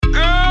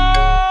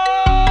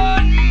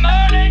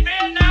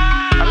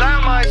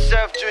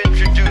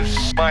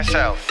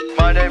yourself.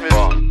 My name is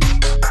Bond.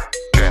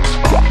 James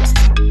Bond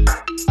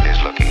is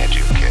looking at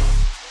you, kid.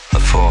 The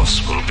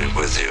Force will be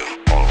with you,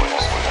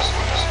 always.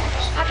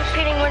 I have a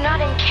feeling we're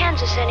not in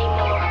Kansas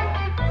anymore.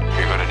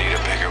 You're gonna need a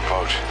bigger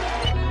boat.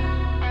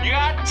 You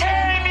are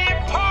tearing me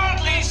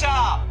apart,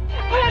 Lisa!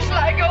 Where shall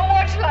I go?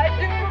 What shall I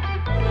do?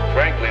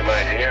 Frankly,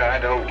 my dear, I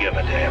don't give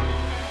a damn.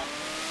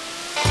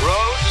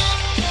 Roads.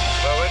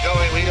 Where we're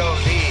going, we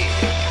don't need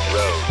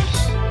roads.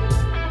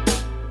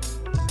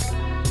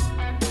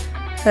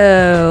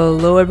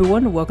 Hello,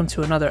 everyone. Welcome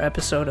to another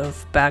episode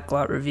of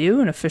Backlot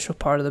Review, an official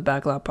part of the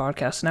Backlot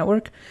Podcast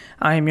Network.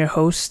 I am your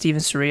host, Steven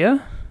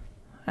Soria,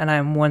 and I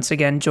am once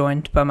again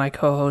joined by my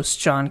co-host,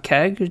 John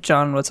Keg.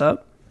 John, what's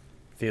up?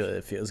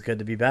 It feels good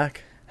to be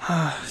back.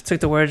 Took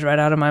the words right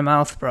out of my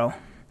mouth, bro.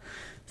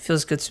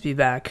 Feels good to be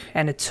back.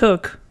 And it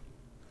took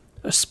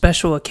a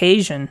special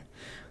occasion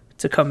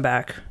to come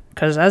back,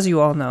 because as you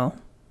all know,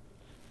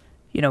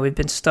 we've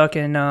been stuck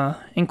in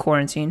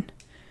quarantine.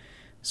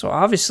 So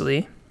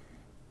obviously,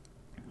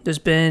 there's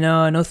been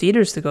no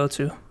theaters to go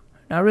to.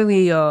 Not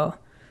really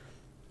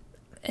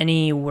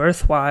any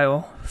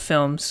worthwhile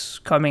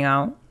films coming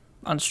out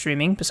on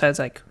streaming besides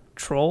like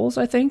Trolls,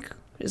 I think,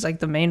 is like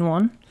the main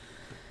one.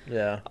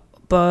 Yeah.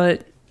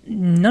 But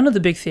none of the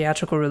big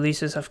theatrical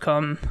releases have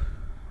come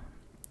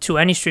to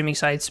any streaming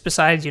sites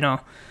besides,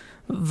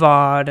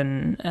 VOD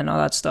and all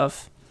that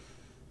stuff.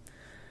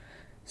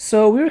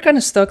 So we were kind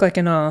of stuck like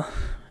in a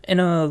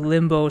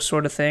limbo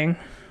sort of thing.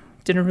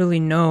 Didn't really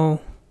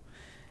know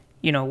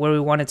where we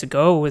wanted to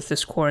go with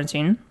this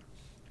quarantine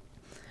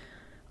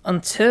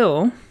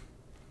until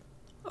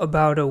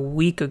about a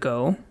week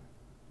ago,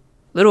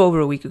 a little over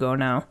a week ago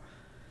now.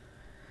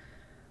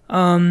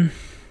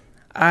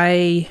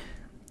 I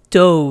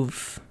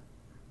dove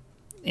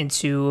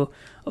into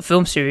a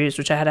film series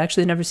which I had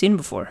actually never seen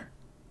before,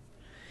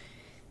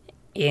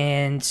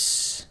 and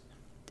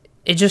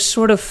it just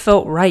sort of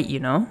felt right,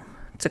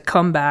 to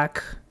come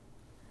back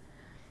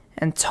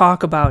and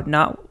talk about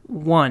not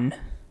one,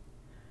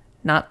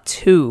 not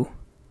two,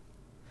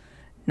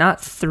 not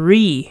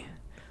three,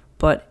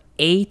 but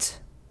 8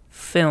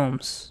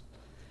 films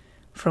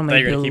from I thought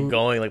you were going to keep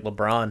going like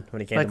LeBron when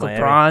he came to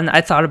Miami. Like LeBron,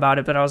 I thought about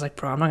it, but I was like,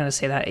 bro, I'm not going to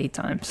say that 8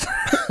 times.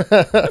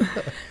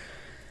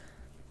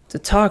 To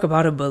talk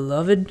about a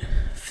beloved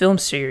film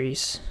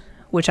series,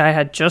 which I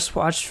had just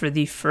watched for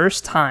the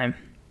first time,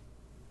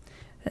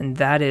 and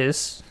that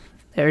is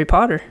Harry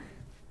Potter.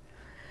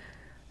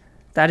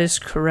 That is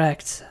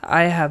correct.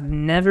 I have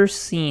never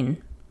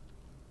seen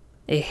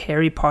a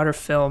Harry Potter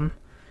film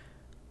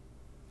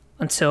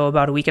until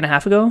about a week and a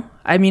half ago.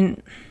 I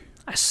mean,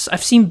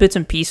 I've seen bits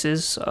and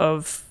pieces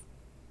of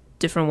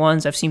different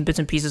ones. I've seen bits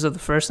and pieces of the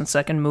first and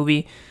second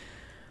movie.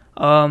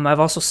 I've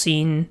also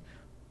seen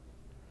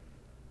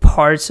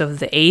parts of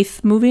the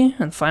 8th movie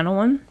and final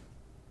one,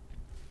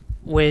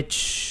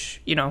 which,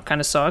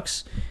 kind of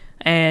sucks.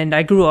 And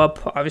I grew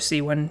up,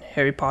 obviously, when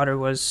Harry Potter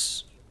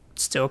was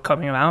still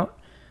coming out.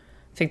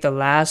 I think the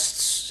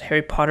last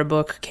Harry Potter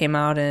book came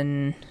out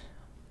in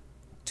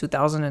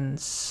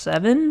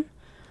 2007.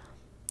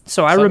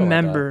 So I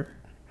remember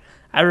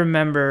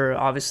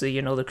obviously,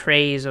 the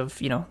craze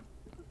of,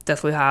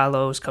 Deathly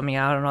Hallows coming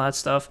out and all that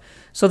stuff.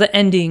 So the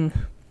ending,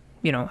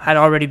 had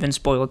already been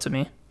spoiled to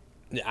me.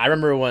 Yeah, I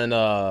remember when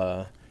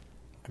I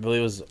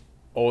believe it was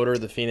Order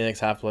of the Phoenix,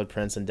 Half-Blood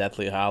Prince, and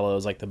Deathly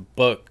Hallows, like the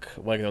book,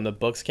 like when the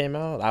books came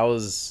out, I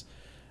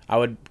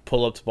would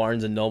pull up to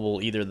Barnes and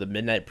Noble either the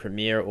midnight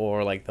premiere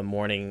or like the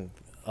morning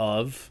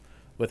of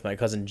with my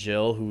cousin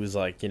Jill, who was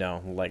like,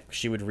 like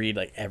she would read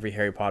like every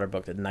Harry Potter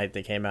book the night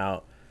they came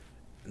out.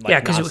 Like, yeah,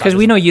 because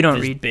we know you don't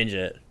just read. Binge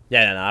it.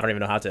 Yeah, no, I don't even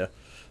know how to.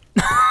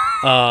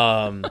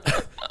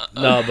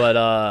 No, but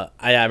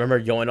I remember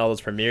going to all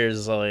those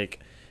premieres, like,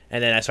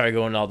 and then I started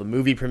going to all the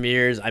movie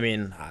premieres. I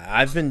mean,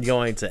 I've been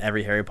going to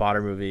every Harry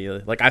Potter movie.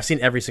 Like, I've seen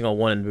every single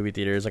one in movie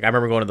theaters. Like, I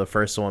remember going to the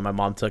first one. My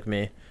mom took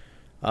me.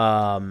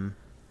 When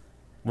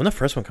the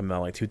first one came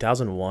out, like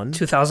 2001.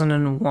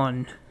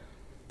 2001.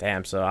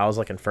 Damn, so I was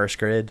like in first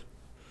grade.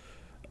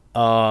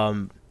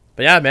 But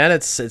yeah, man,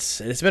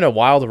 it's been a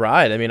wild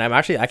ride. I mean,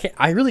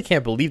 I really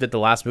can't believe that the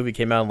last movie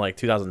came out in like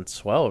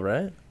 2012,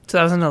 right?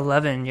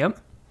 2011.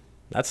 Yep.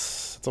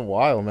 That's a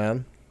while,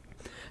 man.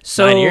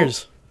 So 9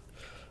 years.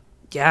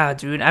 Yeah,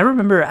 dude. I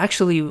remember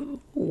actually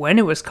when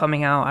it was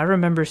coming out. I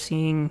remember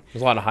seeing.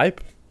 There's a lot of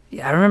hype.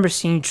 Yeah, I remember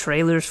seeing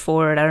trailers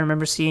for it. I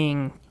remember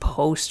seeing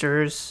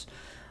posters.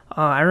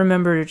 I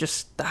remember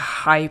just the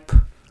hype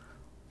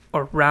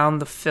around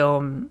the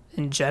film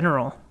in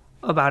general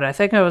about it. I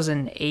think I was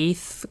in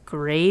 8th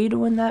grade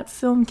when that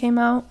film came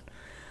out.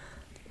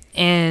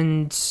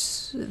 And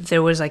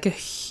there was like a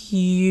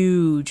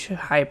huge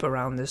hype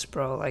around this,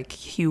 bro. Like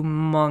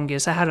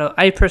humongous.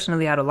 I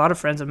personally had a lot of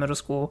friends in middle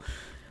school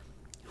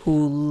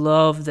who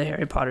loved the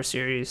Harry Potter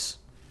series.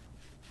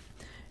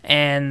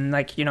 And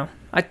like,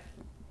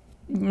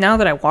 now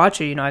that I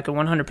watch it, I can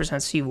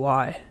 100% see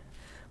why.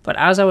 But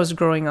as I was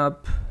growing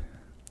up,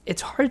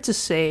 it's hard to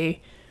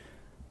say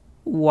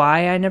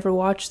why I never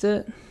watched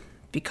it,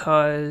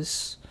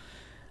 because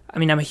I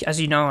mean, as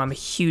you know, I'm a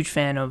huge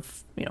fan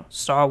of,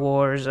 Star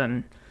Wars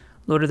and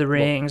Lord of the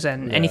Rings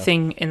and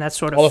anything in that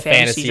sort of all the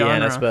fantasy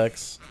genre.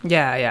 aspects.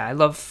 Yeah, I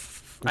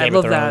love Game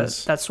of that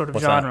Thrones. that sort of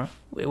What's genre.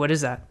 Wait, what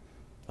is that?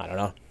 I don't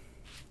know.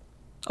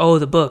 Oh,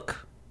 the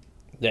book.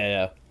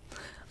 Yeah.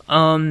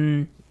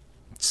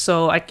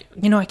 So I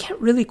can't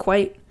really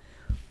quite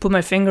put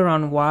my finger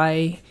on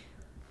why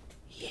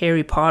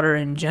Harry Potter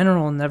in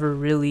general never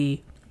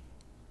really,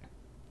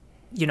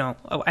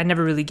 I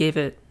never really gave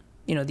it,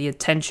 the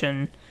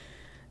attention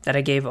that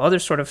I gave other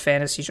sort of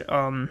fantasy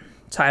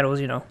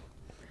titles.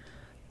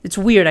 It's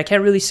weird. I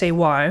can't really say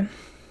why.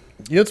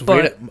 It's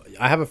weird.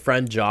 I have a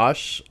friend,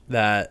 Josh,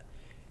 that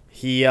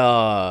he,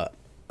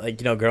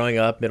 growing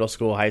up, middle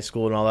school, high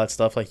school, and all that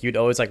stuff, like, he'd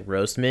always, like,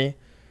 roast me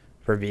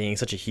for being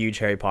such a huge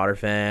Harry Potter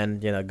fan,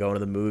 going to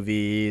the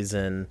movies,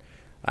 and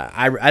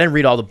I didn't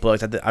read all the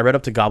books. I read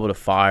up to Goblet of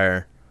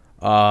Fire,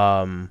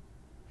 but,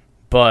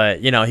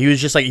 he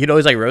was just, like, he'd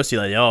always, like, roast you,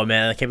 like, oh,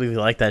 man, I can't believe you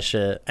like that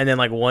shit. And then,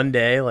 like, one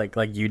day, like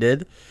you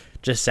did,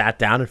 just sat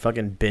down and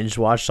fucking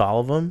binge-watched all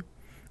of them.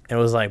 And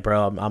it was like,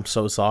 bro, I'm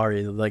so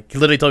sorry. Like, he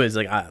literally told me, he's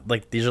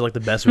like, these are like the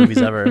best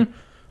movies ever. I'm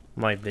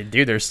like,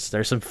 dude,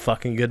 there's some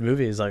fucking good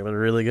movies. Like, they're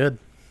really good.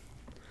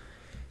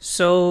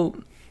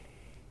 So,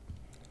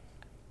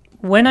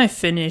 when I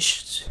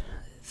finished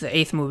the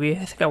 8th movie,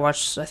 I think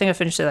I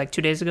finished it like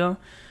 2 days ago,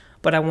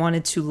 but I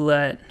wanted to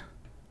let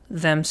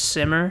them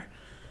simmer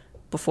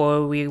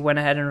before we went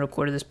ahead and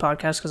recorded this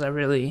podcast because I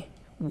really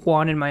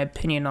wanted my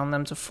opinion on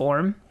them to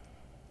form.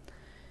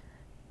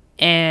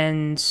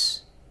 And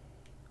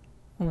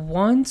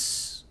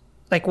once,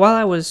 like, while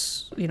I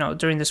was,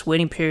 during this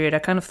waiting period, I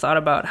kind of thought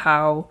about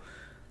how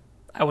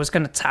I was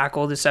going to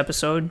tackle this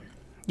episode.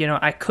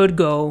 I could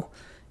go,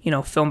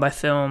 film by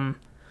film,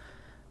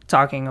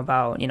 talking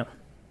about,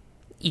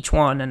 each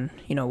one and,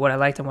 what I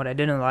liked and what I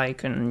didn't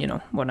like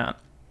and, whatnot.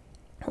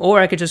 Or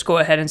I could just go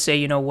ahead and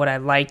say, what I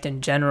liked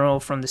in general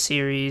from the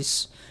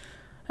series.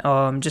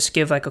 Just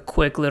give, like, a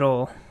quick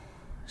little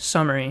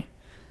summary.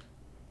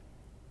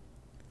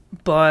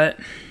 But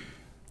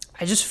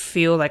I just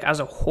feel like as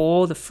a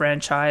whole, the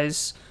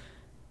franchise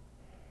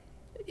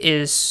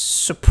is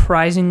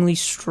surprisingly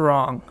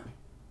strong.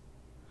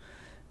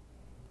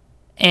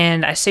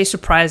 And I say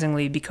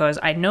surprisingly because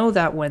I know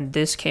that when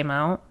this came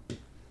out,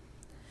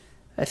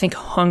 I think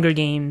Hunger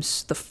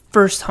Games, the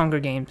first Hunger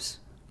Games,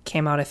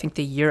 came out, I think,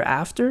 the year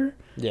after.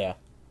 Yeah.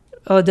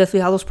 Deathly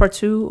Hallows Part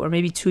 2, or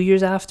maybe 2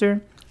 years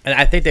after. And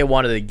I think they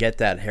wanted to get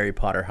that Harry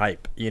Potter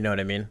hype. You know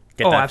what I mean?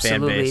 Get that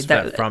absolutely.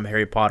 fan base from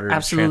Harry Potter.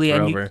 Absolutely.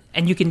 Over.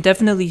 And you can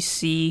definitely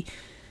see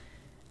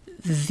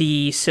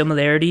the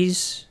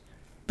similarities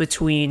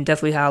between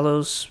Deathly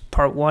Hallows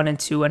Part 1 and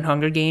 2 and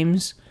Hunger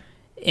Games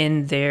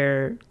in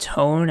their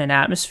tone and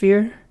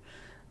atmosphere,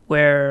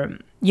 where,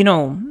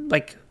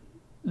 like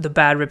the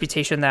bad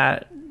reputation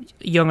that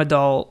young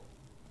adult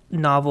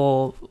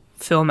novel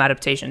film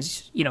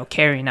adaptations,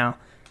 carry now.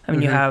 I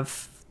mean, you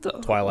have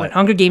Twilight. When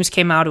Hunger Games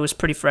came out, it was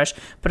pretty fresh,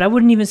 but I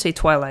wouldn't even say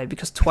Twilight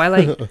because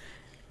Twilight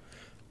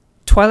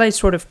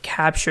sort of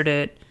captured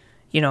it,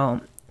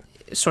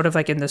 sort of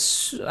like in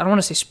this, I don't want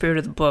to say spirit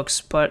of the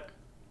books, but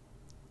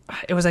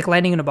it was like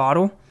lightning in a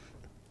bottle.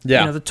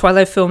 Yeah. The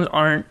Twilight films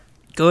aren't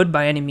good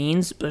by any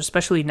means, but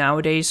especially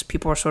nowadays,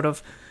 people are sort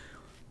of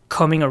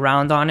coming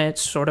around on it,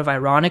 sort of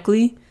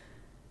ironically,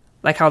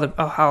 like how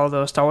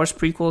the Star Wars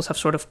prequels have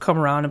sort of come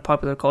around in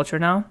popular culture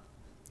now,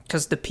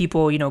 because the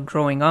people,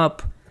 growing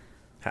up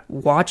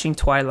watching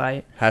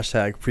Twilight.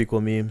 Hashtag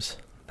prequel memes.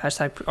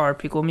 Hashtag our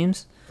prequel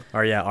memes.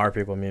 Or yeah, our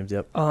prequel memes,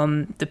 yep.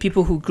 The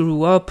people who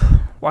grew up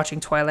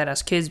watching Twilight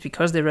as kids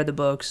because they read the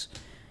books,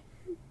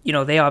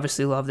 they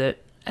obviously loved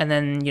it. And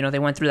then, they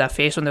went through that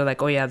phase when they're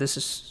like, oh yeah, this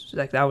is,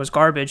 like, that was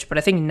garbage. But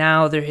I think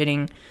now they're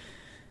hitting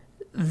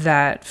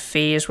that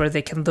phase where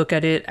they can look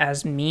at it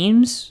as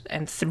memes,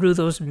 and through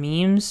those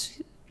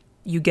memes,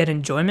 you get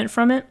enjoyment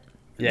from it.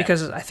 Yeah,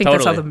 because I think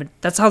totally.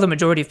 that's how the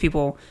majority of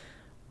people,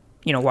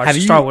 watch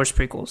Star Wars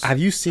prequels. Have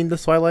you seen the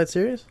Twilight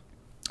series?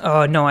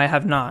 No, I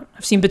have not.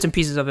 I've seen bits and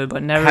pieces of it,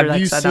 but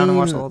never sat down and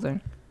watched the whole thing.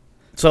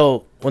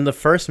 So when the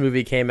first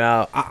movie came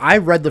out, I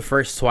read the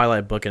first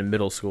Twilight book in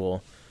middle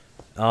school.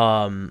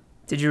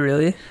 Did you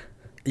really?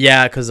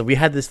 Yeah, because we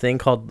had this thing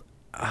called,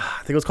 I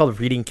think it was called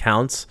Reading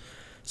Counts.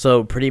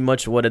 So pretty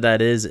much what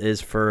that is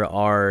for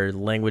our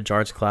language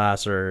arts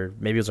class, or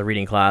maybe it was a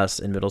reading class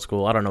in middle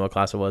school. I don't know what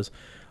class it was.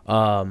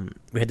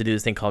 We had to do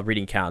this thing called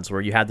Reading Counts,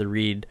 where you had to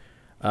read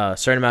a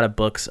certain amount of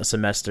books a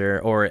semester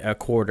or a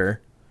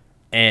quarter,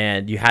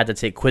 and you had to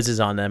take quizzes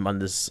on them on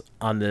this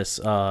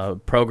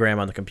program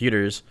on the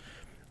computers.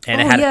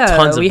 And it had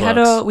tons of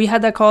books. We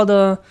had that called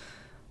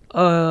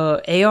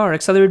AR,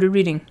 Accelerated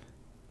Reading.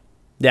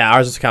 Yeah,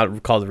 ours was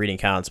called Reading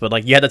Counts, but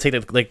like you had to take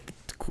the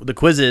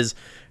quizzes.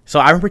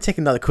 So I remember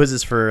taking the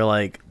quizzes for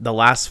like the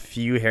last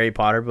few Harry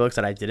Potter books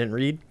that I didn't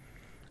read,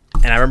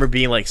 and I remember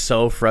being like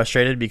so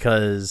frustrated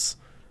because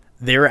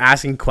they were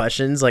asking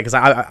questions like, because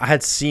I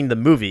had seen the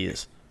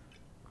movies.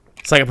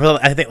 It's like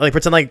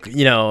pretend like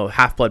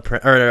Half-Blood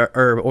Prince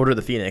or Order of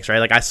the Phoenix, right?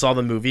 Like I saw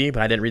the movie,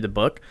 but I didn't read the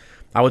book.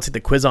 I would take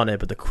the quiz on it,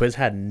 but the quiz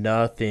had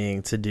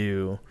nothing to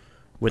do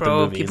with the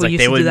movies. People Like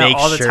used they to would do that make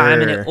all the sure.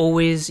 time, and it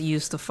always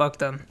used to fuck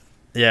them.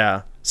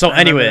 Yeah. So, I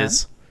remember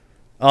anyways,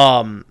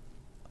 I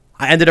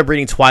ended up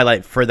reading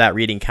Twilight for that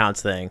reading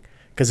counts thing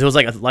because it was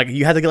like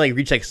you had to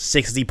reach like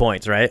 60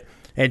 points, right?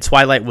 And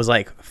Twilight was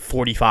like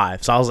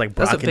 45. So I was like,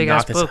 bro, That's I a can big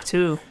knock ass this. book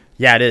too.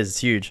 Yeah, it is. It's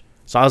huge.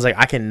 So I was like,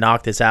 I can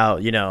knock this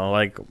out, you know,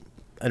 like,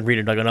 and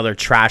read like another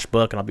trash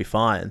book, and I'll be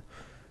fine.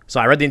 So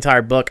I read the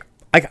entire book.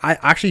 I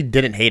actually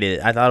didn't hate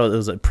it. I thought it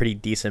was a pretty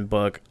decent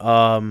book. But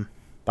I'm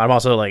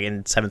also like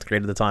in 7th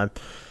grade at the time.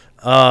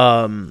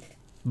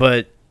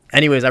 But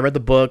anyways, I read the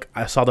book.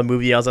 I saw the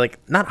movie. I was like,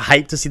 not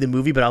hyped to see the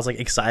movie, but I was like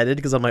excited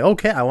because I'm like,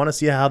 okay, I want to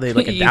see how they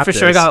like adapt. You for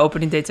sure this. got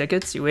opening day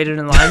tickets. You waited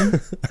in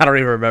line. I don't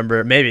even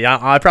remember. Maybe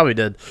I probably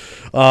did.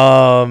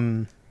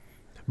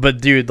 But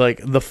dude,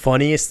 like the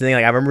funniest thing,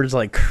 like I remember just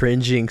like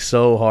cringing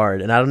so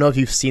hard. And I don't know if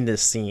you've seen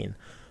this scene,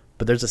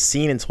 but there's a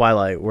scene in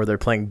Twilight where they're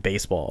playing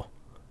baseball.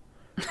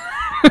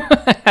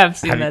 I have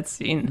seen that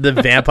scene. The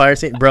vampire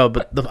scene, bro.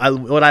 But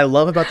what I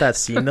love about that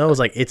scene though is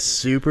like it's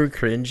super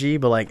cringy,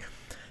 but like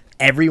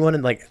everyone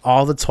in like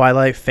all the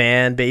Twilight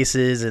fan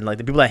bases and like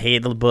the people that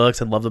hate the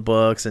books and love the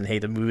books and hate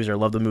the movies or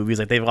love the movies,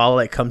 like they've all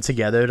like come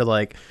together to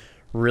like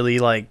really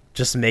like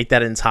just make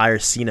that entire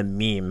scene a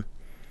meme.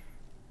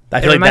 I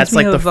feel like that's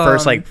like the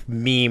first like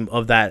meme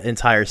of that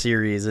entire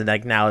series, and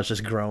like now it's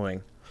just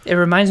growing. It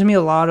reminds me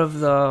a lot of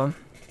the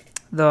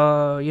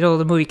you know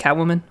the movie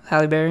Catwoman,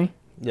 Halle Berry.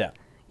 Yeah.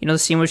 You know the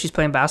scene where she's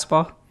playing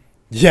basketball.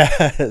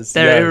 Yes.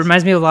 It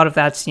reminds me a lot of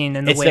that scene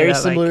in the it's way very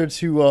that, similar like,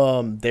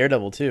 to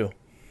Daredevil too.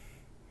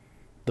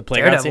 The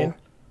playground scene.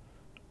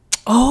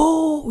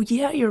 Oh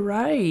yeah, you're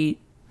right.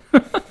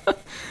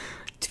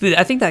 Dude,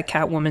 I think that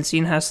Catwoman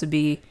scene has to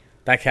be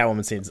That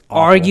Catwoman scene's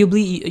awful.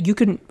 arguably. You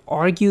can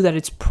argue that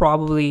it's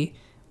probably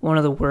one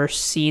of the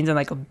worst scenes in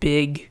like a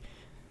big.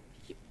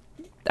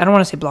 I don't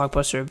want to say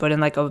blockbuster, but in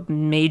like a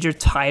major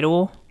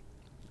title.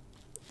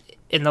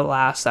 In the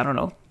last, I don't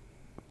know,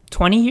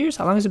 20 years.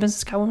 How long has it been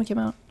since Catwoman came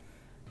out?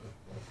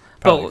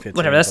 Probably But 15,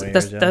 whatever. 20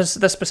 years, yeah.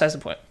 That's besides the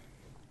point.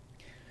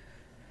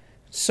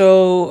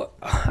 So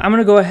I'm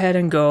gonna go ahead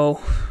and go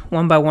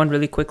one by one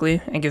really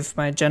quickly and give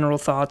my general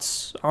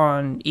thoughts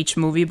on each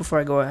movie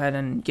before I go ahead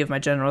and give my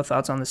general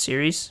thoughts on the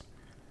series.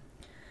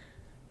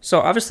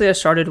 So obviously I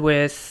started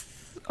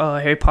with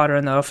Harry Potter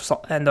and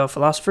the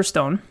Philosopher's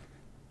Stone.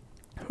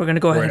 We're gonna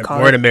go ahead and call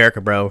it. We're in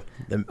America, bro.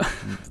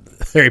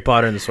 Harry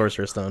Potter and the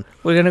Sorcerer's Stone.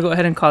 We're gonna go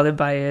ahead and call it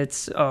by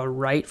its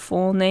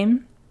rightful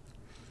name.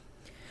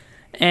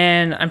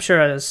 And I'm sure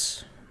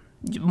as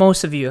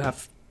most of you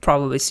have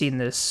probably seen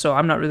this, so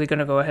I'm not really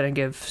gonna go ahead and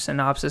give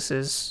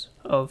synopsises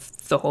of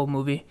the whole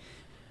movie.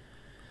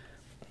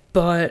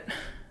 But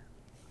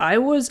I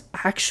was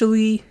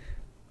actually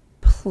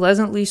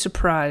pleasantly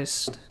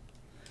surprised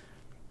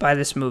by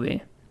this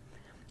movie.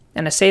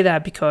 And I say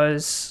that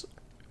because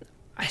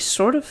I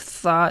sort of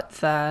thought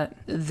that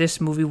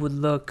this movie would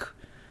look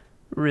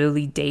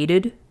really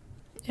dated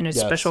in its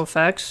special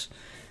effects.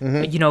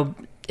 You know,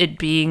 it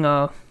being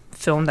a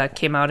film that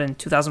came out in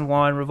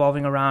 2001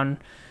 revolving around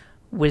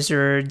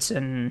wizards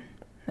and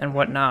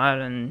whatnot,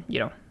 and you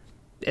know,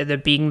 there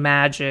being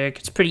magic.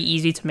 It's pretty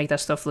easy to make that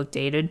stuff look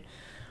dated.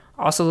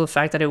 Also, the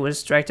fact that it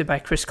was directed by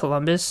Chris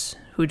Columbus,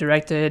 who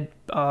directed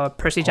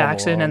Percy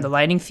Jackson and The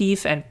Lightning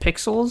Thief and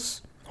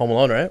Pixels. Home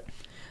Alone, right?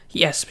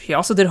 Yes, he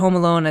also did Home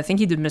Alone. I think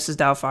he did Mrs.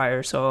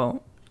 Doubtfire.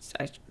 So,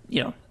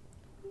 you know,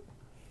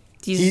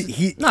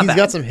 He's not bad.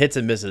 got some hits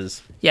and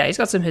misses. Yeah, he's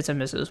got some hits and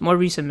misses. More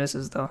recent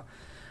misses though.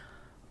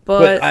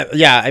 But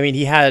I mean,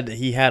 he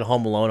had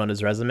Home Alone on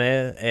his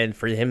resume, and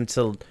for him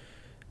to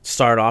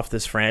start off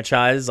this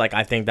franchise, like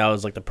I think that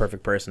was like the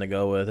perfect person to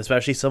go with,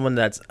 especially someone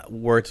that's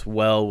worked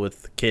well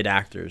with kid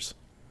actors.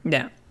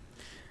 yeah.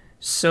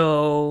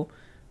 So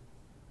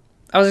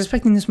I was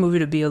expecting this movie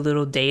to be a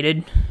little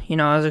dated. You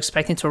know, I was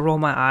expecting to roll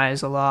my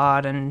eyes a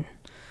lot and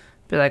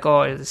be like,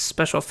 "Oh, the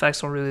special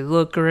effects don't really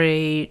look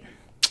great."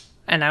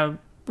 And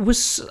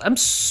I'm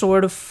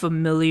sort of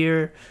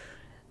familiar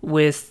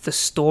with the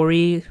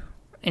story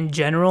in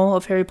general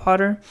of Harry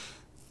Potter.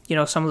 You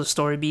know, some of the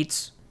story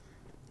beats.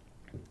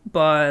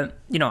 But,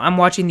 you know, I'm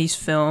watching these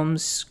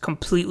films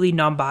completely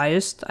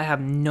non-biased. I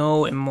have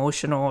no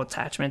emotional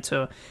attachment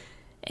to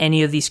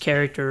any of these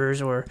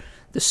characters or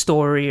the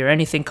story or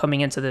anything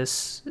coming into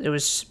this. It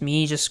was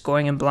me just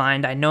going in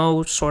blind. I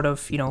know sort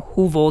of, you know,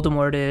 who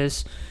Voldemort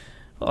is,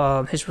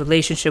 his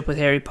relationship with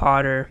Harry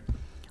Potter.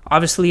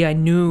 Obviously, I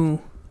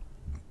knew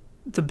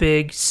the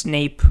big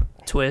Snape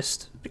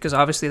twist because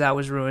obviously that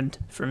was ruined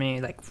for me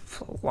like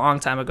a long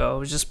time ago. It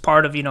was just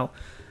part of, you know,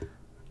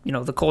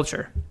 the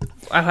culture.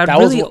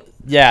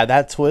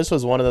 That twist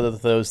was one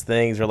of those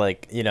things where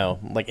like, you know,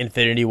 like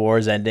Infinity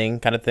War's ending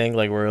kind of thing,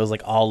 like where it was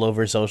like all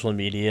over social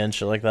media and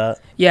shit like that.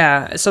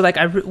 Yeah, so like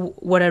I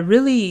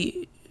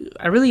really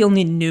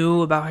only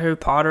knew about Harry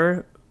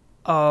Potter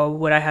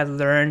what I had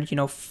learned, you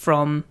know,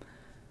 from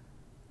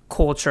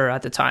culture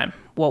at the time.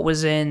 What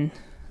was in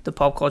the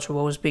pop culture,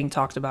 what was being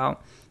talked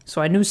about. So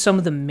I knew some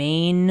of the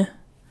main,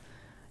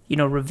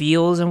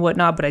 reveals and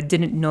whatnot, but I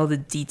didn't know the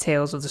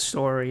details of the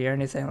story or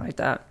anything like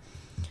that.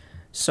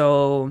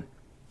 So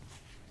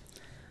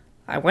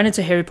I went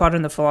into Harry Potter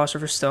and the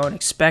Philosopher's Stone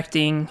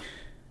expecting,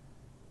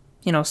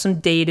 some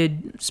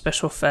dated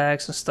special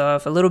effects and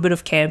stuff, a little bit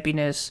of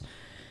campiness.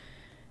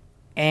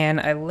 And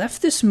I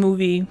left this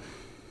movie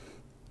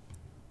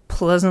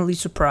pleasantly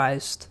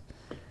surprised.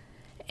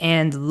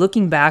 And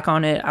looking back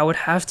on it, I would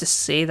have to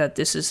say that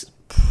this is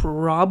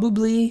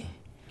probably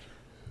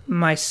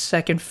my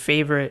second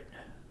favorite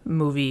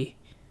movie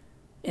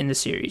in the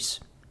series.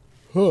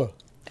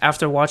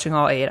 After watching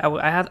all 8,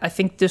 I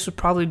think this would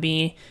probably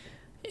be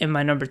in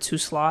my number 2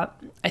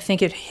 slot. I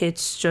think it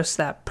hits just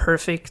that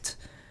perfect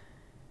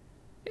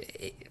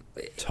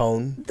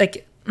tone.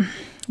 Like,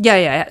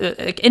 yeah,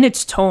 like in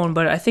its tone,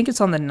 but I think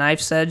it's on the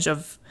knife's edge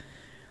of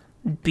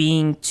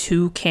being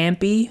too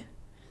campy,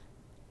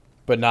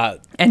 but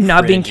not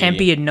being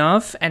campy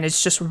enough, and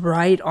it's just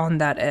right on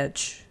that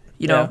edge.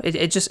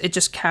 It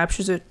just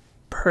captures it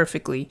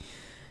perfectly.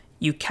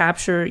 You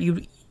capture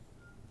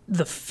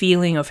the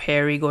feeling of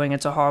Harry going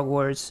into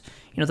Hogwarts.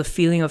 The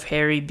feeling of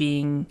Harry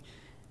being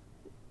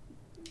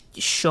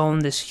shown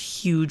this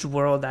huge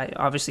world that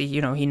obviously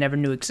he never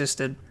knew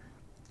existed,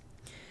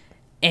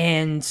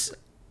 and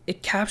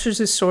it captures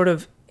this sort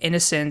of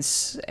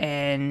innocence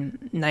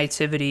and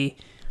naivety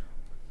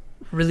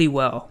really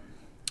well.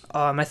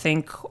 I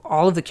think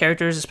all of the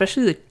characters,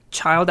 especially the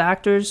child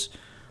actors,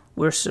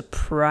 were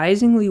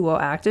surprisingly well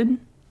acted.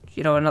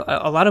 In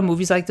a lot of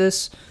movies like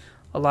this,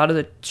 a lot of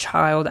the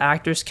child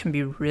actors can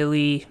be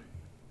really,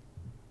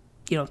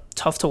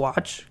 tough to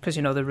watch because,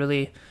 they're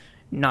really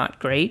not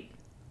great.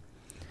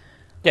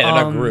 Yeah,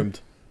 they're not groomed.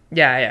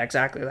 Yeah,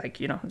 exactly. Like,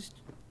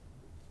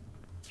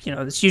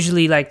 it's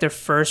usually like their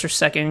first or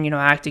second,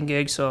 acting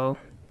gig, so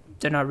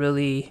they're not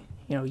really,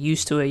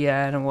 used to it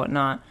yet and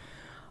whatnot.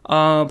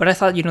 But I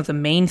thought, the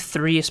main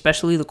 3,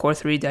 especially the core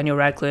 3, Daniel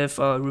Radcliffe,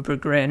 Rupert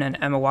Grint, and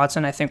Emma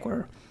Watson, I think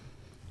were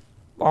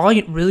all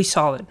really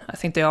solid. I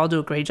think they all do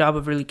a great job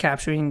of really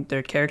capturing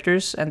their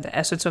characters and the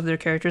essence of their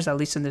characters, at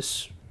least in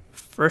this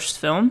first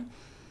film.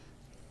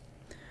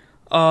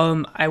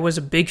 I was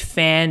a big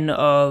fan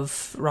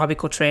of Robbie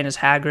Coltrane as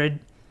Hagrid.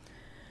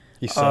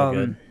 He's so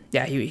good.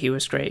 Yeah, he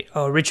was great.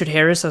 Richard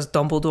Harris as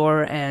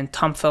Dumbledore and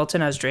Tom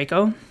Felton as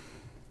Draco.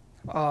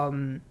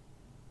 And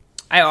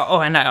I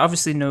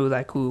obviously knew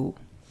like who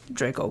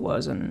Draco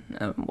was and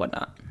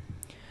whatnot.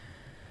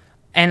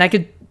 And I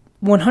could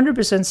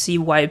 100% see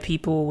why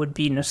people would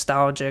be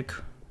nostalgic,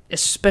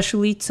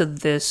 especially to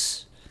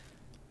this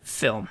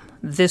film.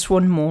 This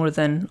one more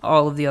than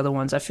all of the other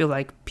ones. I feel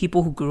like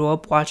people who grew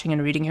up watching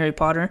and reading Harry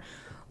Potter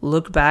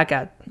look back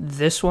at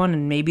this one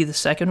and maybe the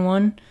second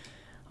one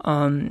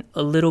a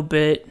little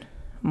bit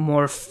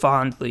more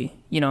fondly,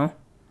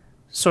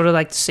 Sort of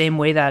like the same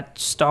way that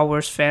Star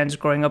Wars fans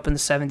growing up in the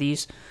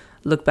 70s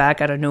look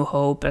back at A New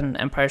Hope and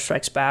Empire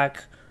Strikes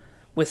Back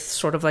with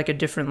sort of like a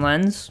different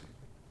lens.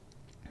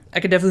 I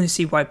could definitely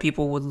see why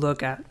people would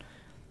look at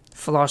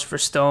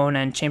Philosopher's Stone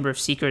and Chamber of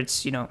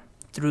Secrets,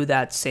 through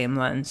that same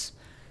lens.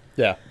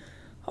 Yeah.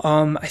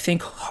 I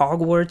think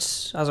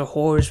Hogwarts as a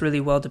whole is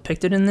really well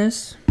depicted in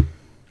this.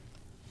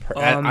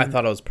 I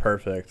thought it was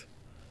perfect.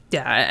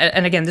 Yeah,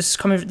 and again, this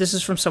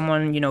is from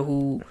someone,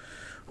 who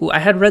I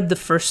had read the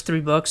first 3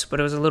 books, but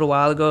it was a little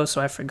while ago,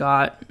 so I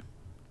forgot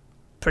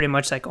pretty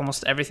much like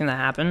almost everything that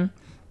happened.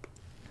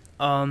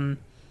 I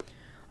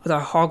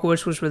thought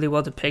Hogwarts was really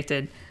well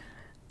depicted.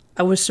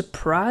 I was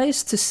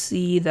surprised to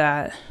see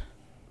that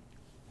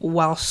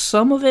while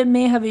some of it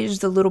may have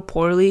aged a little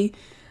poorly,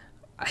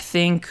 I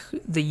think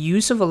the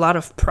use of a lot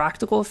of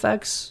practical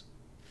effects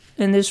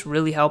in this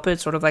really help it,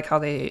 sort of like how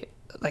they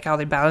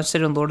balanced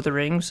it in Lord of the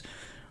Rings,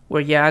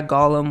 where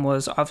Gollum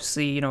was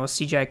obviously, a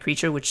CGI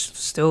creature, which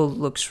still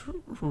looks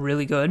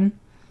really good.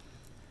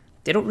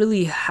 They don't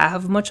really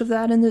have much of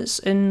that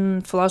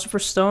in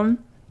Philosopher's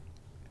Stone.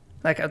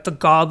 Like the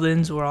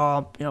goblins were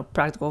all,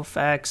 practical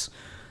effects.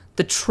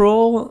 The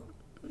troll,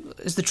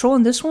 is the troll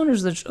in this one or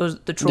is the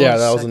troll? Yeah,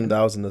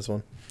 that was in this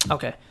one.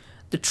 Okay,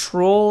 the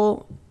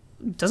troll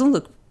doesn't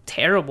look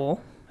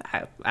terrible,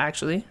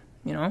 actually.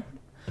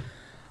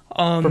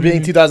 For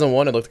being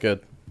 2001, it looked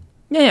good.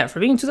 Yeah, for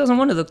being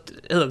 2001, it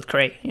looked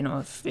great.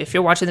 If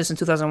you're watching this in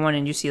 2001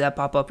 and you see that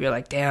pop up, you're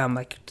like, damn,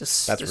 like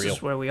this real.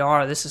 is where we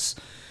are. This is,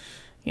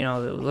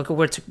 look at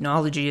where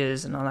technology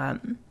is and all that.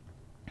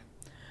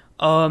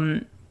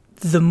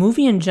 The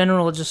movie in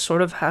general just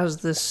sort of has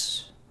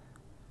this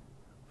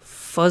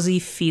fuzzy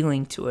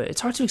feeling to it.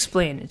 It's hard to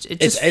explain. It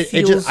just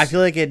feels. I feel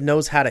like it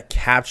knows how to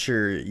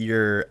capture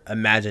your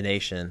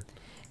imagination.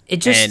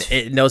 And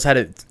it knows how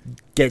to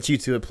get you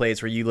to a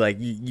place where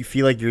you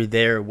feel like you're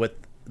there with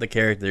the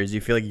characters. You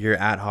feel like you're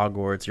at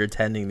Hogwarts. You're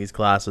attending these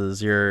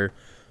classes. You're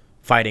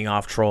fighting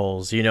off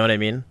trolls. You know what I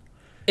mean?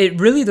 It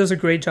really does a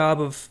great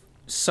job of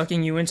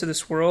sucking you into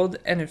this world,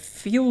 and it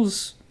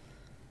feels.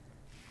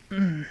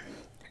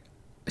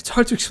 It's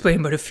hard to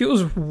explain, but it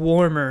feels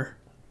warmer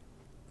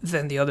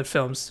than the other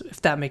films,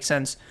 if that makes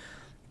sense,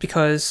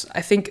 because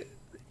I think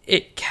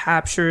it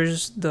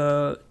captures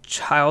the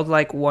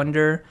childlike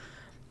wonder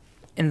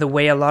in the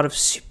way a lot of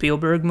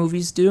Spielberg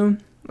movies do,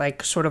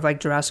 like sort of like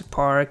Jurassic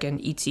Park and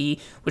E.T.,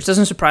 which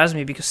doesn't surprise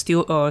me because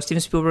Steven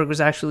Spielberg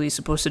was actually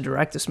supposed to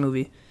direct this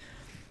movie.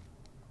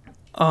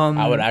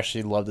 I would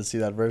actually love to see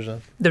that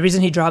version. The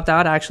reason he dropped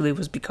out actually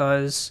was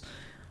because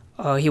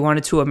he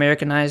wanted to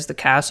Americanize the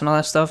cast and all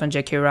that stuff, and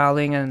J.K.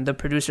 Rowling and the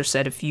producer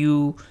said, if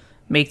you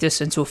make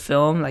this into a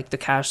film, like the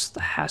cast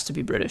has to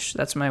be British.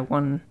 That's my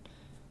one.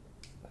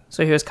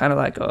 So he was kind of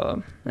like,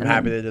 I'm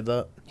happy they did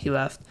that. He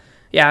left.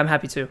 Yeah, I'm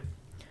happy too.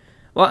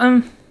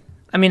 Well,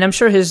 I mean, I'm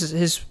sure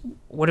his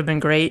would have been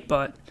great,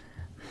 but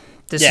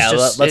this is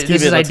just let's keep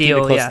it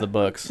ideal. Close to the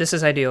books. This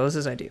is ideal.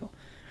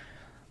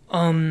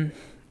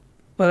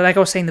 But like I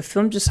was saying, the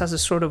film just has a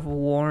sort of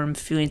warm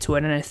feeling to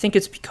it, and I think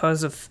it's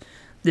because of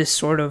this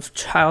sort of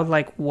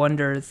childlike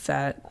wonder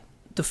that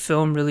the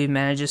film really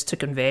manages to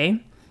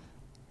convey.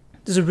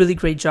 Does a really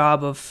great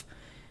job of,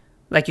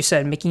 like you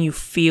said, making you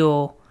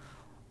feel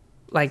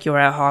like you're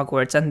at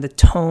Hogwarts, and the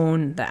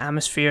tone, the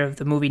atmosphere of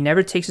the movie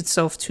never takes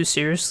itself too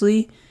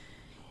seriously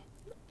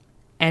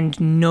and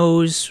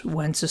knows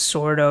when to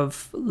sort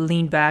of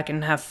lean back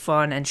and have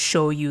fun and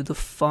show you the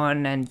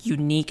fun and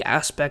unique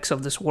aspects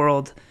of this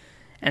world,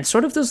 and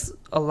sort of does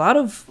a lot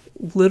of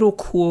little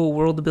cool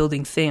world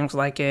building things,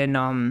 like in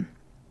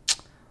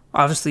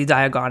obviously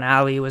Diagon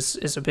Alley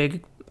is a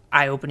big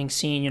eye-opening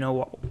scene, you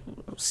know,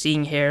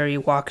 seeing Harry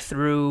walk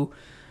through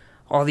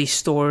all these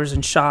stores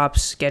and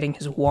shops, getting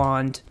his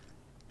wand,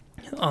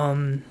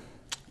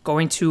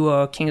 going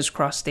to King's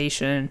Cross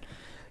Station.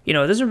 You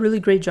know, there's a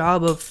really great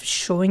job of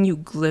showing you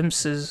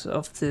glimpses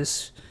of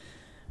this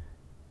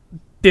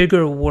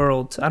bigger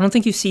world. I don't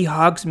think you see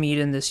Hogsmeade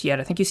in this yet.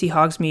 I think you see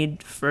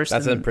Hogsmeade first.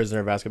 That's in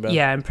Prisoner of Azkaban.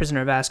 Yeah, in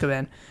Prisoner of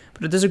Azkaban.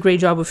 But it does a great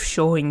job of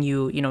showing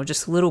you, you know,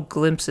 just little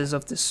glimpses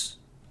of this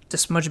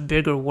much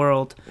bigger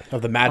world.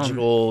 Of the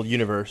magical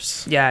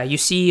universe. Yeah, you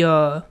see,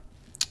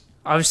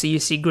 obviously you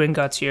see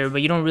Gringotts here,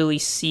 but you don't really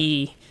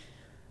see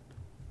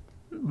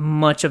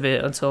much of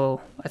it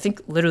until, I think,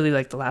 literally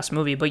like the last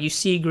movie. But you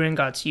see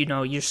Gringotts, you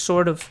know, you're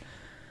sort of...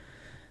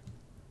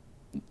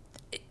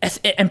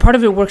 And part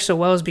of it works so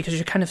well is because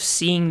you're kind of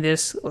seeing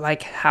this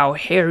like how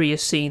Harry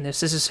is seeing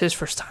this. This is his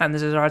first time.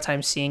 This is our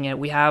time seeing it.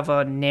 We have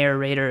a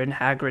narrator in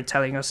Hagrid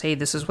telling us, hey,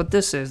 this is what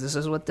this is. This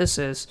is what this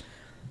is.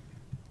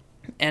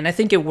 And I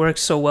think it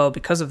works so well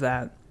because of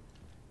that.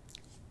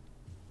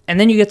 And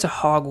then you get to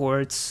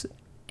Hogwarts,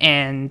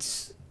 and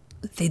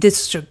they did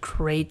such a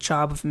great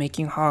job of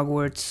making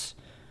Hogwarts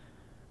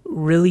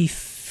really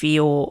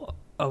feel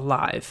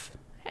alive.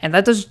 And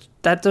that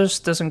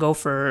doesn't go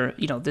for,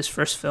 you know, this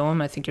first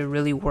film. I think it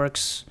really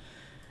works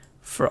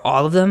for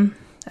all of them.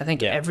 I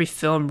think every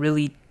film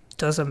really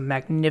does a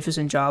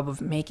magnificent job of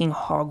making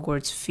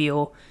Hogwarts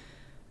feel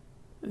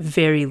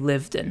very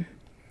lived in.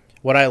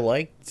 What I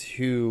like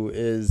too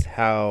is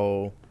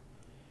how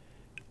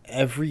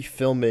every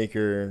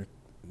filmmaker,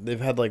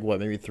 they've had like what,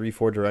 maybe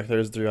 3-4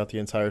 directors throughout the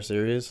entire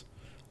series.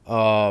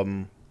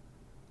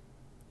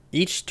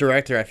 Each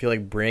director, I feel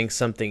like, brings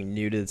something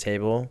new to the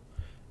table,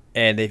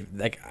 and they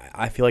like,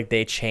 I feel like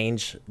they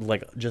change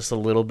like just a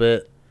little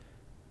bit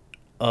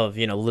of,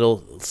 you know,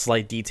 little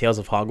slight details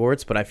of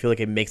Hogwarts, but I feel like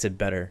it makes it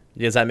better.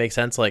 Does that make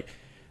sense? Like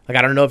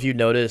I don't know if you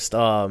noticed.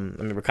 I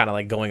mean, we're kind of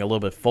like going a little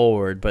bit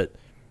forward, but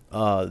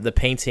the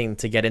painting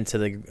to get into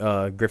the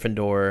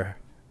Gryffindor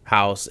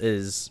house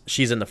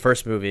she's in the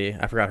first movie.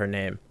 I forgot her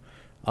name.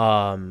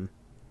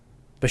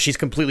 But she's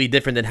completely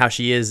different than how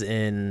she is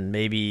in,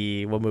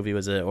 maybe, what movie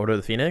was it? Order of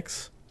the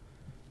Phoenix?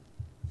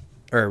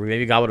 Or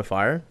maybe Goblet of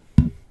Fire?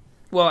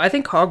 Well, I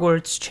think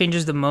Hogwarts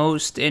changes the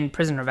most in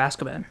Prisoner of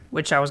Azkaban,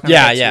 which I was going to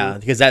get to. Yeah,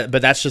 because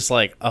that's just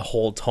like a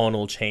whole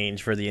tonal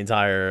change for the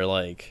entire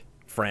like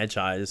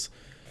franchise.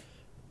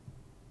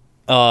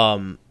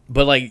 But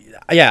like,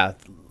 yeah,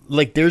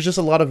 like there's just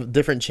a lot of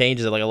different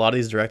changes that like a lot of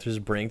these directors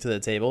bring to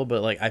the table,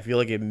 but like I feel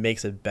like it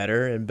makes it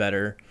better and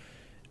better,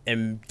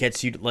 and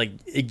gets you like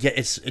it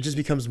just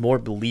becomes more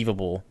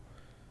believable.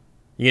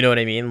 You know what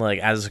I mean? Like,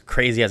 as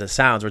crazy as it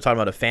sounds, we're talking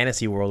about a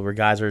fantasy world where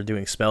guys are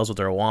doing spells with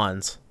their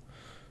wands.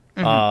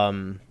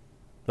 Mm-hmm.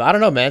 But I don't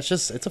know, man.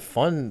 It's a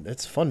fun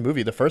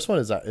movie. The first one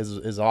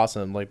is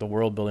awesome. Like, the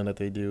world building that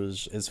they do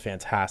is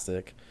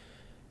fantastic.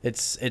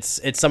 It's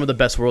some of the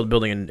best world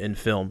building in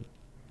film.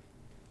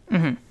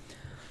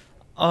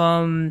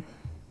 Mm-hmm.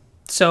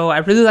 So I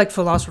really like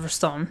Philosopher's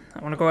Stone.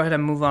 I want to go ahead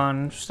and move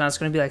on. So now it's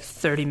going to be like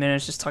 30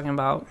 minutes just talking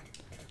about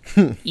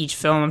each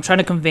film. I'm trying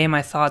to convey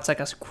my thoughts like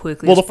as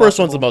quickly as possible. Well, the first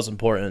one's the most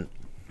important.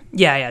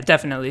 Yeah,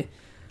 definitely.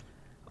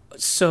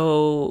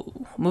 So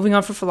moving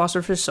on for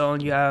Philosopher's Stone,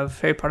 you have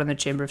Harry Potter and the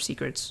Chamber of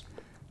Secrets,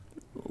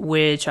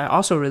 which I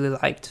also really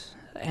liked.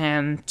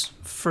 And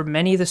for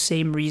many of the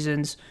same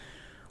reasons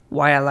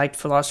why I liked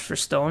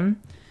Philosopher's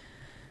Stone,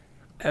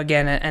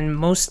 again,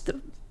 and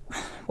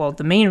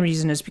the main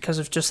reason is because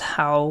of just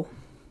how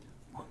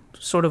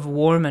sort of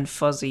warm and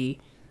fuzzy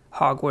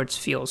Hogwarts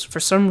feels. For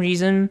some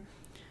reason,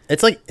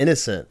 it's like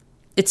innocent.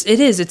 It's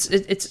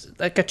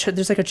like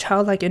there's like a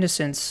childlike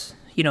innocence,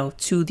 you know,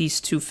 to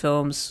these two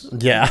films.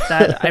 Yeah.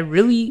 That I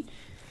really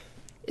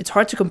it's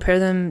hard to compare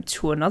them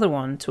to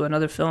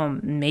another film,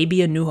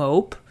 maybe A New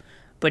Hope,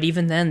 but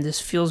even then, this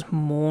feels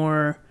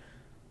more.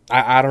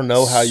 I don't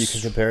know how you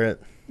can compare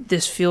it.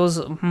 This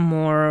feels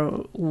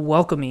more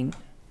welcoming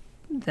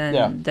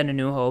than A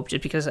New Hope,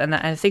 just because, and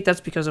I think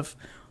that's because of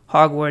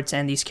Hogwarts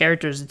and these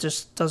characters. It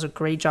just does a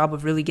great job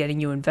of really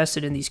getting you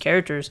invested in these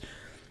characters.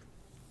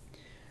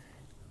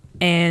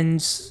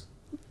 And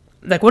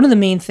like one of the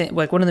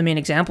main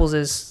examples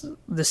is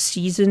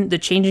the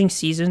changing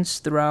seasons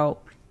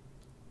throughout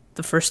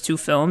the first two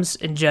films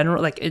in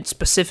general, like in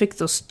specific,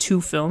 those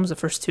two films, the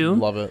first two.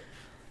 Love it.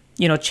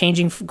 You know,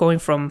 going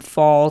from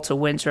fall to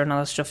winter and all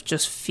that stuff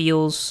just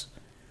feels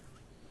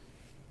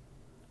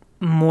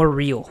more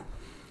real.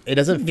 It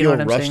doesn't feel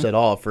rushed saying? at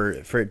all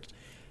for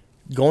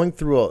going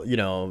through a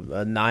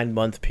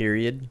 9-month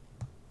period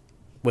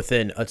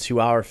within a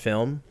 2-hour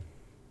film.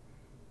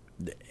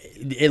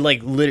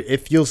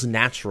 It feels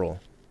natural.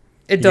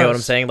 It does. You know what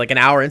I'm saying? Like an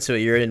hour into it,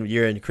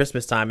 you're in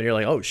Christmas time, and you're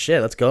like, oh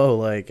shit, let's go.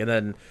 Like, and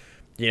then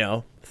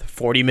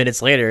 40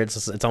 minutes later,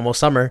 it's almost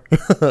summer.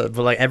 But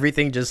like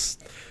everything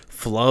just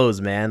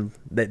flows, man.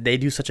 They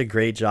do such a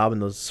great job in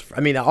those.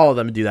 I mean, all of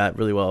them do that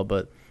really well,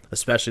 but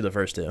especially the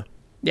first two.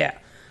 Yeah.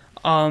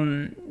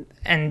 And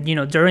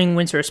during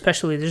winter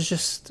especially, there's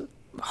just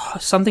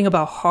something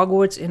about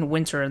Hogwarts in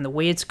winter and the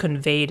way it's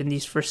conveyed in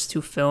these first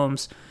two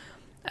films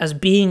as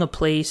being a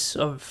place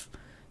of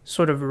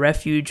sort of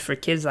refuge for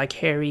kids like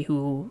Harry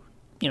who,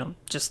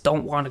 just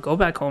don't want to go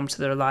back home to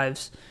their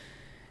lives.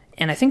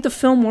 And I think the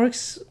film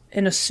works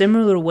in a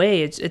similar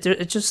way.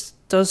 It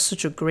just does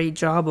such a great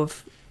job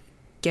of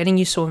getting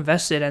you so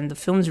invested, and the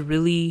films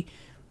really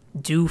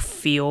do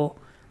feel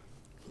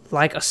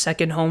like a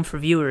second home for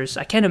viewers.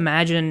 I can't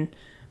imagine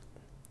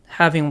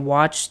having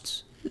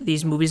watched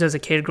these movies as a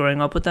kid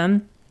growing up with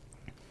them,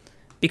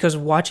 because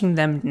watching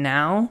them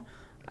now,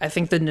 I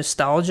think the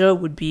nostalgia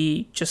would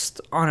be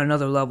just on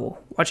another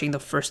level watching the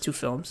first two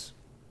films.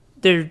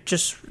 There's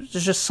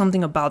just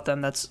something about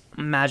them that's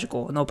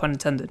magical, no pun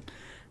intended.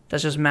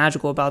 That's just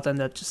magical about them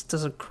that just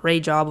does a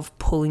great job of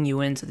pulling you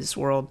into this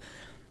world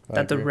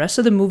that the rest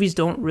of the movies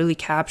don't really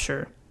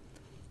capture.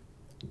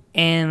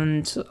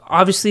 And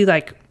obviously,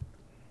 like,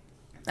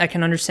 I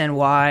can understand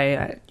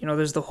why,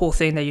 there's the whole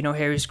thing that,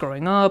 Harry's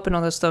growing up and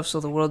all that stuff, so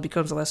the world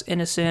becomes less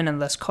innocent and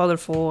less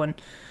colorful.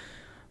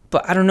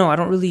 But I don't know, I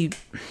don't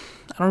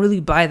really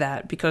buy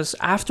that, because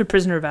after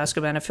Prisoner of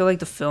Azkaban, I feel like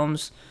the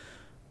films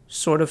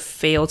sort of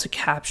fail to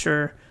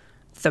capture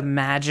the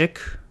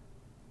magic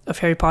of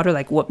Harry Potter,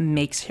 like what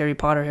makes Harry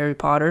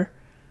Potter,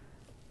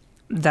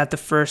 that the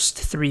first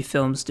three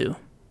films do.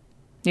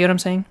 You know what I'm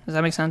saying? Does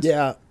that make sense?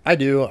 Yeah, I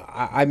do.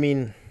 I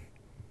mean,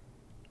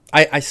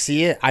 I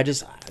see it.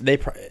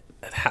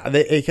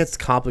 It gets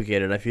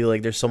complicated. I feel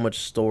like there's so much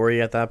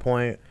story at that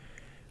point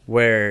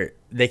where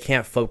they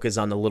can't focus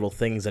on the little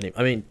things anymore.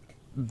 I mean,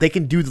 they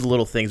can do the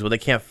little things, but they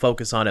can't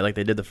focus on it like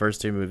they did the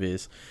first two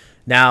movies.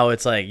 Now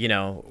it's like,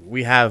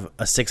 we have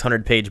a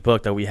 600-page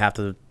book that we have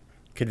to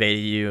convey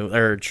to you,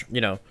 or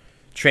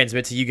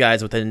transmit to you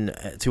guys within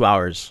 2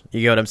 hours.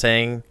 You get what I'm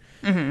saying?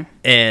 Mm-hmm.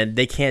 And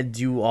they can't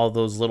do all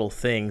those little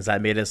things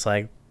that made us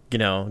like,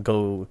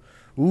 go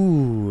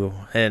ooh,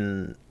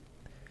 and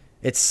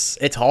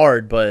it's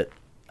hard. But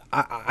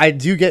I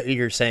do get what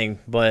you're saying.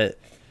 But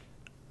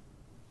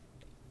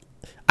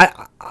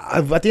I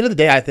at the end of the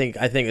day, I think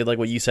like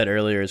what you said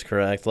earlier is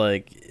correct.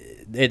 Like,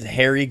 it's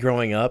Harry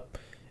growing up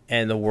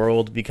and the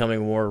world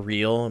becoming more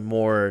real,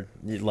 more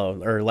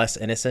or less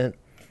innocent,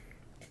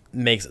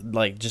 makes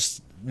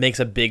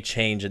a big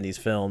change in these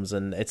films,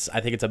 and I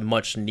think it's a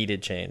much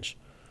needed change.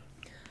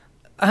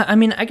 I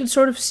mean, I can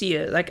sort of see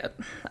it. Like,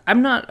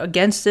 I'm not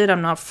against it,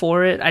 I'm not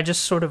for it. I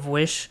just sort of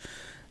wish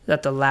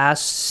that the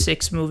last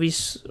 6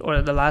 movies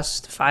or the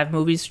last 5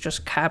 movies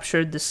just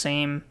captured the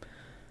same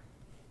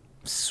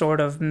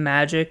sort of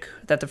magic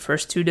that the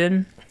first two did.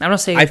 I'm not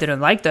saying I didn't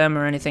like them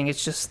or anything.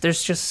 It's just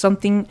there's just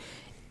something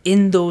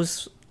in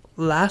those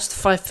last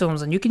 5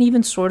 films, and you can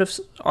even sort of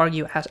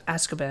argue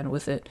Azkaban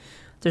with it.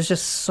 There's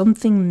just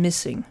something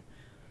missing.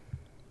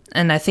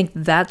 And I think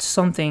that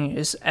something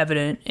is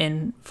evident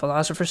in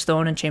Philosopher's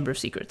Stone and Chamber of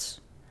Secrets.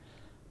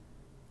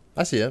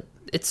 I see it.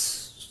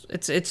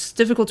 It's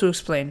difficult to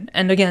explain.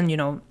 And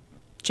again,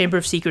 Chamber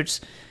of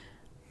Secrets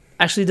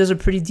actually does a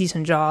pretty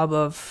decent job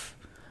of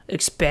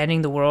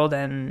expanding the world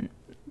and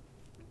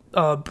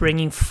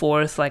bringing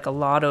forth like a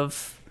lot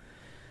of,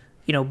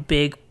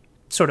 big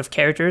sort of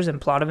characters and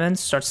plot events,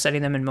 starts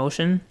setting them in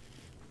motion.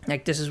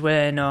 Like, this is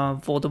when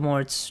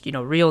Voldemort's,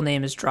 real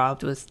name is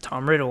dropped with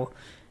Tom Riddle.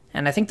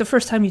 And I think the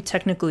first time you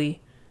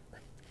technically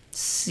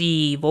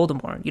see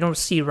Voldemort, you don't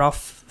see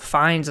Ralph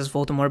Fiennes as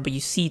Voldemort, but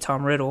you see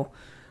Tom Riddle.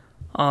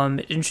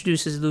 It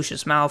introduces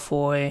Lucius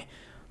Malfoy.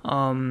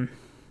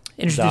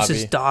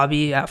 Introduces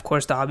Dobby. Yeah, of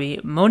course, Dobby.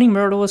 Moaning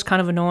Myrtle is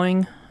kind of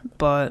annoying,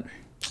 but...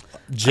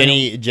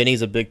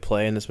 Ginny's a big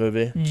play in this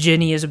movie.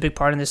 Ginny is a big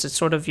part in this. It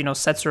sort of,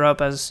 sets her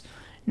up as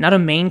not a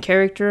main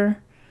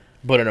character,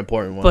 but an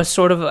important one. But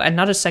sort of, and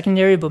not a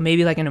secondary, but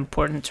maybe like an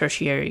important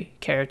tertiary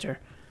character.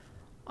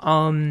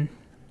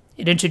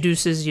 It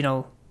introduces,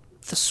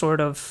 the sort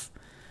of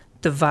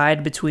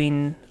divide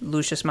between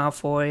Lucius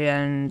Malfoy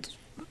and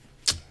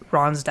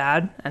Ron's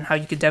dad, and how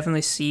you could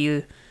definitely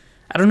see.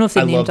 I don't know if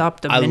they named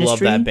dropped the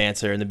Ministry. I love that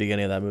banter in the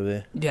beginning of that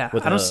movie. Yeah,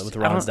 with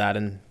Ron's dad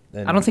and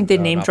I don't think they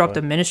name dropped Malfoy.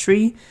 the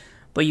Ministry,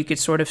 but you could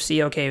sort of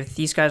see, okay, if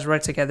these guys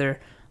work together,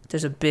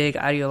 there's a big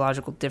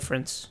ideological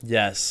difference.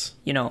 Yes.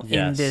 In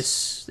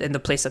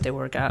the place that they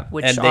work at,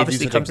 which and they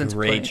obviously do such comes a into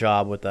great play.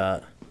 job with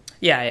that.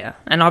 Yeah,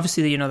 and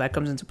obviously that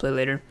comes into play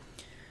later.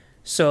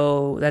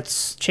 So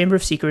that's Chamber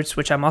of Secrets,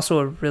 which I'm also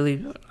a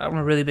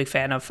really big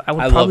fan of. I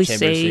would probably love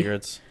Chamber of say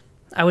Secrets.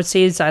 I would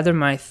say it's either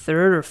my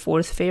third or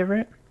fourth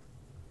favorite.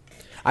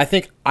 I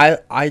think I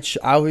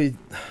would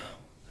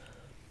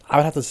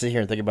have to sit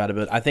here and think about it,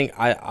 but I think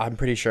I'm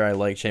pretty sure I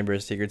like Chamber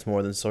of Secrets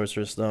more than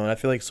Sorcerer's Stone. I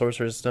feel like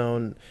Sorcerer's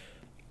Stone,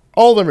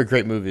 all of them are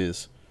great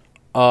movies,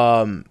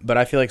 but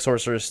I feel like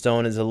Sorcerer's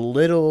Stone is a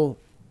little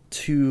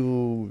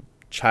too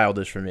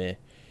childish for me,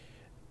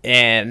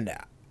 and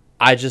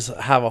I just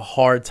have a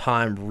hard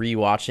time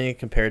rewatching it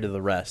compared to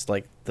the rest.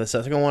 Like the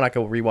second one, I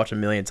could rewatch a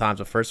million times.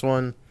 The first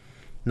one,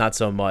 not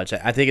so much.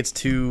 I think it's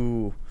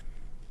too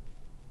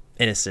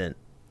innocent.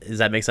 Does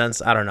that make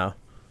sense? I don't know.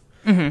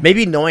 Mm-hmm.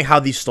 Maybe knowing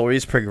how these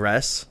stories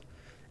progress,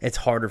 it's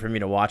harder for me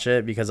to watch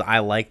it because I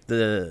like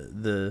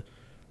the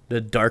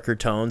darker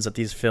tones that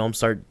these films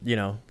start,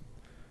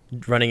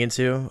 running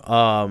into.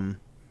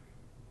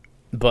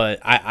 But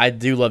I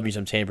do love me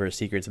some Chamber of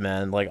Secrets,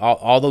 man. Like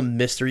all the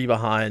mystery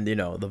behind,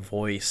 the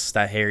voice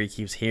that Harry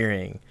keeps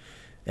hearing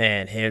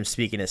and him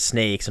speaking to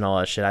snakes and all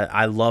that shit.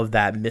 I love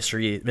that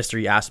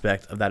mystery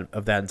aspect of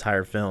that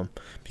entire film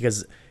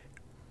because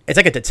it's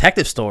like a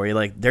detective story.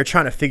 Like they're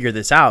trying to figure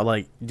this out.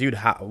 Like, dude,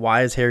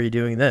 why is Harry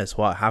doing this?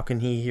 How can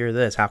he hear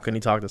this? How can he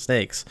talk to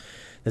snakes?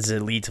 Does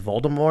it lead to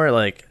Voldemort?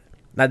 Like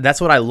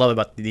that's what I love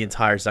about the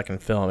entire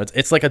second film.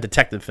 It's like a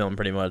detective film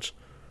pretty much.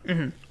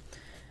 Mm-hmm.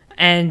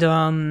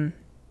 And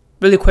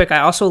really quick,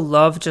 I also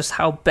love just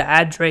how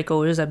bad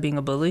Draco is at being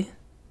a bully.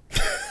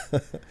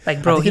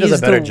 Like, bro, I think he does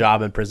a better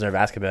job in Prisoner of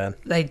Azkaban.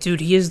 Like,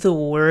 dude, he is the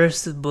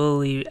worst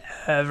bully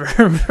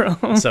ever,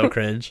 bro. So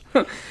cringe.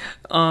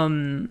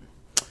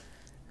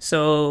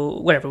 So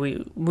whatever.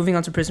 Moving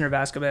on to Prisoner of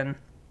Azkaban.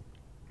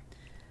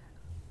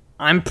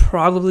 I'm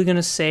probably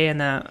gonna say,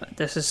 and that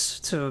this is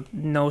to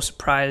no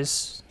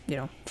surprise,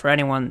 for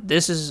anyone.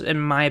 This is, in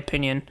my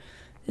opinion,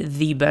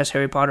 the best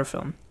Harry Potter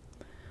film.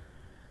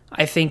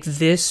 I think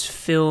this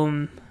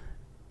film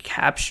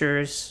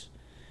captures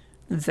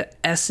the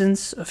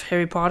essence of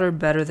Harry Potter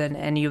better than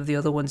any of the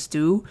other ones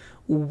do,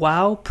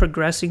 while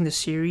progressing the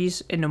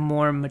series in a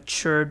more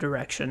mature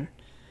direction.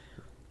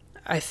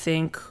 I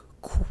think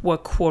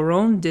what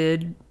Cuarón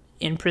did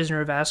in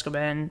Prisoner of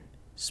Azkaban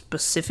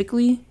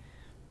specifically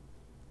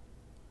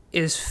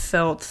is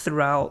felt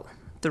throughout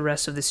the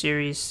rest of the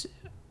series,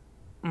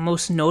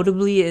 most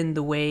notably in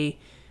the way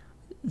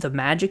the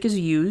magic is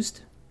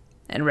used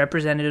and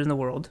represented in the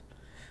world,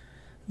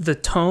 the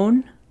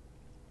tone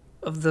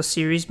of the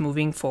series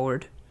moving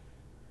forward,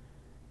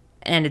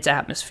 and its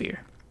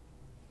atmosphere.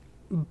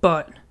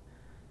 But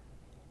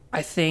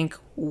I think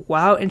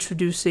while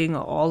introducing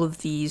all of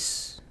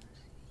these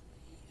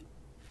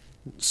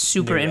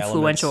super New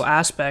influential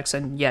elements. aspects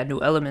and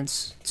new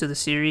elements to the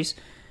series,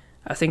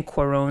 I think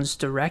Cuarón's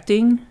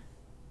directing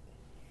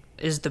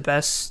is the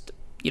best,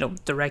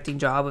 directing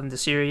job in the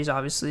series,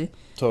 obviously.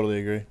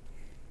 Totally agree.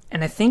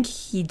 And I think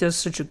he does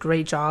such a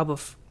great job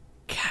of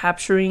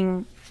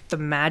capturing the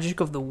magic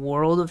of the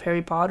world of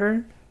Harry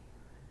Potter.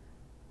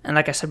 And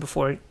like I said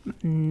before,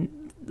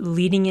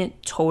 leading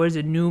it towards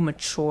a new,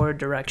 mature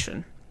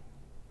direction.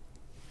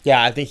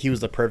 Yeah, I think he was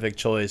the perfect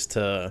choice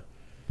to...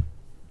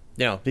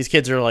 these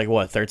kids are like,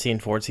 what, 13,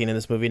 14 in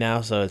this movie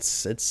now? So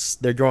it's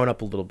they're growing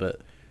up a little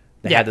bit.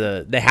 They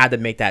had to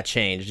make that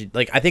change.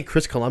 Like, I think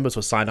Chris Columbus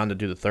was signed on to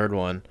do the third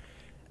one.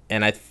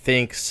 And I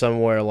think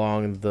somewhere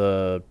along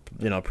the,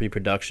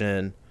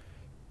 pre-production,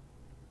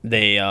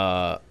 they,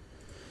 there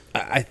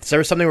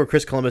was something where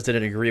Chris Columbus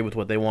didn't agree with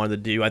what they wanted to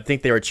do. I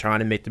think they were trying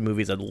to make the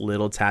movies a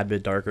little tad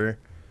bit darker.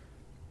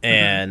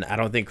 And I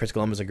don't think Chris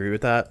Columbus agreed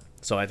with that.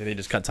 So I think they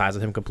just cut ties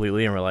with him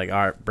completely and were like,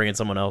 all right, bring in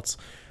someone else.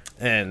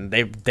 And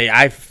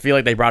I feel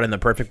like they brought in the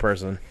perfect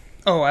person.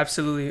 Oh,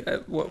 absolutely.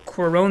 What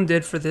Cuarón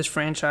did for this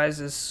franchise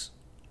is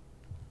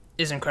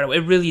incredible.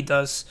 It really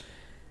does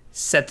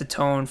set the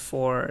tone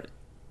for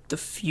the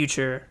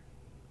future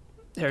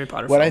Harry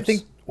Potter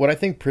films. What I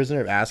think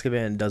Prisoner of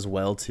Azkaban does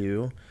well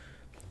too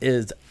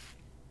is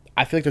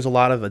I feel like there's a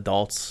lot of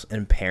adults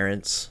and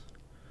parents,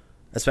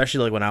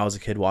 especially like when I was a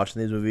kid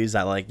watching these movies,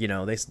 that like,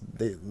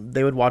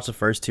 they would watch the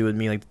first two with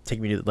me, like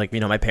take me to, like,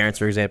 my parents,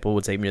 for example,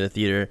 would take me to the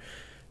theater.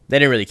 They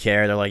didn't really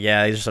care. They're like,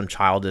 yeah, these are some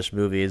childish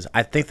movies.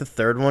 I think the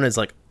third one is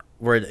like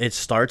where it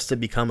starts to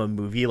become a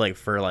movie like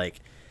for like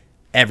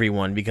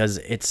everyone, because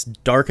it's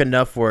dark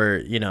enough where,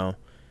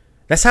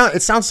 it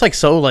sounds like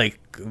so like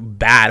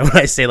bad when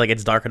I say like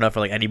it's dark enough for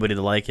like anybody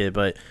to like it,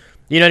 but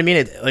you know what I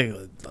mean? Like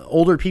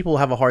older people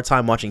have a hard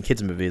time watching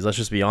kids movies. Let's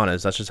just be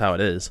honest. That's just how it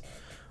is.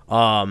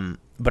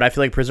 But I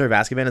feel like Prisoner of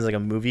Azkaban is like a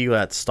movie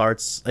that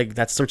starts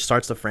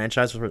the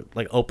franchise for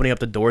like opening up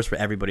the doors for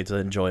everybody to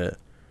enjoy it.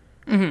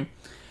 Mm-hmm.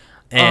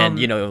 And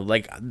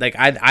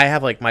I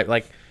have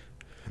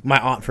my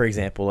aunt, for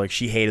example, like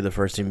she hated the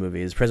first two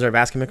movies. Prisoner of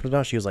Azkaban comes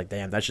out, she was like,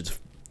 "Damn,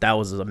 that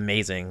was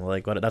amazing!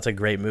 Like, that's a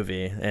great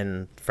movie."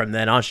 And from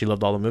then on, she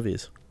loved all the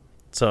movies.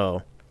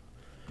 So,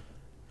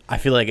 I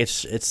feel like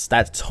it's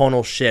that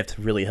tonal shift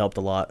really helped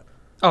a lot.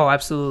 Oh,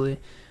 absolutely.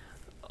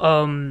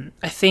 I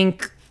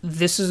think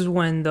this is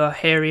when the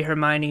Harry,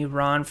 Hermione,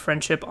 Ron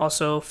friendship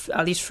also,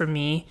 at least for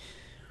me,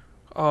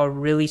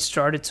 really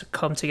started to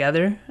come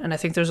together. And I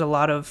think there's a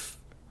lot of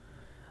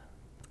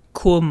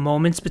cool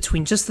moments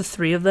between just the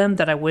three of them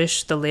that I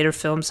wish the later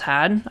films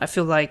had. I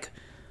feel like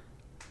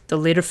the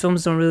later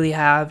films don't really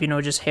have,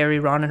 just Harry,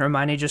 Ron, and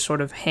Hermione just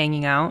sort of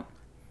hanging out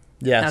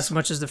as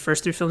much as the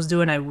first three films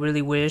do, and I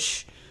really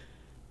wish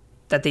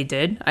that they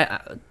did.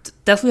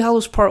 Deathly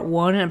Hallows Part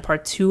 1 and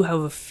Part 2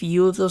 have a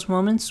few of those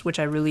moments, which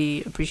I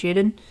really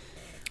appreciated.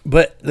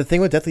 But the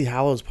thing with Deathly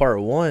Hallows Part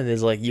 1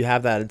 is, like, you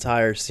have that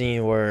entire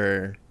scene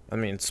where, I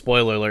mean,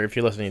 spoiler alert if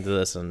you're listening to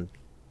this, and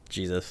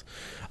Jesus,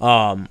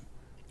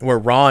 where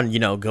Ron,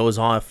 goes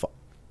on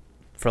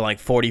for like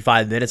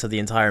 45 minutes of the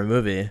entire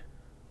movie.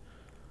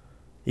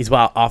 He's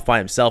off by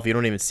himself. You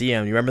don't even see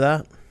him. You remember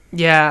that?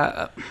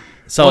 Yeah.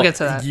 So we'll get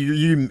to that.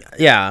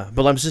 Yeah,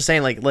 but I'm just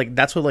saying, like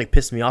that's what like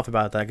pissed me off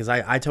about that, because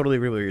I totally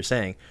agree with what you're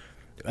saying.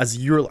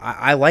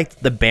 I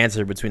liked the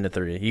banter between the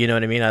three. You know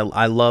what I mean?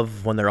 I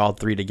love when they're all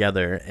three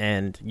together,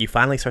 and you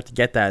finally start to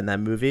get that in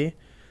that movie,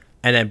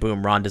 and then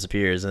boom, Ron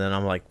disappears, and then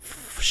I'm like,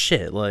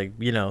 shit, like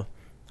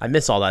I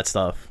miss all that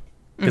stuff.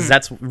 Because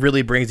that's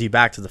really brings you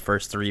back to the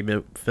first three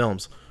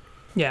films.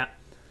 Yeah.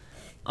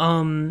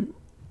 I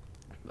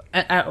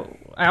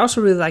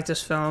also really like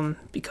this film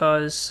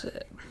because,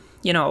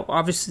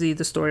 obviously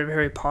the story of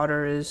Harry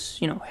Potter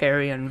is,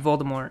 Harry and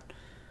Voldemort.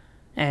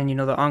 And,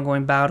 the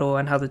ongoing battle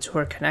and how the two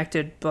are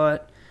connected.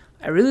 But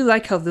I really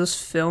like how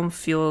this film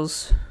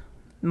feels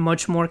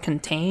much more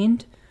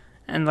contained.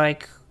 And,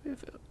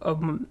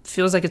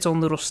 feels like its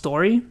own little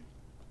story.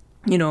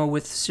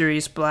 With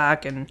Sirius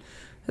Black and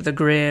the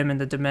Grimm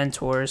and the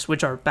Dementors,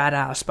 which are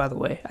badass, by the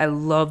way. I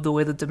love the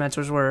way the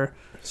Dementors were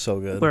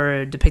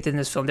depicted in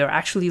this film. They're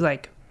actually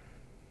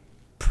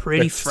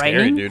pretty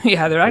frightening. Scary, dude.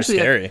 Yeah, they're actually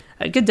scary.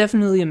 I could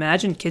definitely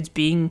imagine kids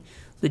being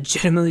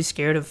legitimately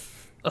scared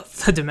of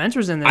the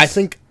Dementors in this. I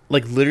think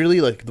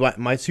literally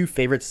my two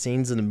favorite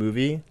scenes in the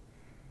movie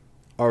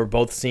are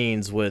both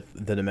scenes with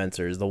the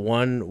Dementors. The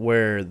one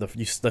where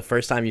the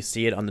first time you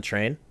see it on the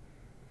train.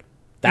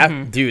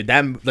 That dude,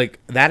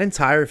 that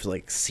entire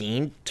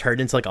scene turned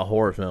into a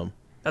horror film.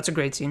 That's a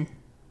great scene.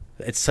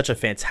 It's such a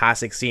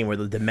fantastic scene where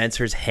the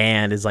Dementor's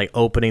hand is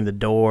opening the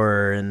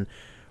door and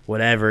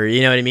whatever,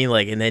 you know what I mean?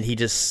 And then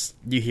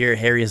you hear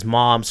Harry's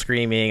mom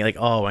screaming,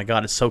 oh my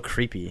god, it's so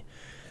creepy.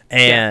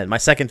 And my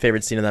second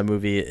favorite scene in that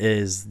movie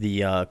is the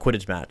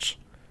Quidditch match.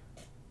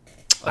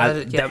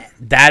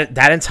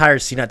 That entire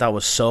scene I thought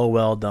was so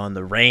well done.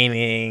 The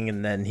raining,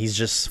 and then he's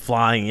just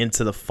flying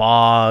into the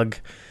fog.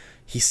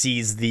 He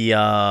sees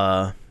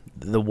the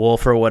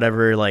wolf or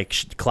whatever,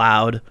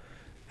 cloud,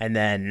 and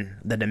then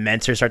the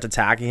Dementors starts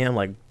attacking him.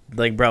 Bro,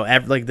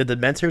 the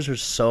Dementors are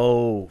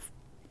so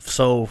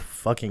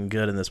fucking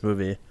good in this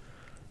movie.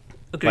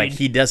 Agreed.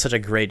 He does such a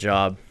great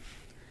job.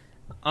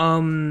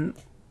 Like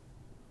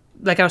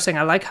I was saying,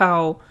 I like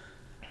how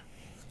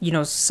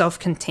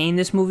self-contained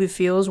this movie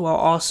feels, while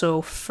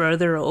also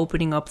further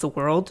opening up the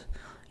world.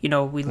 We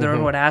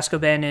learn what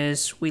Azkaban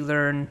is. We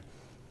learn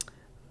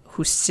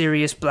who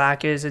Sirius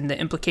Black is and the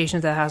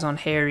implications that has on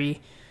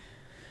Harry.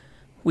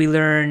 We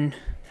learn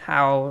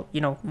how,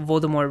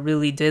 Voldemort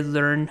really did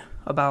learn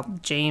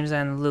about James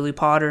and Lily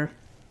Potter.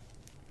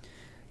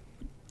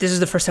 This is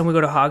the first time we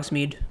go to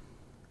Hogsmeade.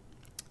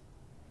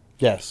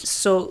 Yes.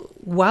 So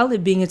while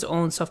it being its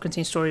own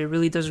self-contained story, it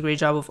really does a great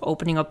job of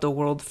opening up the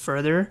world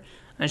further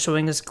and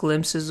showing us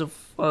glimpses of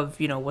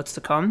what's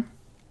to come.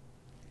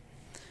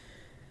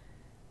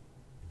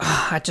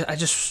 I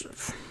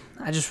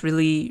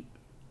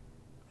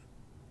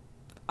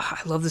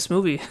love this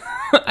movie.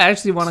 I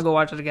actually want to go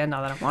watch it again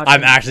now that I'm watching.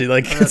 I'm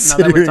actually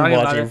considering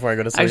watching before I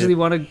go to sleep. I actually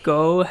want to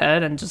go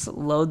ahead and just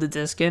load the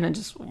disc in and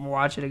just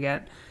watch it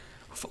again.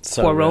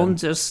 So Cuarón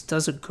just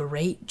does a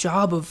great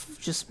job of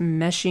just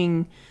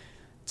meshing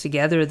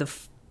together the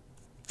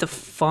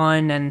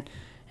fun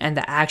and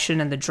the action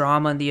and the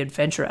drama and the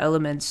adventure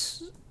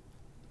elements.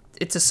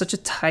 It's such a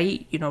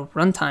tight,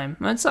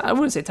 runtime. I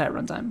wouldn't say tight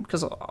runtime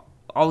because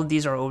all of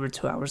these are over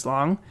 2 hours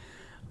long.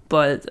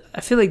 But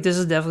I feel like this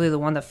is definitely the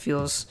one that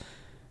feels,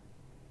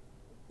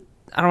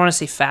 I don't want to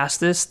say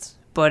fastest,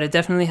 but it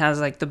definitely has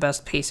the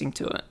best pacing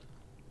to it.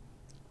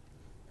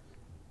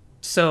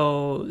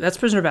 So that's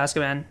Prisoner of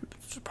Azkaban.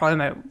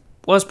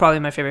 Was probably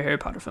my favorite Harry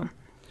Potter film.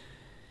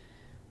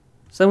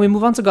 So then we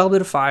move on to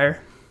Goblet of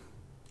Fire.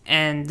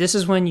 And this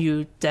is when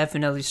you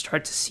definitely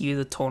start to see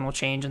the tonal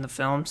change in the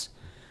films.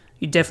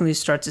 You definitely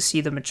start to see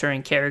the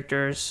maturing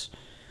characters,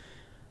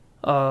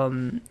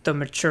 the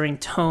maturing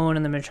tone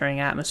and the maturing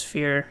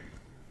atmosphere,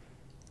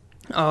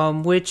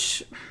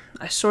 which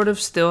I sort of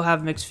still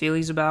have mixed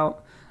feelings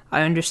about.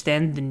 I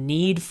understand the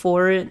need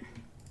for it,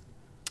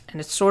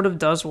 and it sort of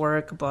does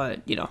work,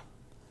 but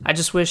I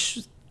just wish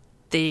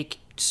they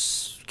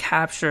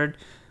captured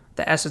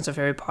the essence of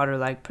Harry Potter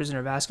like Prisoner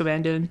of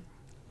Azkaban did.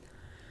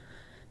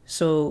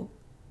 So,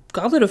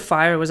 Goblet of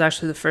Fire was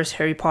actually the first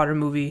Harry Potter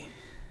movie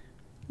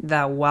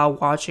that while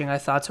watching, I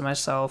thought to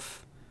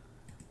myself,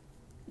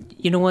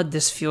 you know what,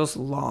 this feels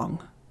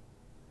long.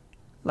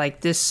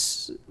 Like,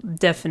 this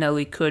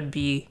definitely could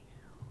be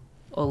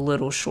a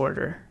little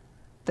shorter.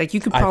 Like, you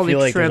could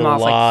probably trim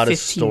off like 15 minutes. I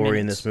feel like there's a lot of story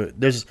in this movie.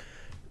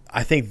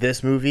 I think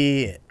this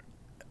movie,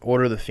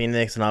 Order of the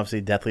Phoenix, and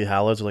obviously Deathly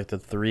Hallows are like the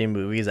 3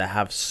 movies that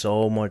have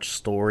so much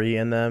story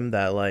in them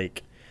that,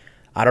 like,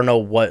 I don't know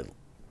what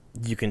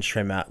you can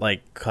trim out,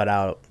 like, cut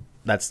out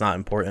that's not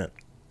important.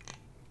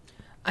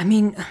 I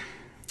mean,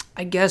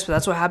 I guess, but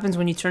that's what happens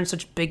when you turn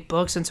such big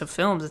books into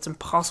films. It's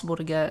impossible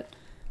to get.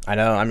 I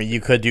know. I mean, you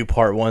could do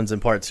part 1s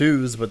and part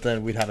 2s, but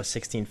then we'd have a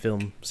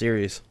 16-film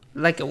series.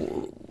 Like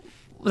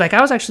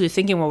I was actually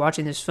thinking while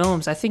watching these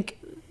films, I think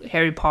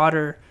Harry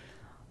Potter,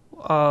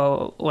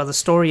 the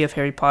story of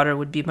Harry Potter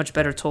would be much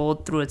better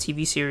told through a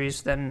TV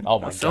series than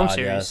a film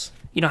series. Yes.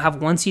 You know,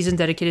 have one season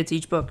dedicated to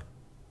each book.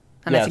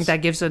 And I think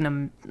that gives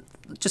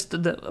just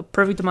a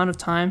perfect amount of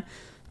time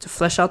to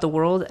flesh out the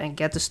world and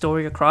get the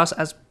story across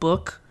as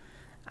book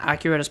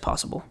accurate as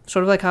possible.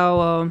 Sort of like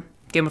how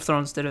Game of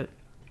Thrones did it.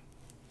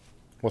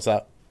 What's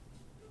that?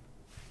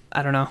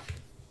 I don't know.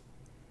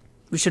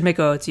 We should make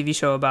a TV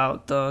show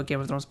about the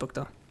Game of Thrones book,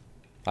 though.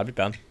 I'd be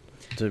down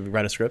to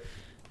write a script.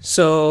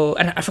 So,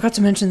 and I forgot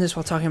to mention this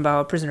while talking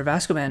about Prisoner of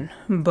Azkaban,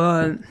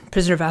 but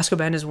Prisoner of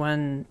Azkaban is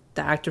when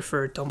the actor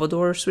for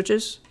Dumbledore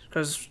switches,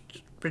 because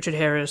Richard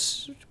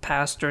Harris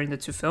passed during the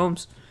 2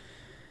 films.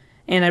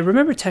 And I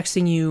remember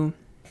texting you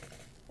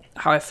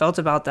how I felt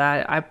about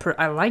that.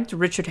 I liked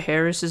Richard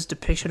Harris's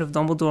depiction of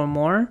Dumbledore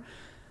more,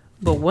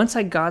 but once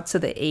I got to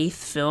the 8th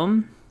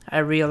film, I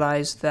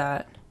realized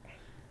that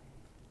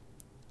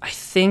I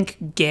think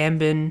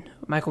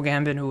Michael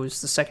Gambon, who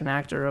was the second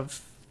actor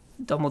of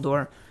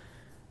Dumbledore,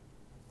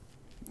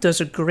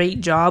 does a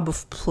great job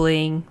of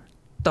playing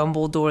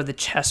Dumbledore the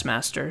chess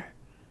master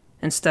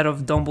instead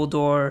of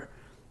Dumbledore,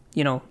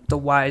 you know, the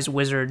wise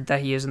wizard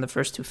that he is in the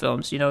first 2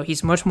 films. You know,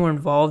 he's much more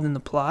involved in the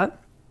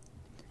plot,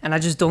 and I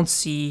just don't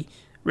see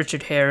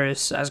Richard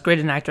Harris, as great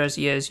an actor as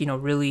he is, you know,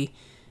 really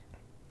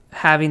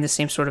having the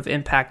same sort of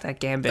impact that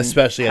Gambon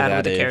especially had at that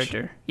with the age.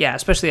 character. Yeah,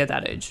 especially at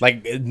that age.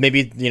 Like,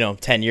 maybe,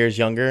 10 years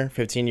younger,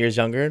 15 years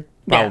younger,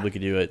 probably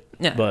could do it.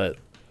 Yeah. But,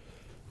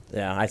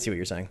 yeah, I see what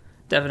you're saying.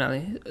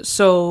 Definitely.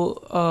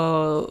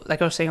 So,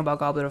 like I was saying about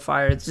Goblet of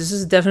Fire, this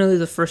is definitely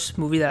the first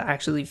movie that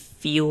actually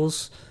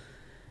feels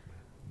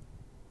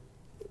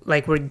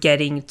like we're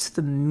getting to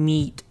the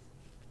meat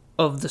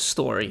of the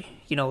story.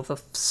 You know,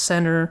 the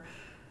center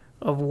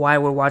of why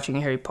we're watching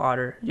Harry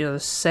Potter. You know, the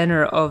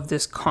center of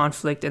this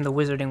conflict in the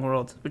wizarding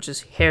world, which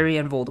is Harry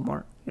and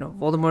Voldemort. You know,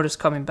 Voldemort is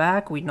coming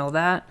back. We know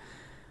that.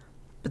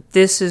 But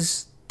this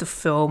is the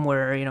film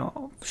where, you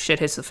know, shit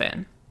hits the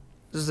fan.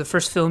 This is the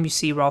first film you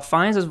see Ralph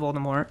Fiennes as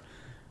Voldemort,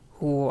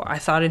 who I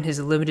thought in his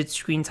limited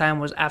screen time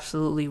was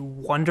absolutely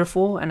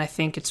wonderful. And I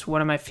think it's one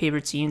of my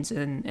favorite scenes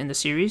in the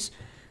series.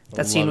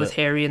 That scene with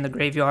Harry in the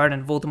graveyard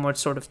and Voldemort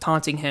sort of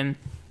taunting him.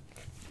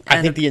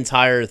 I think the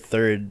entire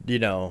third,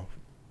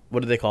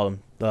 what do they call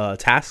them? The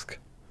task?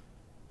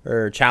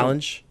 Or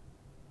challenge?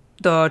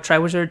 The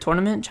Triwizard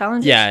Tournament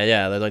challenge?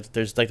 Yeah.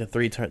 There's the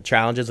 3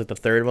 challenges, like the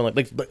third one,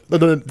 like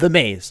the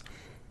maze.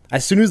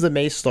 As soon as the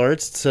maze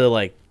starts to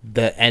like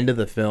the end of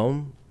the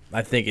film,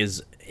 I think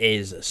is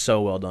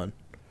so well done.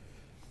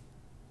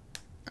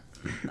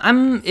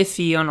 I'm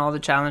iffy on all the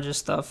challenges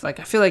stuff. Like,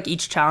 I feel like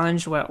each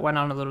challenge went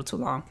on a little too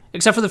long.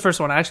 Except for the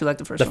first one. I actually like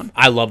the first one.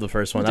 I love the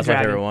first one. That's my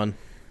favorite one.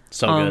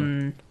 So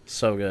good.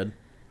 So good.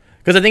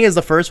 Because the thing is,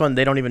 the first one,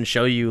 they don't even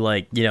show you,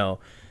 like, this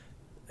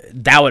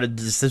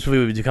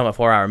movie would become a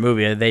 4-hour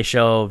movie. They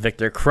show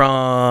Victor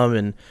Crumb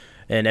and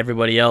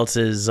everybody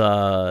else's,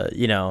 how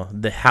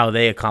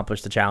they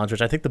accomplished the challenge,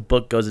 which I think the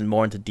book goes in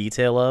more into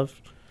detail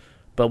of.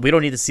 But we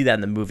don't need to see that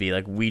in the movie.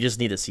 Like, we just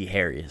need to see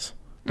Harry's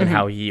and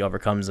how he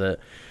overcomes it.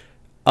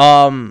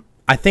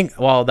 I think,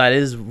 while that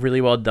is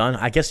really well done,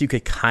 I guess you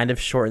could kind of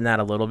shorten that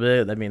a little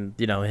bit. I mean,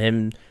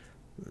 him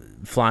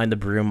flying the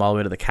broom all the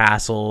way to the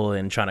castle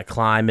and trying to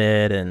climb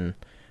it, and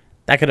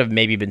that could have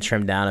maybe been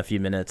trimmed down a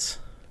few minutes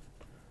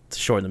to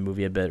shorten the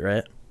movie a bit,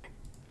 right?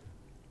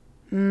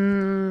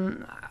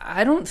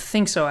 I don't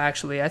think so,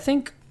 actually. I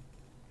think,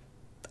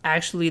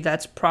 actually,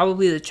 that's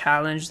probably the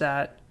challenge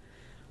that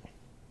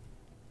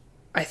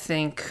I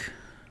think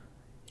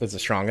is the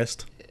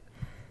strongest.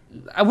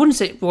 I wouldn't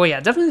say, well,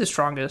 yeah, definitely the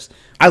strongest.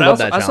 I love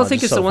that challenge. I also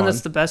think it's so the one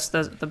fun. That's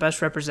the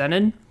best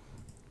represented.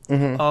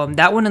 Mm-hmm.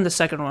 That one and the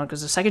second one,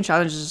 because the second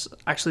challenge is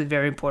actually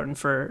very important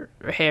for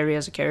Harry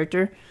as a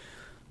character.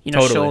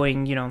 Totally.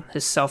 Showing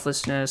his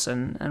selflessness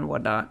and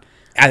whatnot.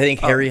 I think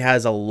Harry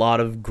has a lot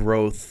of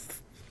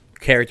growth,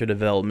 character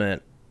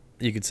development,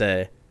 you could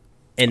say,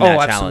 in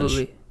that challenge.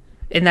 Absolutely.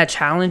 In that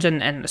challenge,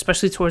 and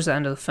especially towards the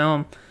end of the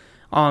film,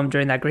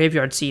 during that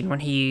graveyard scene when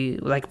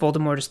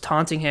Voldemort is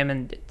taunting him,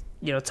 and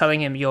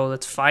telling him, "Yo,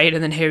 let's fight,"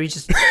 and then Harry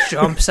just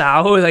jumps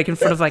out like in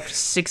front of like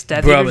 6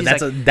 Death Bro, Eaters.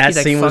 but that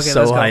scene was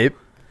so hype.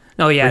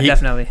 Oh yeah,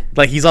 definitely.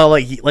 Like he's all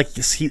like,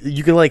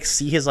 you can like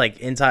see his like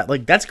entire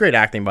like that's great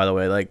acting, by the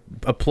way. Like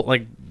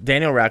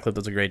Daniel Radcliffe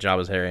does a great job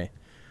as Harry.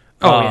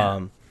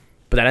 Yeah.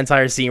 But that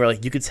entire scene where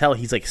like you could tell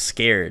he's like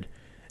scared,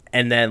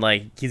 and then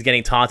like he's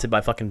getting taunted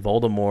by fucking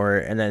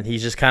Voldemort, and then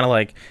he's just kind of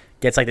like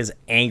gets like this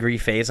angry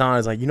face on.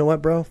 He's like, you know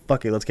what, bro?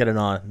 Fuck it, let's get it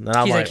on. And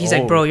then he's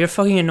like, bro, you're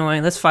fucking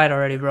annoying. Let's fight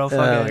already, bro.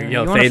 Fuck it.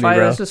 You want to fight?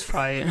 Let's just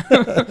fight.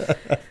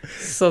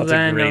 So that's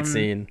then, a great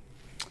scene.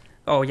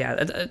 Oh yeah,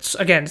 it's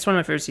one of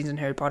my favorite scenes in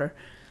Harry Potter.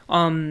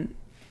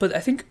 But I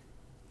think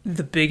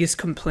the biggest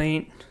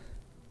complaint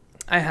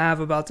I have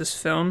about this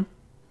film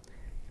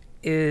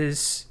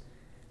is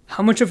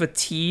how much of a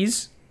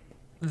tease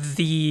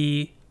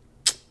the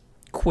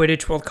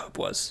Quidditch World Cup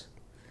was.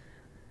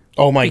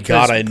 Oh my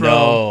god, I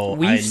know.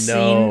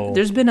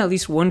 There's been at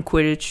least one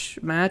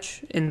Quidditch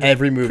match in the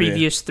every movie.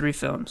 Previous 3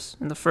 films.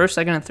 In the first,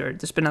 second, and third,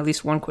 there's been at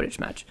least one Quidditch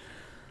match.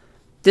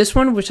 This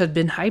one, which had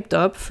been hyped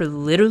up for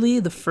literally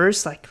the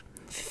first like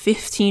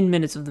 15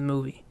 minutes of the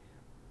movie.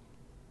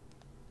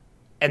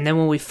 And then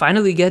when we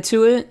finally get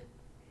to it,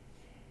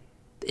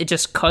 it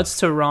just cuts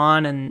to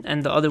Ron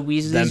and the other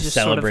Weasleys them just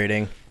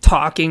celebrating, sort of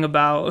talking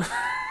about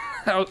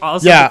how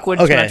awesome the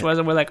Quidditch match was,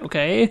 and we're like,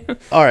 okay,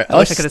 all right. I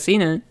wish I could have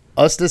seen it.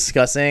 Us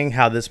discussing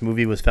how this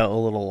movie felt a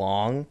little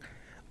long,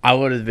 I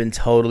would have been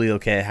totally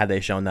okay had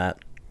they shown that.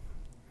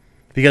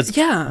 Because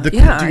I think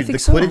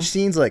Quidditch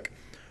scenes like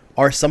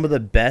are some of the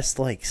best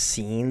like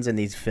scenes in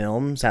these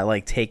films that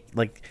like take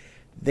like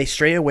they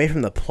stray away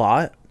from the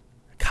plot,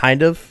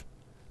 kind of.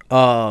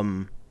 But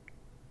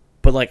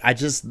like I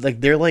just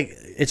like they're like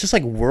it's just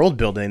like world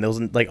building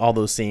those like all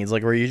those scenes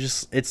like where you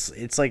just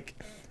it's like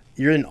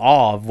you're in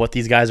awe of what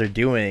these guys are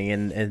doing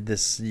in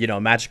this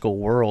magical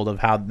world of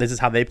how this is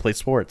how they play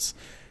sports.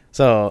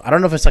 So I don't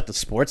know if it's like the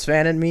sports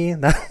fan in me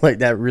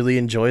that really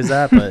enjoys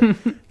that, but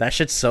that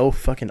shit's so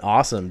fucking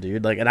awesome,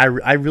 dude. Like, and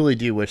I really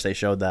do wish they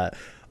showed that.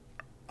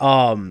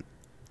 So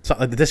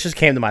this just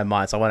came to my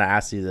mind, so I want to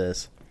ask you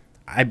this.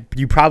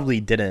 You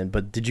probably didn't,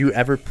 but did you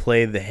ever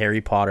play the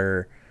Harry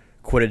Potter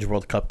Quidditch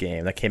World Cup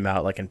game that came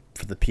out like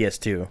for the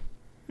PS2?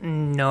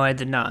 No, I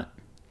did not.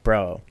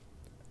 Bro,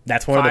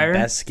 that's one of the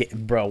best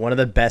one of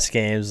the best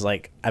games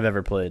like I've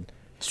ever played.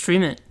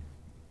 Stream it.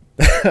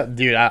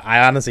 Dude,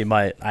 I honestly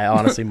might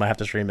have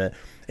to stream it.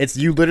 It's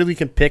you literally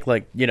can pick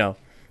like, they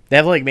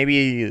have like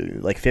maybe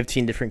like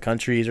 15 different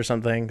countries or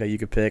something that you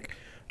could pick.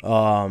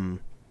 But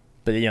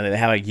they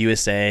have like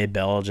USA,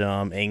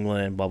 Belgium,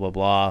 England, blah blah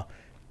blah.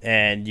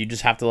 And you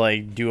just have to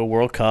like do a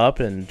World Cup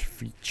and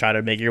try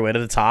to make your way to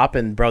the top.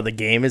 And bro, the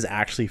game is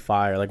actually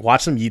fire. Like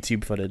watch some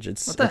YouTube footage.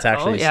 It's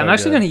actually I'm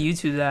actually good. Gonna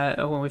YouTube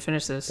that when we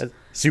finish this. It's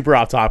super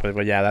off topic,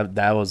 but yeah,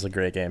 that was a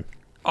great game.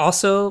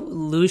 Also,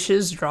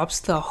 Lucius drops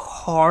the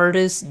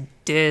hardest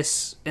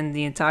diss in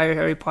the entire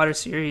Harry Potter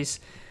series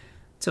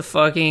to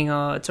fucking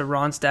to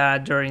Ron's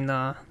dad during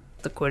the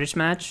Quidditch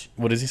match.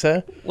 What does he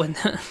say? When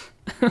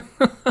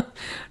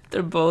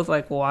they're both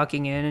like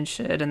walking in and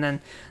shit, and then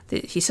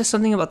he says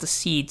something about the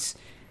seats,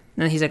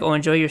 and then he's like, "Oh,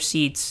 enjoy your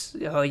seats.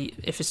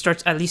 If it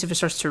starts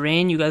to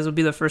rain, you guys will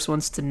be the first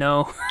ones to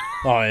know."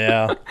 Oh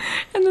yeah.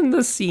 And then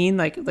the scene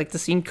like the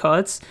scene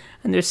cuts,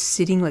 and they're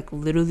sitting like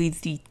literally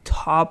the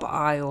top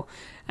aisle,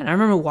 and I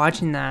remember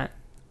watching that,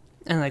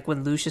 and like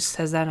when Lucius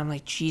says that, I'm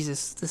like,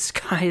 Jesus, this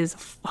guy is a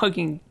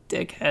fucking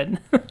dickhead.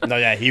 No,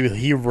 yeah,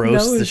 he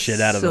roasts the shit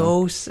out of him.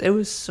 It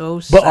was so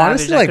savage. But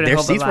honestly, like their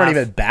seats weren't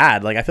even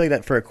bad. Like I feel like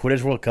that for a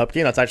Quidditch World Cup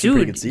game, that's actually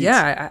pretty good seats.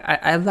 Yeah,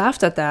 I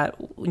laughed at that.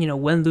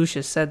 When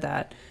Lucius said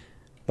that.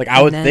 Like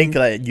I would think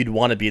that you'd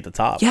want to be at the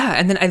top. Yeah,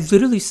 and then I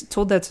literally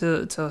told that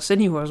to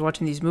Sydney, who I was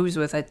watching these movies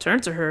with. I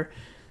turned to her,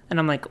 and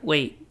I'm like,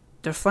 "Wait,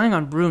 they're flying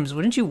on brooms.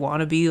 Wouldn't you want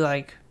to be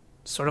like,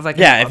 sort of like?"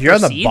 Yeah, if you're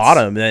on the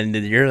bottom, then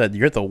you're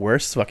at the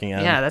worst fucking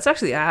end. Yeah, that's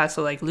actually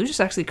so like Lucius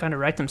actually kind of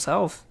wrecked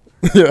himself.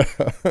 Yeah,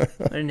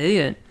 what an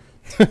idiot.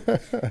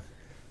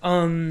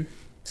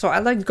 So I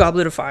like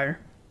Goblet of Fire.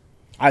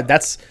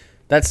 That's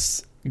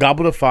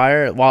Goblet of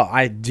Fire. While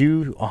I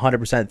do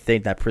 100%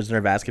 think that Prisoner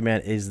of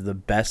Azkaban is the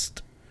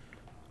best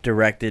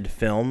directed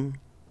film,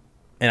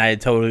 and I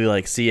totally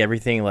like see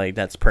everything like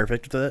that's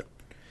perfect with it,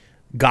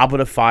 Goblet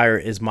of Fire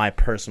is my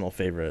personal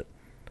favorite.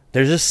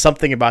 There's just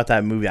something about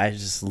that movie. I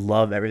just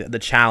love everything. The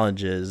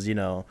challenges,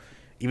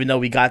 even though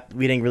we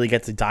didn't really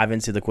get to dive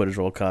into the Quidditch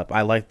World Cup,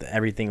 I liked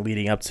everything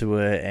leading up to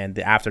it and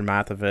the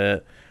aftermath of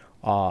it.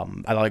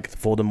 I like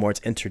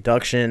Voldemort's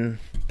introduction.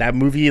 That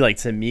movie, like,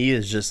 to me,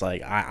 is just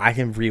like I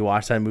can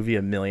rewatch that movie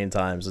a million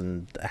times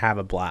and have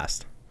a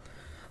blast.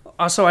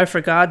 Also, I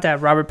forgot that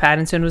Robert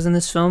Pattinson was in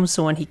this film,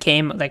 so when he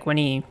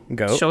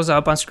shows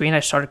up on screen, I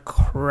started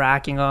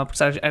cracking up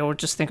because I would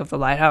just think of The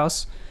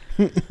Lighthouse.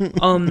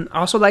 I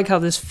also like how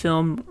this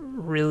film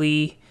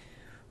really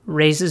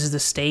raises the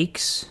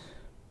stakes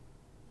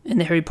in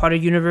the Harry Potter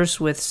universe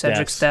with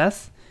Cedric's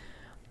death,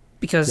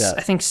 because I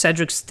think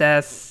Cedric's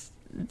death,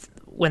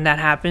 when that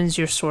happens,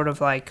 you're sort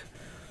of like,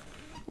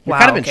 wow, you're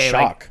kind of in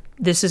shock.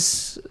 this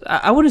is,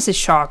 I wouldn't say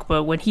shock,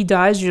 but when he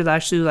dies, you're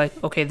actually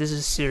like, okay, this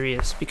is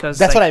serious, because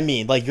That's like, what I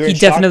mean. Like, you're he in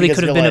shock definitely because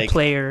could have you're been like, a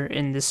player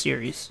in this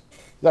series.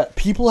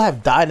 People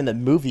have died in the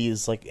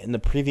movies, like in the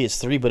previous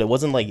 3, but it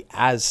wasn't like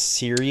as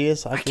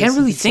serious. I can't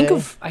really think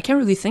of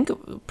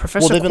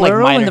Professor they've been like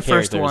Quirrell minor in the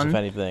first characters, one. if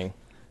anything.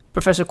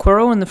 Professor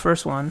Quirrell in the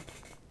first one.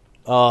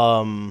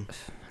 Um,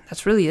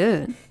 That's really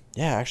it.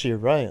 yeah, actually, you're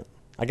right.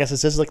 I guess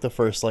this is like the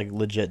first like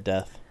legit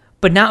death.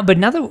 But now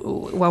that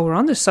while we're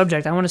on this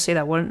subject, I want to say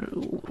that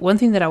one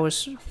thing that I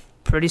was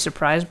pretty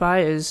surprised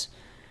by is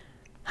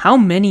how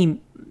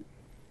many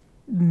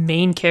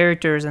main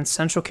characters and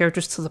central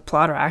characters to the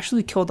plot are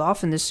actually killed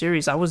off in this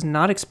series. I was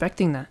not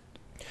expecting that.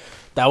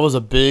 That was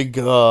a big.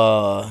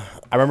 I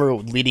remember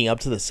leading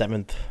up to the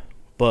 7th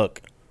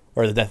book,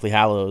 or the Deathly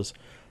Hallows.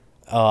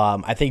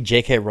 I think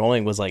J.K.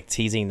 Rowling was like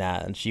teasing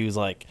that, and she's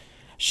like,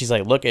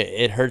 look,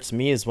 it hurts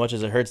me as much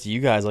as it hurts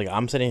you guys. Like,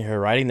 I'm sitting here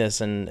writing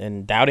this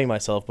and doubting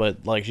myself,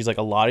 but like, she's like,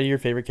 a lot of your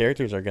favorite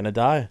characters are gonna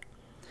die.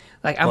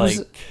 I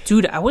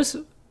was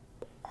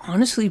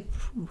honestly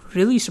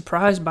really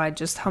surprised by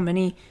just how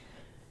many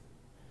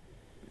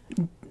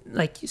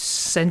like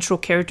central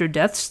character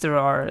deaths there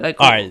are. Like,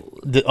 all right,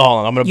 hold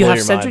on, I'm gonna blow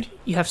your mind.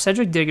 You have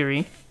Cedric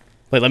Diggory.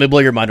 Wait, let me blow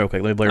your mind real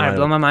quick.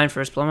 Blow my mind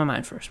first. Blow my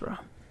mind first, bro.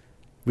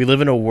 We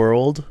live in a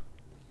world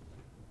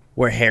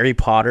where Harry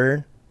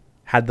Potter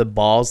had the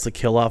balls to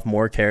kill off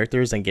more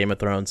characters than Game of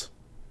Thrones.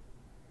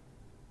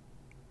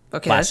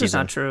 Okay, that's just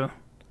not true.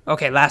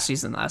 Okay, last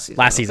season. Like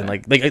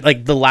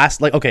the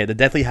last, like, okay, the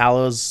Deathly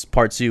Hallows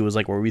Part 2 was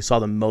like where we saw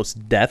the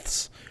most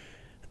deaths,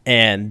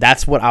 and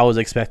that's what I was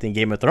expecting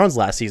Game of Thrones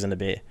last season to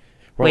be,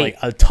 where like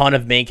a ton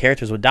of main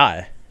characters would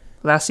die.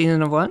 Last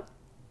season of what?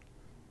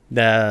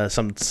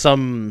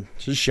 Some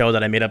show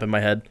that I made up in my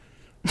head.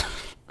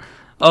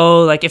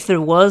 Oh, like if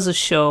there was a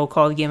show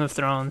called Game of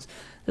Thrones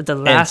that the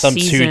last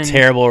season, and some 2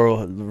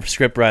 terrible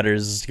script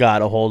writers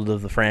got a hold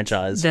of the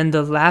franchise, then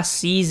the last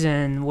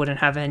season wouldn't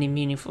have any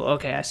meaningful.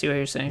 Okay, I see what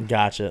you're saying.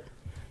 Gotcha.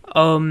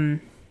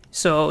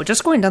 So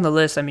just going down the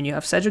list, I mean, you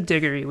have Cedric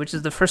Diggory, which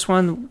is the first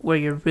one where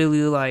you're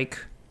really like,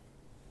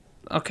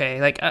 okay,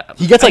 like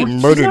he gets like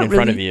murdered in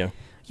front of you.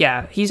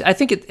 Yeah, I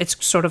think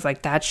it's sort of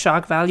like that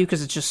shock value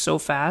because it's just so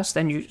fast,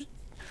 and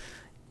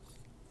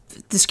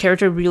this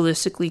character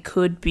realistically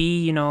could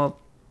be, you know,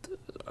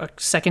 a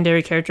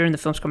secondary character in the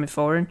films coming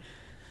forward.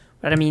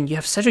 But I mean, you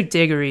have Cedric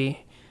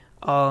Diggory,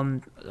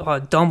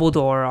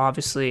 Dumbledore,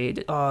 obviously.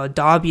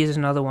 Dobby is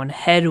another one.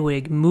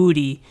 Hedwig,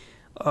 Moody,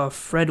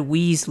 Fred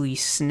Weasley,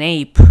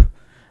 Snape.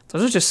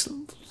 Those are just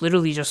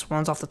literally just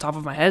ones off the top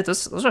of my head.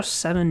 Those are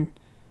 7,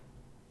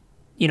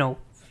 you know,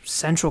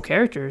 central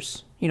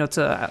characters. You know,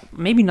 to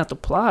maybe not the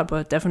plot,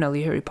 but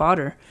definitely Harry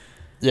Potter.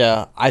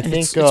 Yeah, I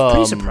think it's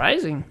pretty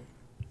surprising.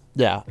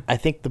 Yeah, I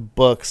think the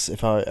books,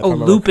 if I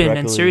remember Lupin correctly,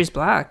 and Sirius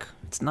Black.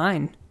 It's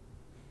 9.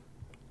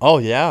 Oh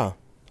yeah,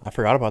 I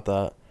forgot about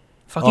that.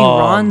 Fucking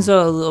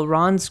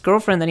Ron's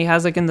girlfriend that he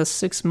has like in the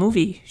 6th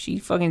movie. She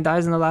fucking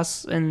dies in the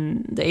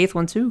 8th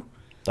one too.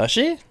 Does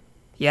she?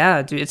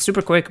 Yeah, dude, it's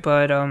super quick,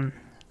 but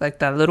like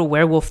that little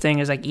werewolf thing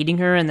is like eating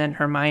her, and then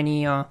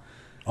Hermione.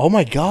 Oh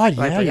my god!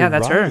 Yeah,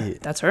 that's right. her.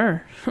 That's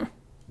her.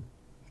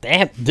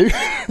 Damn, dude,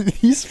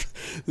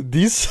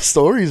 these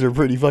stories are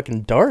pretty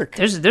fucking dark.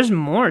 There's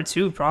more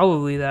too,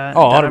 probably that.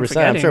 Oh, that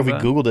 100%. I'm sure if we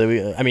Googled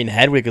it, I mean,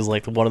 Hedwig is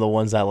like one of the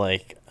ones that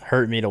like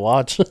hurt me to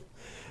watch.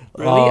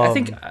 Really, I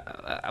think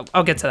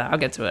I'll get to that. I'll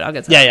get to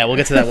it. Yeah, we'll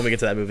get to that when we get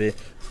to that movie.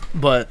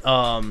 But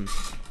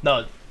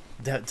no,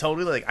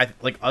 totally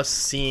like us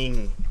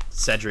seeing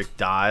Cedric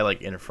die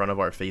like in front of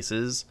our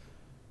faces,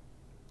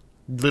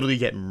 literally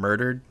get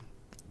murdered,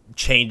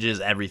 changes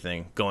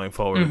everything going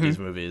forward with these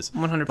movies.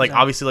 100%. Like,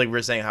 obviously, like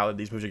we're saying how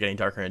these movies are getting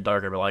darker and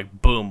darker, but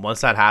like boom, once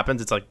that happens,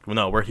 it's like, well,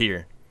 no, we're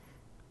here.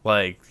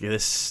 Like,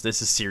 this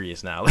is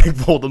serious now. Like,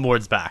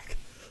 Voldemort's back.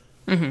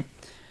 And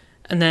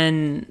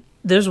then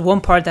there's one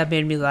part that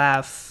made me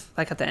laugh,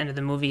 like at the end of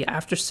the movie,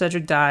 after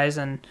Cedric dies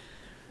and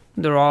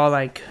they're all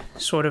like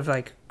sort of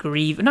like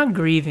not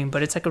grieving,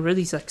 but it's like a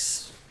really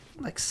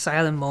like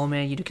silent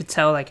moment. You could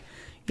tell, like,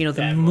 you know,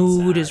 the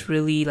mood is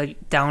really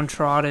like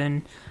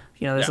downtrodden.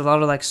 You know, there's a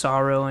lot of like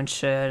sorrow and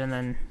shit, and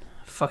then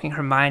fucking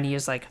Hermione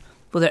is like,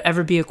 will there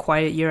ever be a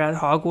quiet year at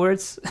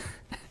Hogwarts?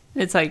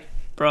 It's like,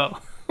 bro,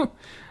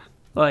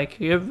 like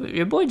your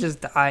boy just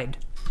died.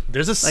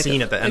 There's a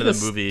scene at the end of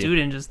the movie.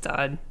 Student just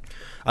died.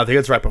 I think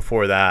it's right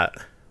before that,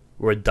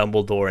 where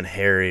Dumbledore and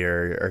Harry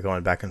are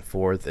going back and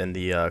forth in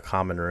the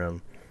common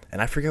room,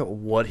 and I forget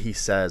what he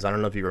says. I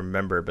don't know if you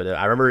remember, but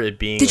I remember it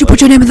being. Did you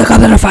put your name in the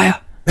goblet of fire?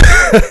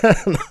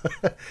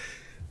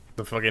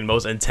 The fucking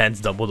most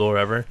intense Dumbledore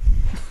ever.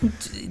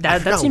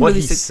 That scene what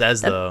really he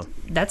says though.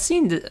 That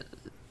scene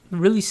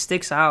really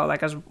sticks out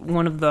like as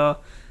one of the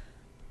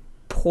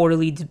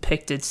poorly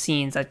depicted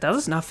scenes. Like, that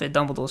does not fit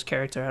Dumbledore's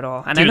character at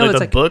all. And dude, I know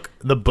like it's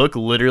the book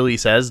literally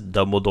says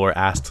Dumbledore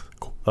asked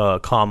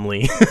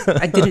calmly.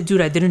 I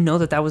didn't know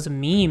that was a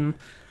meme.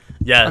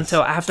 Yes.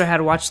 Until after I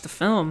had watched the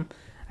film.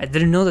 I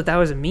didn't know that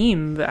was a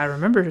meme, but I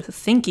remember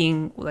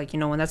thinking, like, you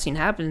know, when that scene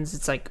happens,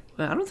 it's like,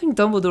 I don't think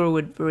Dumbledore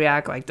would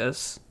react like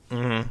this.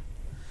 Mm-hmm.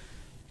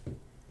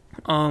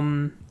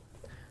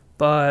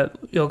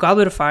 But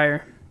Goblet of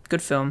Fire,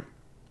 good film.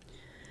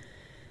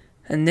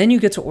 And then you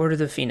get to Order of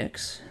the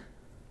Phoenix.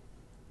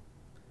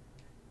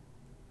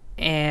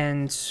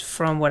 And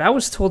from what I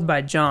was told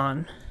by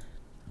John,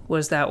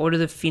 was that Order of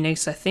the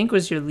Phoenix, I think,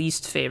 was your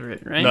least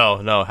favorite, right?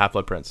 No,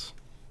 Half-Blood Prince.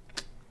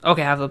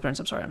 Okay, Half-Blood Prince.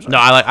 I'm sorry. No,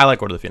 I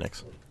like Order of the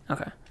Phoenix.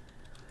 Okay.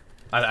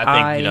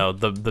 I think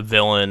the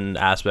villain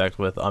aspect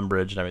with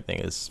Umbridge and everything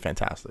is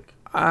fantastic.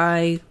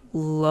 I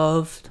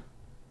loved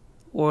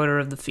Order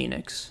of the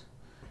Phoenix.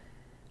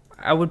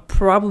 I would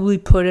probably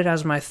put it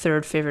as my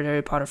third favorite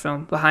Harry Potter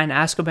film, behind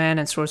Azkaban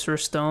and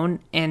Sorcerer's Stone,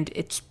 and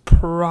it's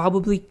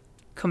probably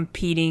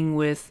competing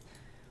with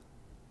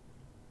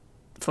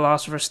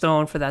Philosopher's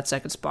Stone for that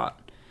second spot.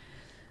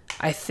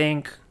 I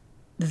think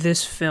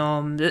this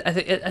film, I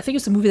think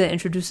it's the movie that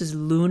introduces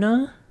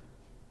Luna.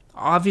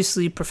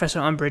 Obviously, Professor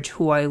Umbridge,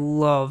 who I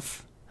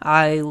love.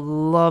 I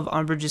love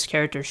Umbridge's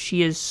character.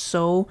 She is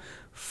so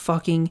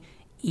fucking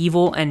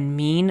evil and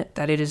mean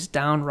that it is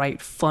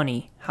downright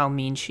funny how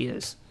mean she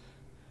is.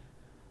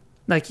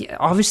 Like,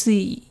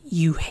 obviously,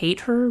 you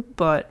hate her,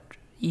 but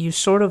you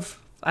sort of,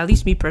 at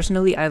least me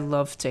personally, I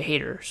love to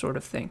hate her sort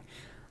of thing.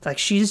 Like,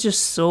 she's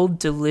just so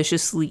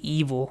deliciously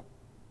evil.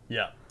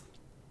 Yeah.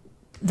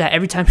 That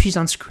every time she's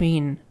on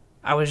screen,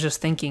 I was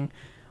just thinking,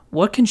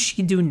 what can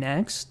she do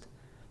next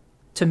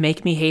to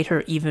make me hate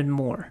her even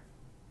more?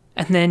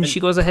 And then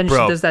she goes ahead and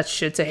she does that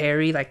shit to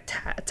Harry, like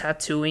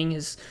tattooing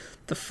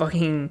the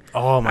fucking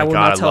oh my I will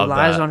God, not tell I love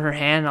lies that. on her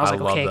hand. I was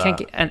like, okay, I can't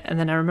that. get, and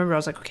then I remember I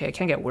was like, okay, I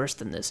can't get worse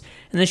than this.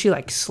 And then she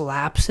like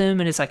slaps him,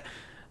 and it's like,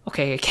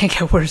 okay, I can't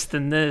get worse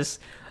than this.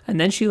 And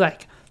then she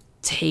like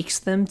takes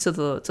them to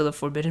the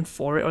Forbidden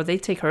Forest, or they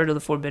take her to the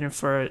Forbidden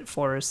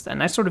Forest.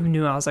 And I sort of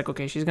knew, I was like,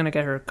 okay, she's gonna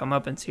get her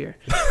comeuppance here.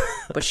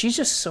 But she's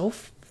just so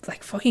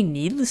like fucking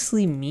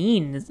needlessly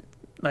mean.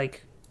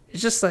 Like,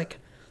 it's just like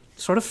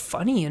sort of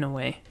funny in a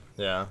way.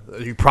 Yeah.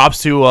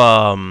 Props to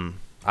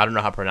I don't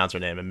know how to pronounce her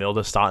name,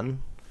 Imelda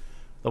Staunton,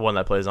 the one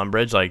that plays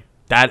Umbridge. Like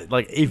that,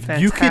 like if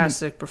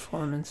Fantastic you can,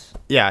 performance.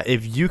 yeah,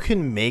 if you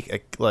can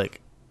make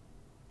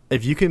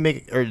if you can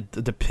make or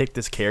depict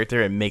this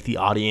character and make the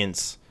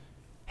audience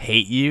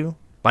hate you,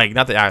 like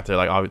not the actor,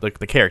 like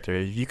the character.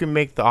 If you can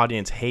make the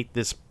audience hate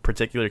this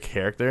particular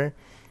character,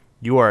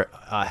 you are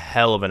a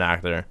hell of an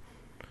actor.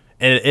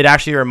 And it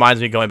actually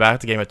reminds me, going back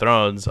to Game of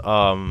Thrones,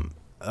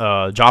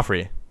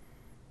 Joffrey.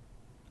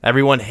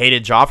 Everyone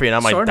hated Joffrey, and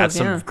I'm like, that's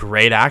some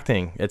great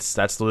acting.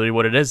 That's literally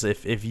what it is.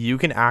 If you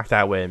can act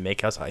that way and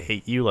make us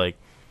hate you, like,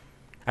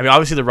 I mean,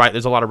 obviously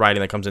there's a lot of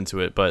writing that comes into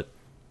it, but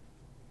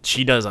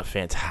she does a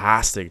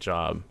fantastic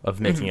job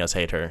of making us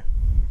hate her.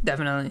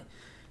 Definitely.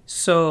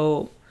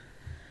 So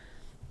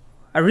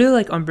I really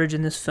like Umbridge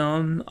in this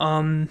film,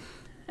 and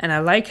I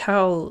like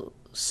how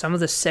some of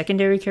the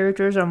secondary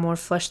characters are more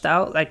fleshed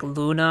out, like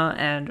Luna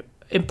and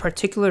in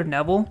particular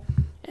Neville.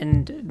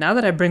 And now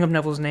that I bring up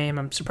Neville's name,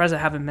 I'm surprised I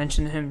haven't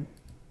mentioned him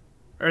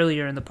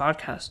earlier in the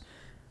podcast.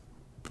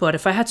 But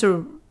if I had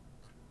to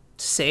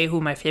say who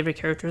my favorite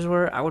characters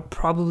were, I would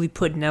probably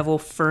put Neville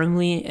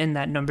firmly in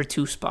that number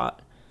 2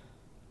 spot.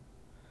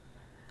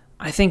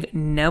 I think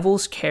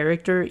Neville's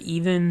character,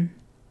 even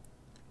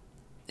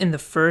in the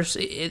 4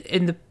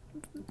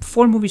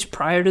 movies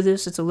prior to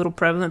this, it's a little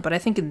prevalent, but I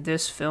think in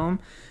this film,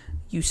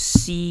 you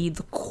see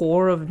the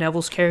core of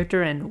Neville's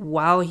character, and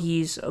while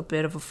he's a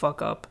bit of a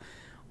fuck up,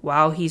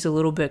 while he's a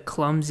little bit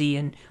clumsy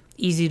and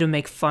easy to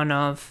make fun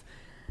of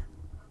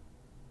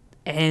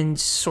and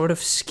sort of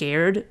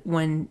scared,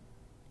 when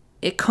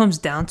it comes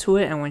down to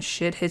it and when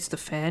shit hits the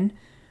fan,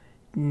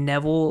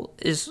 Neville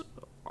is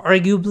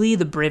arguably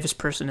the bravest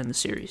person in the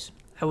series.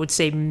 I would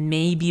say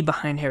maybe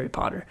behind Harry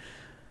Potter.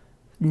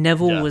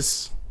 Neville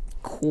was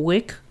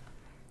quick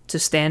to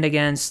stand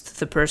against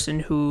the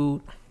person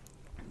who,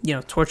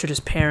 tortured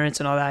his parents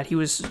and all that. He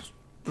was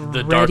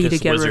ready to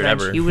get revenge.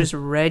 Ever. He was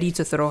ready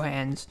to throw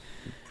hands.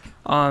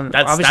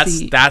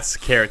 That's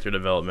character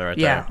development right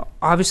there. Yeah,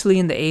 obviously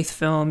in the 8th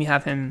film, you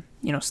have him,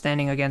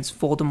 standing against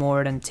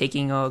Voldemort and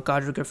taking a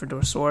Godric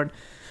Gryffindor sword.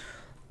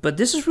 But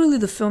this is really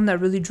the film that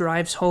really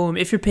drives home,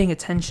 if you're paying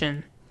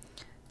attention,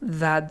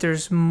 that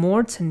there's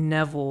more to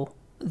Neville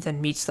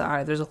than meets the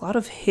eye. There's a lot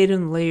of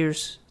hidden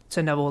layers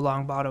to Neville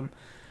Longbottom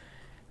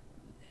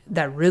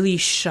that really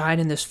shine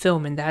in this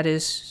film, and that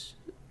is,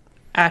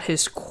 at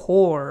his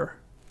core,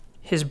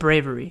 his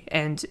bravery.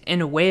 And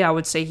in a way, I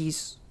would say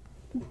he's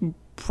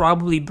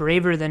probably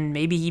braver than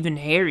maybe even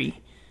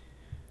Harry,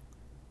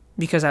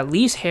 because at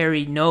least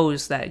Harry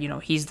knows that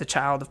he's the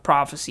child of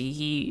prophecy.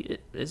 He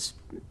is,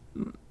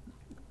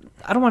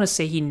 I don't want to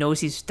say he knows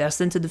he's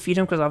destined to defeat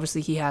him, because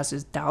obviously he has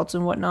his doubts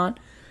and whatnot,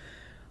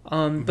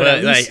 but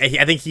at least,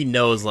 I think he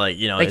knows, like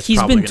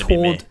he's been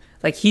told,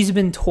 he's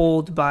been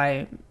told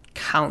by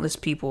countless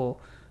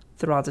people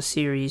throughout the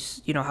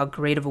series, how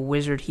great of a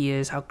wizard he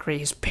is, how great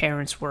his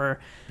parents were.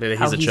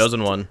 He's the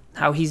chosen one.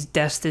 How he's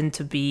destined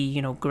to be,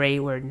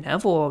 great, where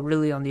Neville,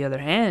 really, on the other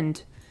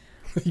hand,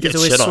 he's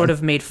always sort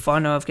of made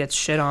fun of, gets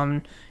shit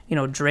on.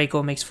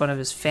 Draco makes fun of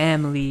his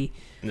family.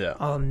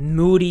 Yeah.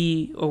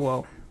 Moody,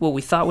 what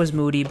we thought was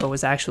Moody, but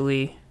was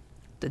actually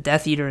the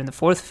Death Eater in the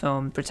fourth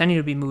film, pretending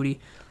to be Moody,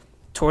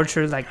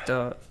 tortured like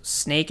the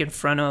snake in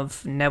front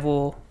of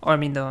Neville, or I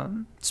mean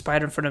the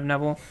spider in front of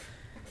Neville.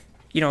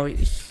 You know,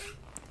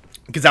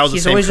 Because that was the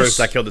He's same always curse just-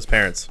 that killed his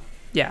parents.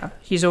 yeah,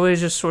 he's always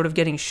just sort of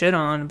getting shit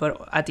on,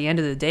 but at the end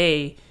of the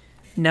day,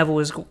 Neville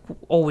is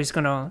always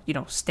gonna,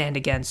 stand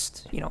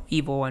against,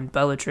 evil and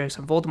Bellatrix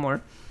and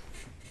Voldemort.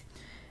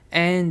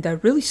 And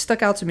that really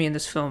stuck out to me in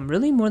this film,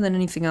 really more than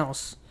anything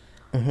else.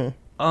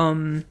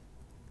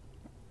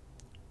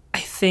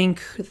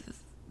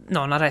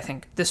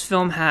 This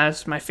film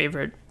has my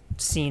favorite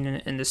scene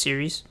in the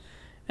series,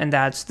 and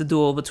that's the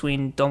duel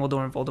between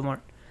Dumbledore and Voldemort.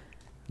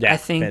 Yeah, I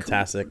think-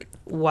 fantastic.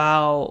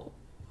 While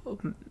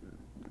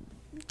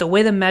the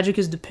way the magic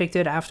is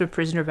depicted after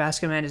Prisoner of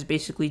Azkaban is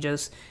basically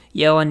just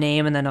yell a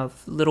name and then a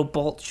little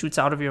bolt shoots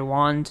out of your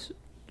wand.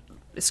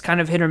 It's kind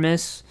of hit or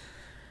miss.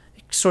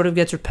 It sort of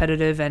gets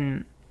repetitive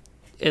and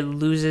it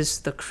loses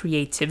the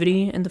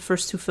creativity in the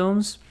first two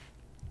films.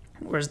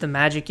 Whereas the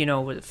magic,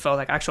 it felt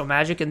like actual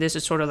magic, and this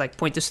is sort of like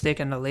point the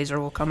stick and the laser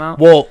will come out.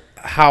 Well,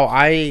 how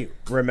I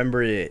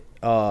remember it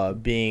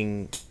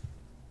being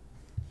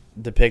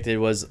depicted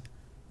was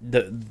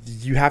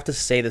you have to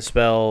say the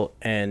spell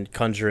and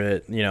conjure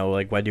it,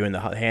 like by doing the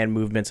hand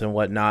movements and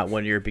whatnot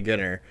when you're a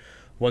beginner.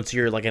 Once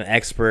you're like an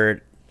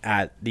expert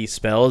at these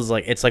spells,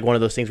 like it's like one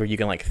of those things where you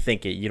can like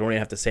think it. You don't even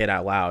have to say it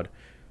out loud.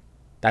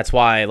 That's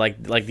why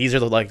like these are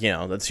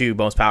the two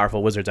most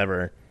powerful wizards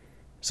ever.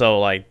 So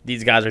like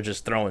these guys are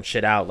just throwing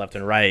shit out left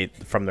and right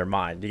from their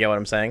mind. You get what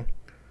I'm saying?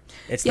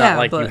 It's not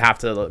like you have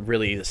to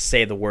really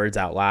say the words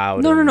out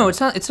loud. No.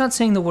 It's not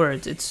saying the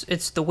words.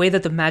 It's the way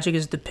that the magic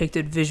is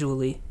depicted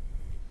visually.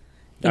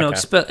 Okay.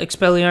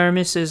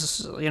 Expelliarmus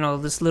is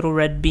this little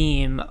red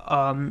beam.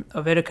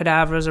 Avada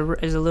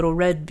Kedavra is a little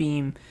red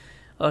beam.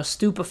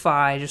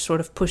 Stupefy just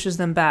sort of pushes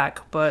them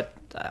back. But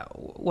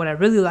what I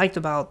really liked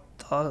about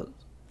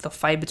the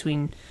fight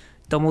between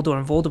Dumbledore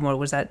and Voldemort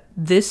was that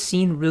this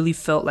scene really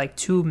felt like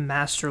two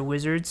master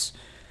wizards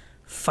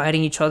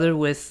fighting each other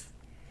with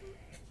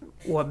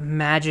what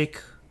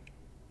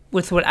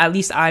at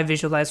least I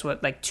visualized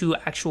what like two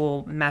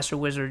actual master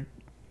wizard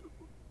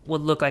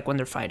would look like when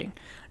they're fighting.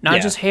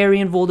 Not just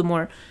Harry and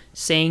Voldemort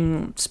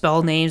saying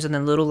spell names and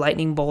then little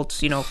lightning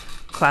bolts,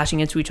 clashing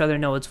into each other.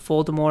 No, it's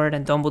Voldemort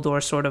and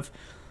Dumbledore sort of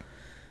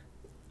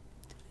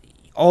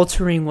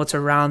altering what's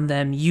around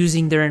them,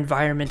 using their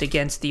environment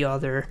against the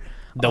other.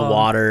 The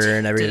water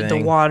and everything.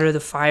 The water,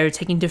 the fire,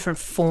 taking different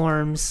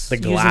forms. The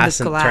glass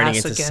using the and turning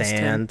into against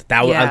sand. him.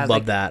 I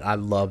love that. I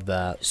love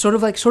that. Sort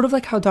of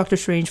like how Doctor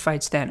Strange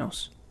fights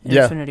Thanos in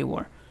Infinity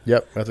War.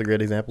 Yep, that's a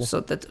great example. So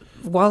that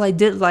while I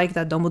did like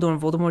that Dumbledore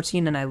and Voldemort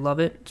scene, and I love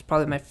it, it's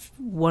probably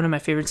one of my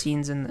favorite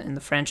scenes in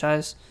the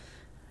franchise.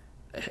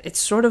 It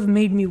sort of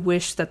made me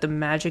wish that the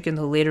magic in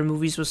the later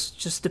movies was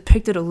just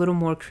depicted a little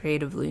more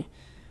creatively.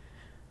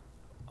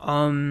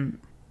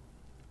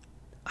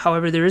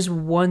 However, there is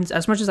one,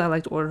 as much as I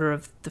liked Order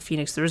of the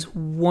Phoenix, there is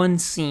one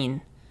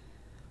scene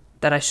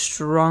that I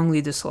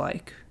strongly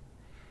dislike,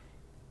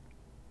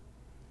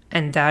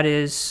 and that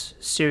is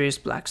Sirius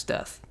Black's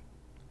death.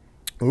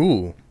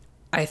 Ooh.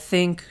 I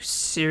think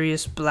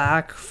Sirius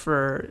Black,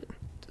 for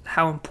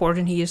how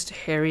important he is to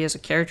Harry as a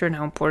character and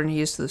how important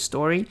he is to the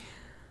story,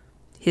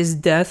 his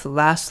death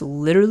lasts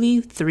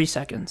literally 3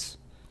 seconds.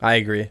 I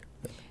agree.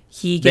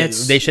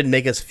 They should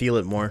make us feel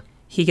it more.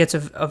 He gets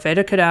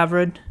Avada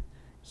Kedavra.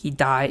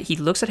 He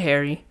looks at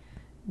Harry,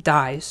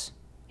 dies.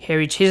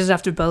 Harry chases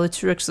after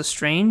Bellatrix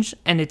Lestrange,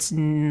 and it's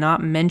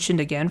not mentioned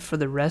again for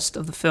the rest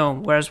of the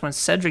film. Whereas when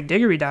Cedric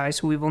Diggory dies,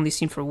 who we've only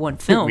seen for one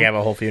film, We have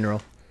a whole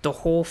funeral. the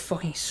whole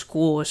fucking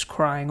school is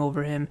crying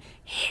over him.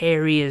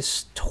 Harry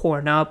is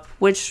torn up,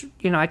 which,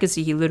 I could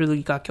see he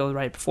literally got killed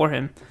right before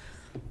him.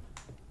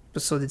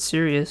 But so did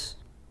Sirius.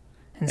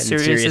 And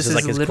Sirius is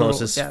like his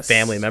closest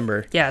family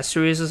member. Yeah,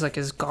 Sirius is like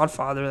his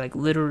godfather, like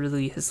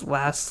literally his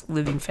last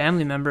living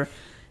family member.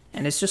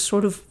 And it's just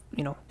sort of,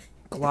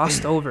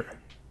 glossed over.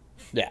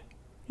 Yeah.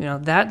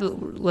 That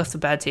left a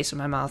bad taste in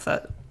my mouth.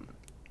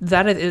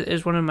 That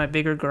is one of my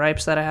bigger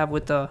gripes that I have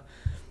with the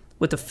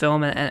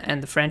film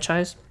and the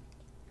franchise.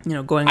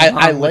 Going.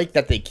 I like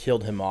that they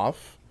killed him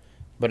off,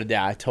 but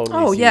yeah, I totally.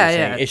 Oh, see yeah, what you're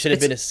yeah. saying. It should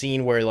have been a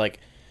scene where like,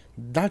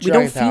 not we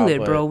don't dragged feel out, it,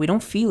 but- bro. We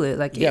don't feel it.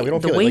 Like Yeah, we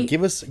don't the feel way, it. Like,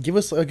 give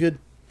us a good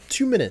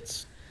 2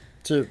 minutes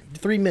to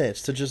 3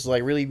 minutes to just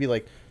like really be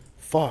like,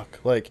 fuck,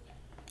 like,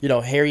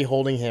 Harry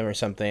holding him or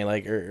something,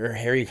 like, or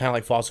Harry kind of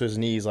like falls to his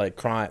knees, like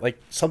crying, like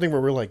something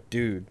where we're like,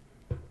 dude,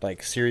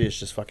 like Sirius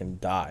just fucking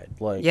died,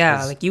 like.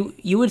 Yeah, like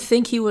you would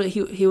think he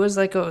was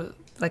like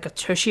a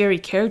tertiary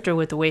character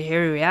with the way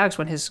Harry reacts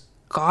when his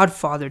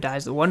godfather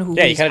dies, the one who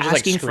Yeah, he he's kind of just like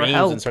asking for screams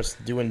help. and starts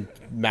doing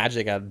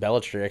magic at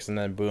Bellatrix, and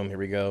then boom, here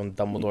we go,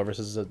 Dumbledore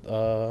versus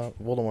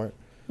Voldemort.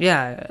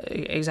 Yeah,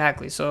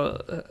 exactly.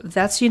 So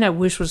that scene I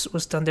wish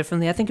was done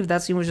differently. I think if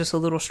that scene was just a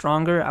little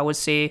stronger, I would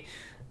say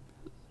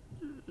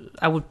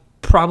I would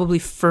probably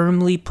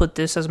firmly put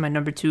this as my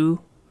number 2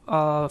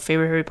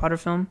 favorite Harry Potter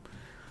film.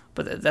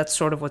 But that's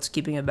sort of what's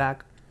keeping it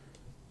back.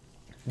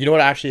 You know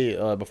what?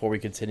 Actually, before we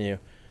continue,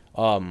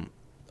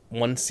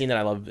 one scene that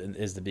I love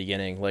is the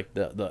beginning, like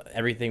the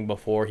everything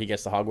before he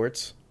gets to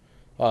Hogwarts,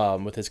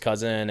 with his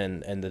cousin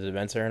and the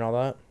Dementor and all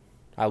that.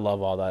 I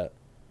love all that.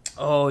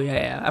 Oh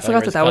yeah. I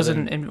forgot that was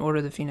in Order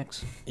of the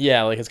Phoenix.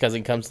 Yeah, like his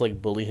cousin comes to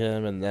like bully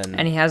him, and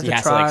then he has to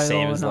like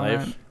save his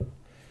life.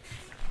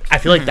 I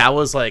feel like that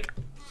was like,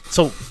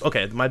 so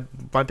okay. My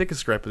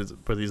biggest gripe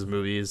for these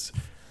movies,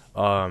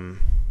 and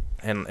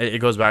it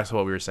goes back to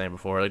what we were saying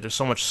before. Like, there's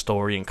so much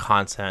story and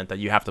content that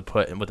you have to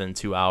put in within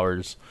 2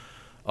 hours.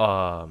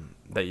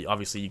 That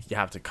obviously you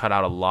have to cut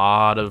out a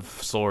lot of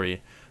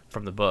story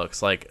from the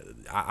books. Like,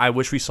 I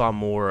wish we saw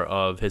more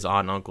of his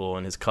aunt and uncle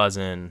and his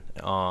cousin.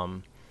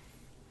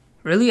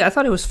 Really, I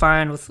thought it was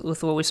fine with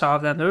what we saw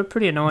of them. They were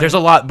pretty annoying. There's a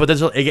lot, but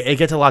it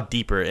gets a lot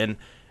deeper, and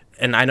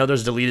I know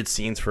there's deleted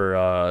scenes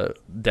for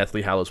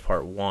Deathly Hallows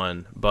Part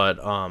 1, but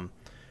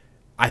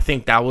I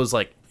think that was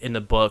like in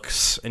the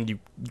books, and you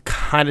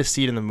kind of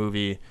see it in the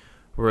movie,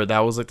 where that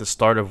was like the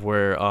start of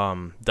where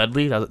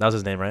Dudley, that was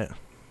his name, right?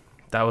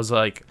 That was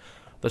like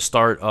the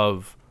start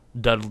of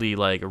Dudley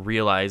like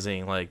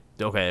realizing like,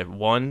 okay,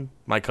 one,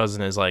 my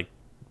cousin is like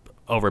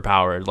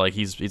overpowered, like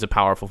he's a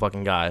powerful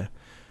fucking guy.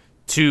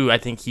 Two, I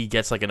think he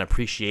gets like an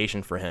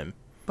appreciation for him.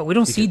 But we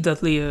don't see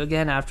Dudley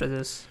again after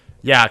this.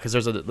 Yeah, because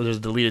there's a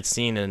deleted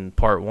scene in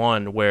Part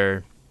 1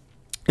 where,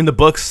 in the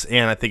books,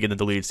 and I think in the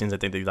deleted scenes, I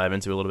think they dive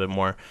into a little bit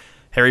more.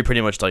 Harry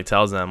pretty much like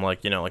tells them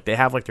like, you know, like they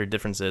have like their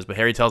differences, but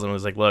Harry tells them,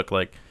 was like, look,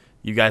 like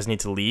you guys need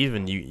to leave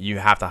and you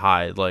have to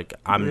hide. Like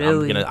I'm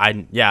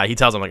gonna he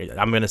tells them like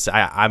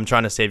I'm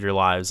trying to save your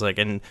lives. Like,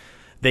 and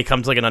they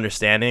come to like an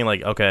understanding.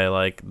 Like, okay,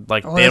 like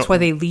that's why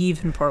they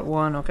leave in Part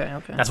 1. Okay.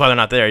 That's why they're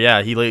not there.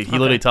 Yeah, he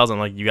literally tells them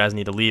like you guys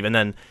need to leave, and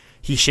then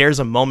he shares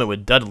a moment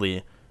with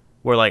Dudley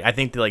where like I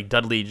think that, like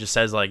Dudley just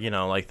says like, you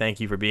know, like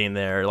thank you for being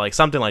there, like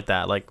something like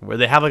that, like where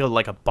they have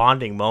like a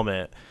bonding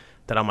moment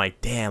that I'm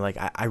like, damn, like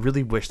I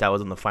really wish that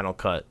was in the final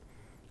cut.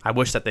 I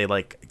wish that they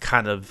like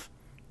kind of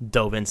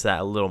dove into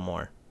that a little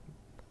more,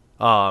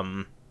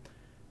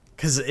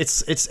 because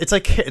it's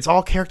like it's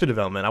all character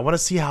development. I want to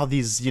see how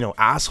these, you know,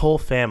 asshole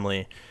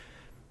family,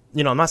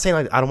 you know, I'm not saying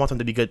like I don't want them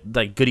to be good,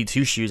 like goody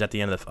two shoes at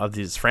the end of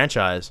this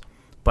franchise,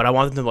 but I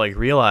want them to like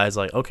realize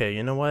like, okay,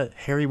 you know what,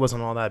 Harry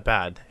wasn't all that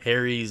bad.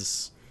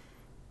 Harry's,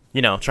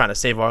 you know, trying to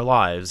save our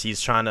lives.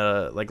 He's trying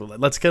to like,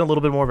 let's get a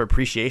little bit more of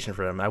appreciation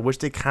for him. I wish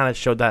they kind of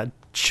showed that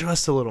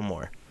just a little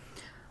more.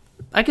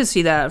 I could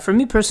see that. For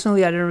me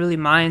personally, I didn't really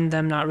mind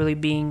them not really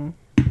being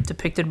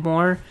depicted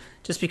more,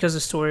 just because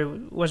the story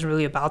wasn't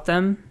really about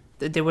them.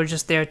 They were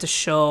just there to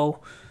show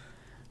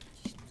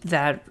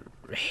that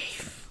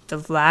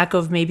the lack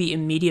of maybe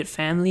immediate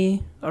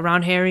family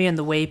around Harry, and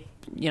the way,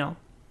 you know,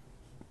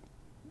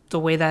 the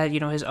way that, you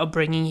know, his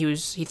upbringing,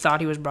 he thought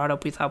he was brought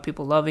up with how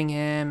people loving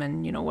him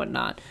and, you know,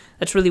 whatnot.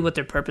 That's really what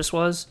their purpose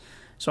was.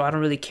 So I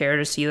don't really care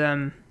to see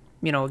them,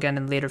 you know, again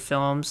in later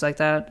films like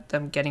that,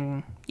 them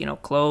getting, you know,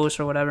 close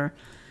or whatever.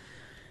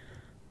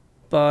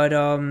 But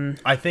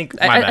I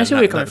think I see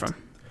where you're coming from.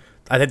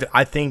 I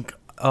think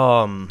I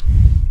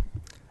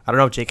don't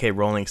know if J.K.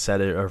 Rowling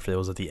said it or if it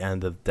was at the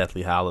end of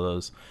Deathly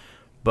Hallows,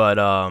 but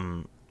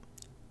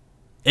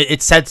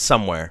it said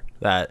somewhere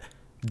that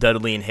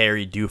Dudley and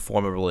Harry do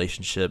form a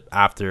relationship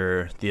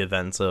after the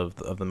events of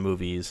the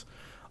movies,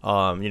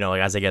 you know,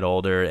 like as they get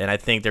older. And I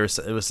think it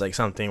was like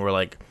something where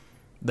like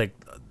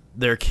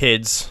their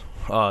kids,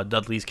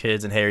 Dudley's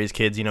kids and Harry's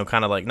kids, you know,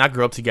 kind of like not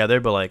grew up together,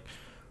 but like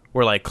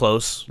were like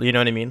close, you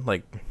know what I mean?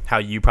 Like how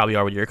you probably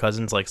are with your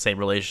cousins, like same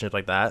relationship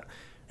like that.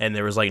 And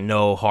there was like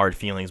no hard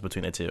feelings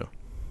between the two.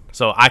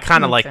 So I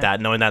kind of like that,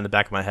 knowing that in the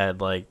back of my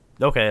head, like,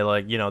 okay,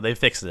 like, you know, they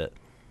fixed it.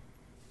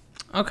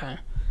 Okay.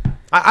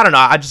 I don't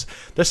know.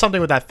 There's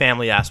something with that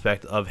family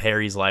aspect of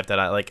Harry's life that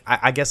I like.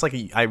 I guess like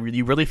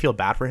you really feel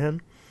bad for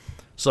him.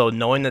 So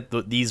knowing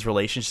that these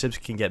relationships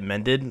can get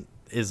mended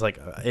is like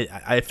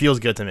it feels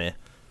good to me.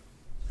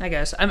 I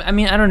guess. I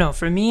mean, I don't know.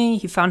 For me,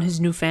 he found his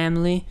new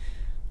family.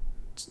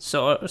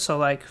 So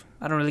like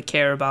I don't really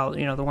care about,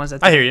 you know, the ones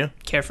that I hear you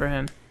care for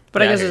him.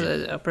 But yeah, I guess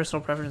it's a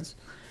personal preference.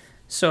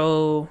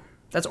 So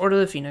that's Order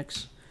of the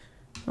Phoenix.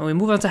 When we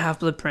move on to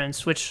Half-Blood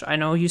Prince, which I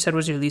know you said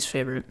was your least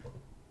favorite.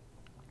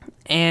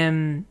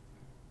 And,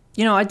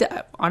 you know,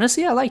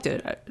 honestly, I liked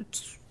it.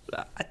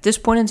 At this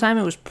point in time,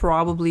 it was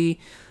probably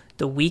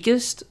the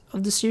weakest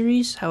of the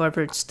series.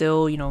 However, it's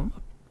still, you know,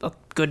 a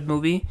good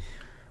movie.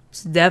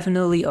 It's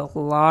definitely a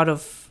lot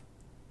of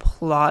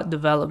plot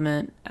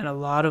development and a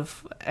lot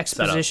of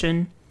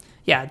exposition. Setup.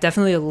 Yeah,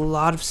 definitely a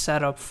lot of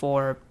setup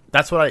for...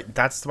 That's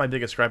my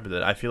biggest gripe with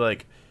it. I feel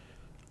like...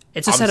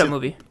 It's a setup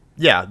movie.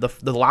 Yeah,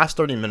 the last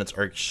 30 minutes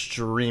are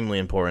extremely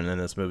important in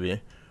this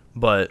movie.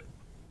 But...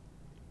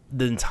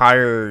 the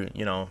entire,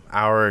 you know,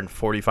 hour and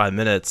 45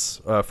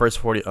 minutes, hour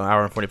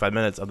and 45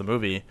 minutes of the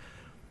movie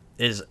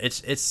is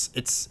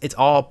it's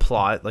all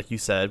plot, like you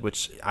said,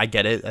 which I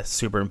get it, that's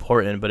super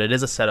important, but it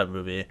is a setup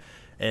movie.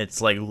 And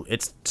it's like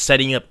it's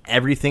setting up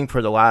everything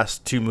for the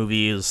last two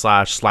movies /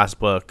 last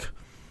book,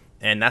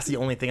 and that's the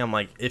only thing I'm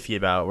like iffy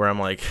about. Where I'm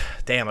like,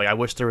 damn, like I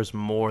wish there was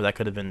more that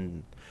could have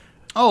been.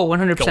 Oh,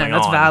 100%.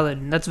 That's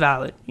valid. That's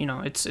valid. You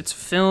know, it's a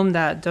film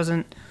that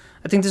doesn't.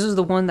 I think this is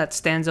the one that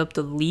stands up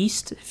the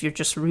least if you're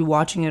just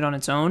rewatching it on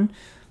its own,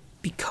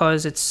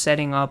 because it's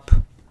setting up,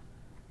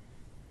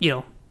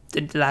 the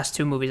last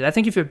two movies. I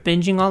think if you're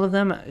binging all of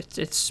them,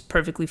 it's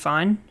perfectly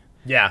fine.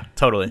 Yeah,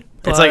 totally.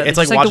 But It's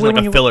like watching the way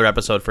like a filler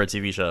episode for a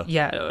TV show.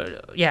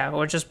 Yeah,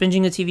 or just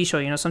binging a TV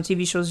show. Some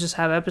TV shows just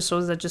have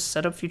episodes that just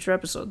set up future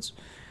episodes.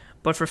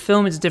 But for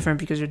film, it's different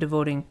because you're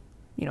devoting,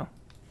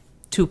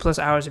 2+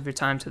 hours of your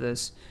time to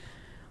this.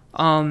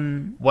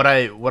 What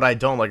I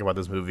don't like about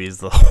this movie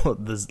is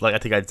this, like I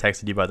think I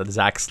texted you about the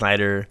Zack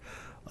Snyder,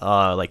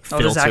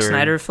 filter. The Zack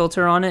Snyder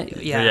filter on it.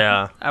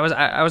 Yeah. I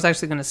was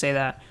actually gonna say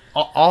that.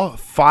 All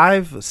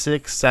 5,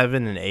 6,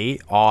 7, and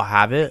 8 all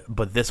have it,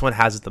 but this one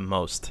has it the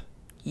most.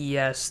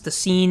 Yes, the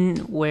scene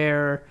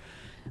where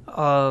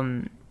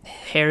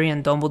Harry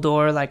and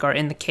Dumbledore are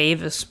in the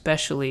cave,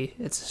 especially.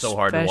 It's so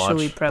hard to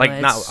watch.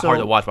 Prevalent. Not hard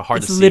to watch, but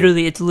hard to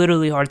see. It's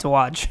literally hard to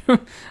watch.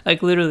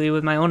 Literally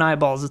with my own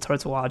eyeballs, it's hard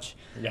to watch.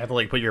 You have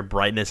to put your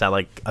brightness at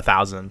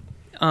 1,000.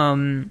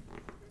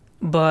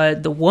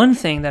 But the one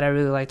thing that I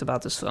really liked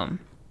about this film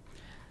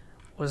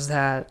was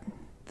that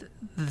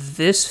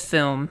this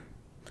film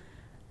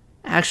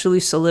actually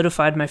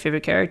solidified my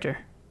favorite character.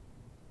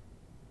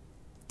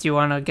 Do you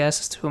want to guess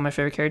as to who my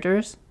favorite character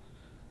is?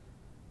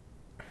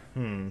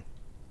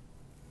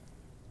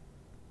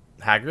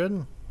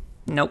 Hagrid?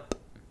 Nope.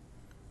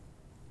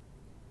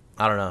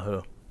 I don't know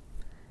who.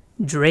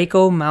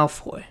 Draco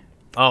Malfoy.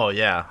 Oh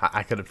yeah,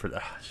 I could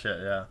have. Shit,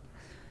 yeah.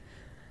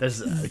 There's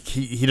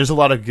there's a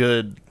lot of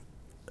good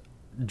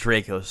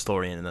Draco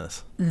story in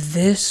this.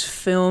 This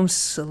film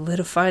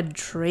solidified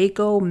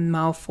Draco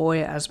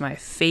Malfoy as my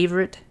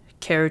favorite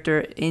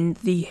character in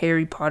the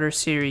Harry Potter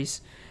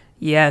series.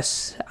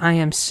 Yes, I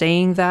am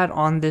saying that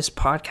on this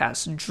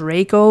podcast.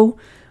 Draco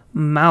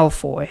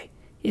Malfoy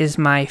is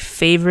my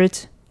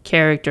favorite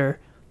character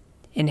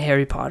in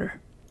Harry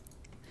Potter.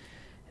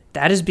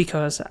 That is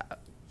because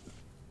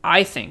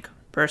I think,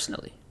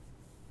 personally,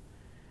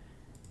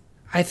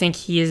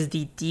 he is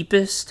the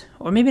deepest,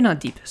 or maybe not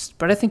deepest,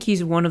 but I think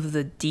he's one of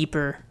the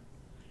deeper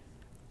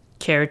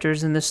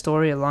characters in this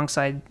story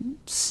alongside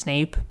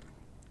Snape.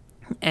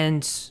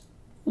 And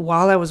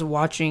while I was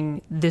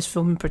watching this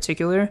film in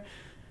particular,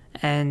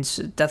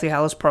 and Deathly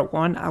Hallows Part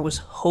 1, I was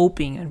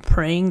hoping and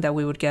praying that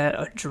we would get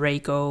a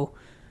Draco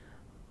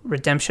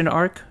redemption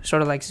arc,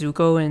 sort of like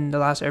Zuko in The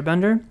Last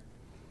Airbender.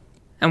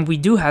 And we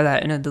do have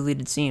that in a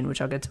deleted scene,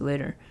 which I'll get to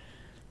later.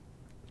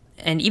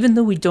 And even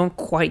though we don't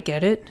quite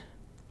get it,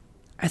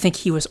 I think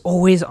he was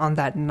always on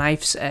that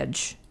knife's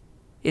edge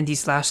in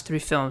these last 3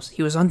 films.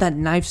 He was on that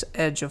knife's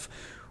edge of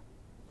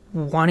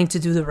wanting to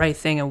do the right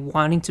thing and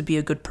wanting to be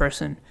a good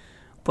person.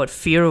 But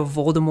fear of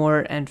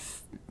Voldemort and,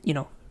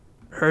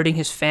 hurting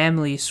his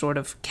family sort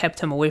of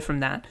kept him away from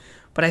that.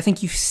 But I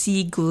think you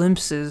see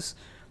glimpses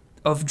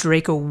of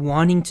Draco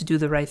wanting to do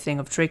the right thing,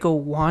 of Draco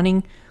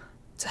wanting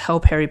to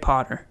help Harry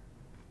Potter.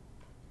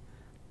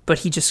 But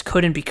he just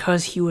couldn't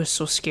because he was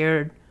so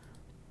scared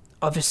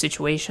of his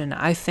situation.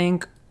 I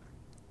think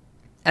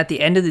at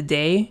the end of the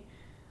day,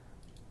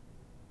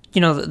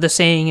 the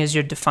saying is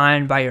you're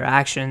defined by your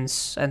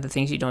actions and the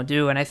things you don't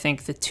do. And I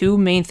think the two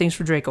main things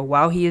for Draco,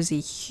 while he is a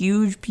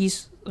huge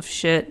piece of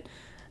shit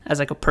as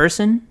a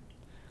person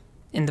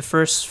in the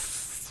first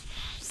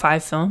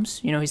 5 films,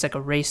 he's like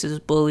a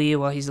racist bully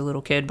while he's a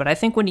little kid. But I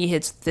think when he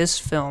hits this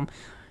film,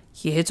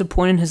 he hits a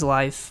point in his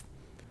life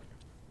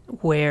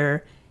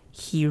where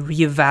he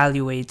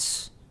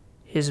reevaluates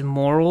his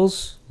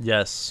morals.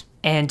 Yes.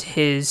 And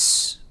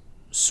his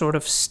sort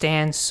of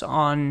stance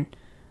on,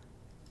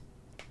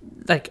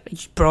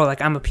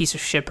 I'm a piece of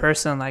shit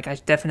person. I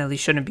definitely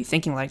shouldn't be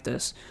thinking like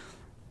this.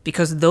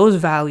 Because those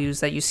values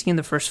that you see in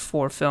the first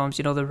 4 films,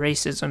 the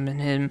racism and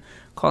him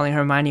calling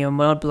Hermione a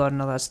mudblood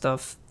and all that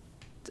stuff,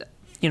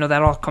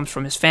 that all comes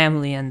from his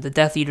family and the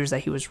Death Eaters that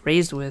he was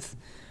raised with.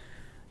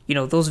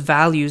 Those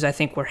values, I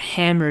think, were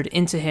hammered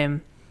into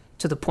him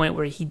to the point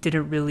where he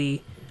didn't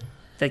really,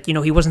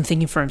 he wasn't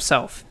thinking for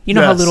himself.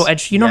 How little how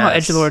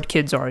edgelord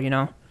kids are,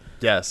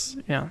 Yes.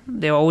 Yeah,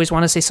 they always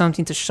want to say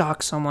something to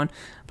shock someone.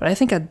 But I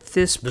think at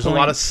this point, there's a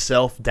lot of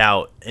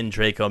self-doubt in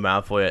Draco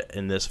Malfoy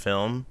in this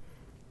film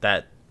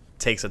that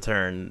takes a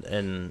turn,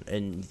 and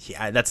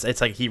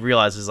it's like he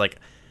realizes I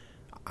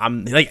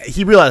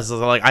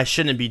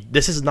shouldn't be,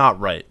 this is not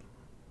right.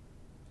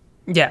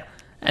 Yeah.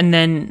 And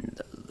then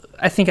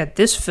I think at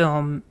this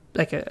film,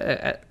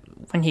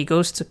 when he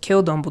goes to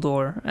kill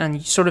Dumbledore, and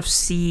you sort of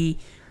see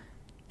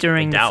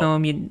during the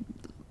film, you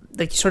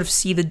sort of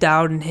see the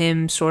doubt in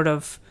him, sort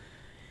of,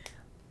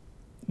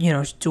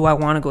 do I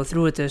want to go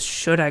through with this?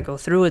 Should I go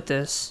through with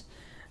this?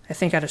 I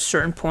think at a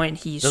certain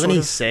point doesn't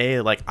he say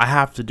I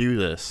have to do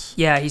this?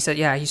 Yeah, he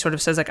sort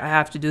of says I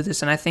have to do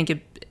this, and I think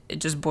it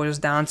just boils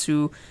down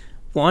to,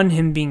 one,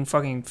 him being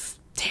fucking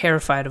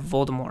terrified of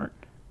Voldemort,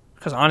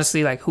 because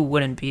honestly, who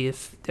wouldn't be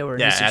if they were in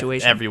this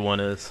situation? Everyone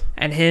is.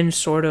 And him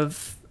sort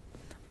of,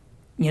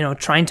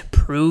 trying to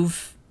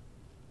prove,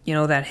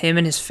 that him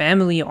and his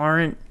family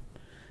aren't,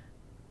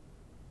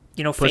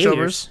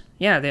 failures.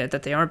 Yeah,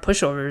 that they aren't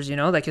pushovers.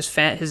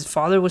 His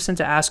father was sent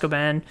to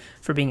Azkaban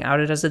for being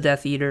outed as the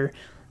Death Eater.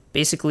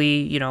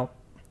 basically,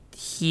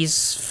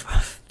 his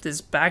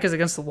back is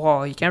against the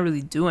wall. He can't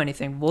really do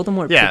anything.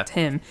 Voldemort picked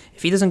him.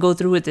 If he doesn't go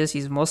through with this,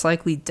 he's most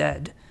likely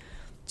dead.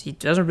 He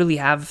doesn't really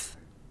have,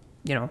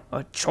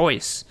 a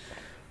choice.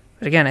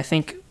 But again, I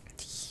think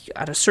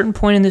at a certain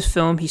point in this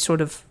film, he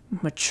sort of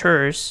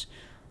matures.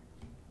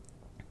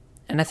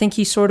 And I think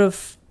he sort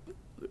of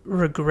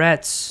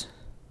regrets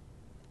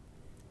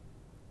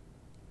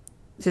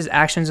his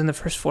actions in the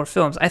first 4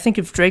 films. I think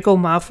if Draco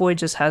Malfoy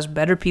just has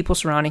better people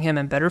surrounding him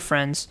and better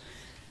friends,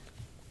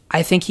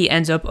 I think he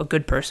ends up a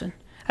good person.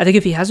 I think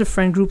if he has a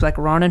friend group like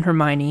Ron and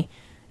Hermione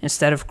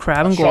instead of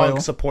Crabbe and Goyle,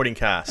 a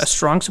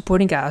strong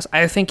supporting cast,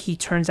 I think he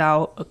turns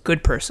out a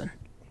good person.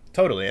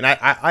 Totally, and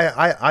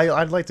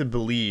I'd like to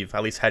believe,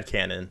 at least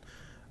headcanon,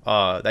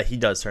 that he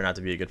does turn out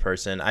to be a good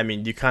person. I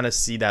mean, you kind of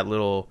see that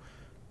little,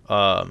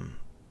 at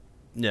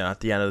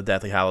the end of the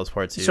Deathly Hallows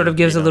Part 2. He sort of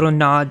gives a little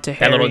nod to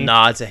Harry. That little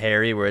nod to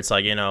Harry where it's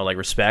like, like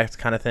respect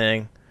kind of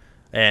thing.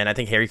 And I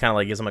think Harry kind of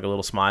like gives him like a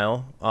little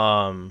smile.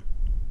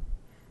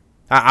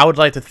 I would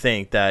like to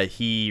think that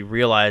he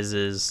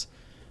realizes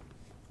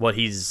what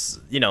he's,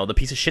 the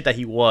piece of shit that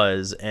he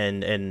was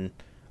and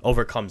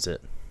overcomes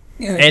it.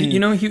 Yeah, and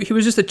he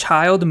was just a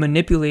child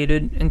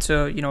manipulated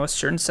into, a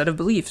certain set of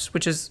beliefs,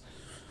 which is,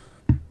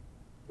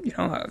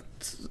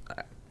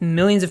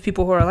 millions of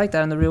people who are like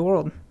that in the real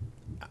world.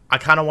 I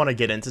kind of want to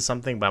get into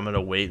something, but I'm going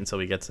to wait until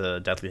we get to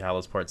Deathly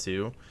Hallows Part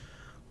 2.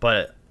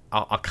 But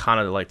I'll kind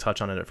of like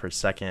touch on it for a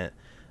second.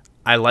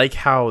 I like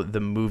how the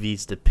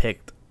movies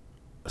depict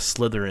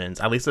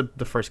Slytherins, at least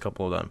the first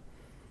couple of them,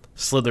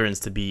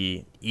 Slytherins to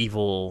be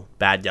evil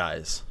bad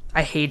guys.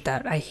 I hate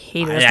that. I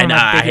hate it.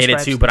 I hate it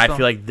too, but I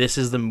feel like this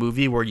is the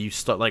movie where you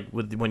start, like,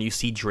 when you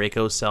see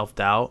Draco's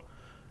self-doubt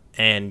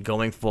and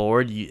going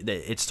forward,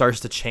 it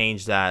starts to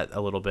change that a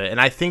little bit. And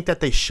I think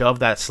that they shove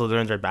that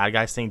Slytherins are bad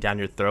guys thing down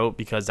your throat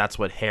because that's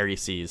what Harry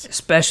sees.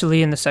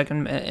 Especially in the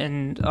second,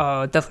 in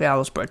Deathly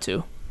Hallows Part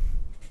 2.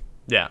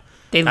 Yeah.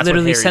 They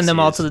literally send them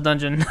all to the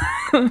dungeon.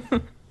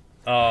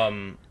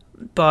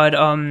 But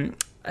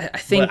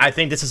I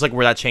think this is like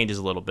where that changes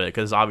a little bit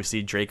because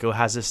obviously Draco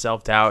has his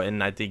self-doubt,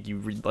 and I think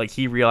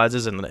he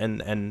realizes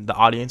and the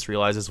audience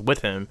realizes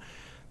with him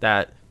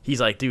that he's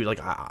like, dude,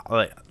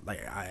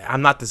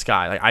 I'm not this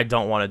guy. Like, I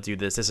don't want to do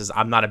this.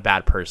 I'm not a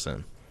bad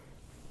person.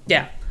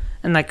 Yeah.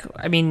 And like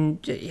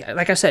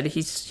I said,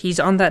 he's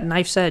on that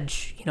knife's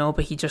edge,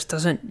 but he just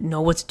doesn't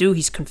know what to do.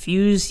 He's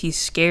confused, he's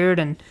scared,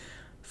 and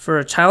for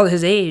a child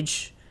his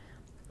age,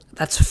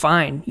 that's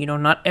fine.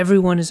 Not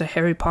everyone is a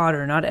Harry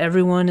Potter. Not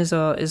everyone is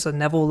a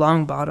Neville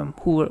Longbottom,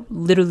 who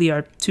literally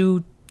are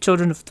 2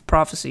 children of the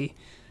prophecy,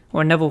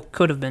 or Neville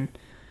could have been.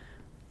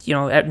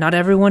 Not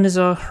everyone is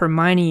a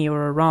Hermione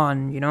or a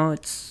Ron.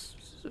 It's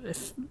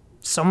if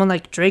someone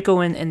like Draco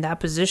in that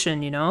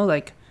position,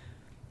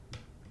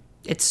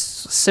 it's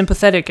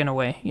sympathetic in a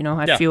way.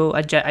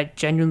 I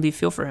genuinely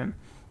feel for him.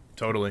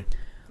 Totally.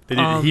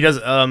 He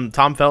does.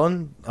 Tom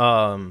Felton.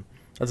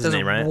 That's his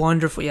name, right?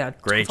 Wonderful,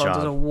 great job.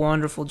 Does a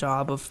wonderful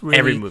job of really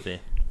every movie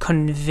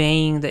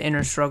conveying the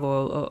inner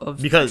struggle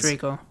of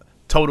Draco.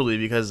 Totally,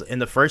 because in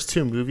the first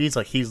 2 movies,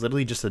 like he's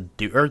literally just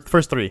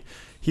first 3,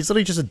 he's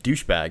literally just a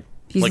douchebag.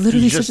 He's like,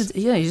 literally he's just a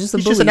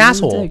bully. Just an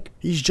asshole.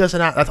 He's just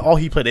that's all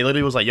he played. They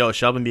literally was like, yo,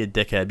 shut up and be a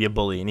dickhead, be a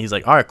bully, and he's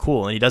like, all right,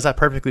 cool, and he does that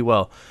perfectly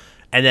well.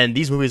 And then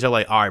these movies are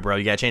like, all right, bro,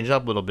 you gotta change it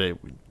up a little bit,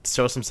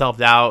 show some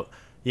self-doubt.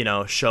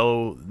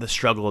 Show the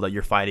struggle that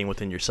you're fighting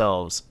within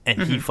yourselves.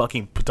 And he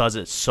fucking does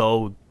it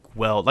so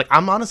well. Like,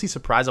 I'm honestly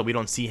surprised that we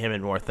don't see him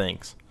in more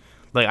things.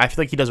 Like, I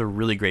feel like he does a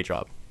really great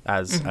job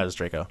as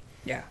Draco.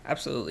 Yeah,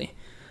 absolutely.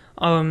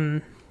 Okay,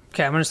 I'm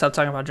going to stop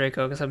talking about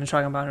Draco because I've been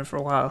talking about him for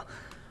a while.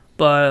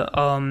 But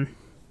I'm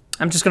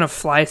just going to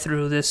fly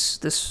through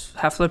this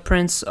Half-Blood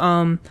Prince.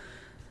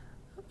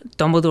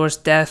 Dumbledore's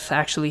death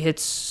actually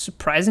hits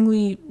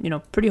surprisingly,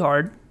 pretty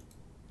hard.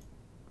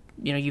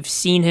 You've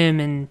seen him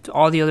in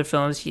all the other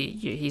films.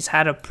 He's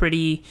had a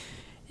pretty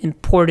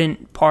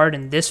important part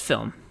in this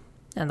film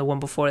and the one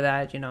before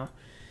that,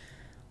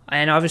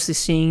 And obviously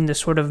seeing the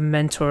sort of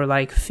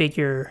mentor-like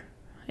figure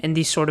in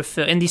these sort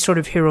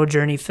of hero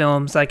journey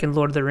films, like in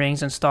Lord of the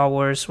Rings and Star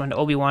Wars, when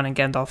Obi-Wan and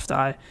Gandalf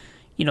die,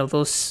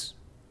 those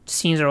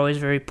scenes are always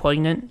very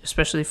poignant,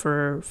 especially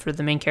for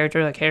the main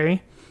character like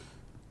Harry.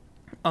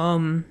 All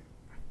in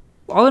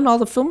all,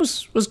 the film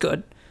was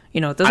good.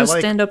 It doesn't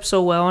stand up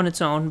so well on its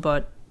own,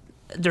 but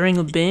during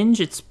a binge,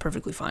 it's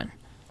perfectly fine.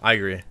 I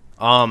agree.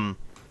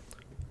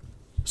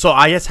 So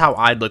I guess how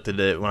I looked at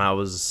it when I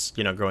was,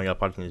 growing up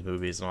watching these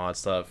movies and all that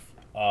stuff,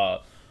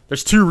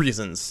 there's 2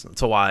 reasons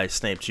to why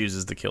Snape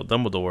chooses to kill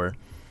Dumbledore.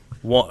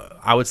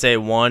 I would say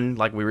one,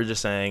 like we were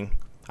just saying,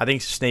 I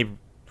think Snape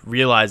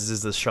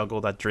realizes the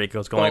struggle that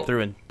Draco's going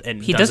through,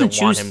 and he doesn't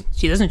choose.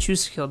 He doesn't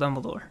choose to kill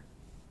Dumbledore.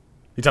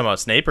 You talking about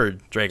Snape or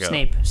Draco?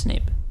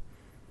 Snape.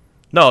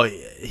 No,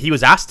 he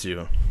was asked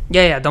to.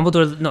 Yeah.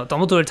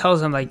 Dumbledore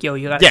tells him like, "Yo,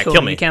 you gotta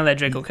kill me. You can't let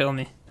Draco kill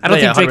me." I don't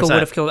think Draco would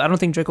have killed. I don't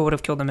think Draco would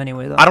have killed him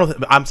anyway, though.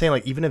 I'm saying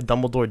like even if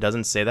Dumbledore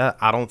doesn't say that,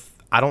 I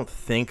don't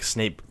think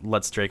Snape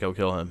lets Draco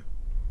kill him.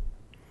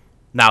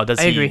 Now, does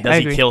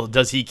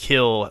he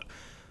kill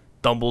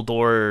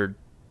Dumbledore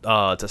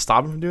to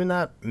stop him from doing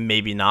that?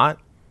 Maybe not.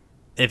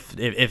 If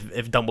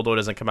Dumbledore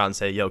doesn't come out and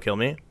say, "Yo, kill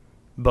me,"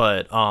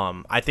 but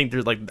I think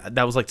there's like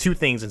that was like two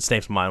things in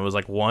Snape's mind. It was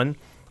like, one,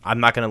 I'm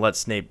not gonna let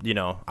Snape,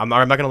 I'm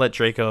not gonna let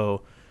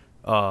Draco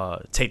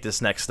take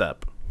this next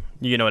step.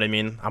 You know what I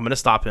mean? I'm gonna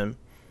stop him,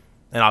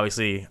 and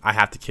obviously I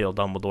have to kill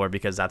Dumbledore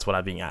because that's what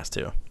I'm being asked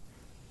to.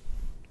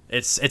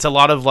 It's a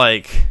lot of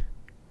like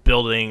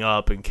building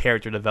up and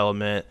character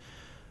development,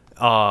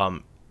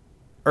 or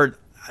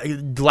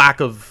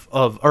lack of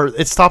or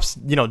it stops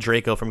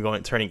Draco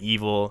from turning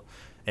evil,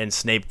 and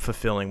Snape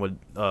fulfilling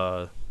what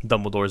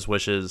Dumbledore's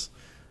wishes.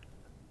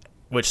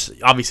 Which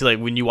obviously,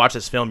 like when you watch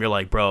this film, you're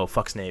like, bro,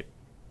 fuck Snape,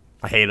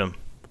 I hate him,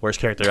 worst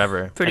character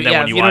ever. Pretty, and then yeah,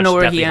 when you if you don't watch know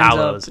where Deathly he ends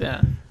Hallows,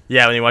 up,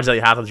 yeah, when you watch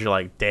Deathly Hallows, you're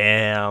like,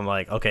 damn,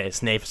 like okay,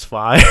 Snape's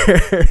fire.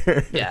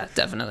 Yeah,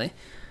 definitely.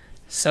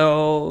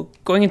 So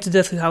going into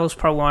Deathly Hallows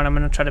Part 1, I'm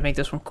gonna try to make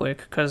this one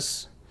quick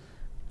because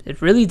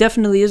it really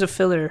definitely is a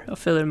filler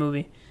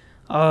movie.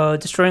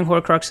 Destroying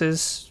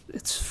Horcruxes,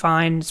 it's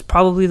fine. It's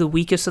probably the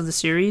weakest of the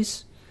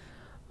series.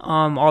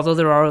 Although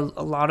there are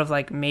a lot of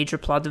like major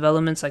plot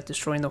developments, like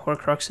destroying the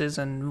Horcruxes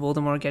and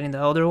Voldemort getting the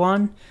Elder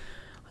Wand.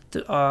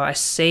 I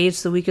say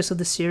it's the weakest of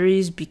the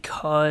series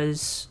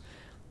because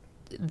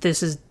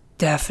this is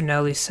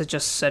definitely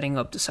just setting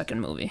up the second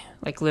movie.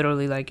 Like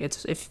literally, like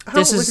it's if I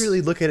this don't is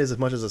really look at it as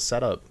much as a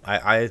setup.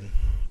 I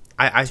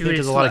think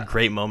there's a lot of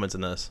great moments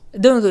in this.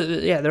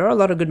 Yeah, there are a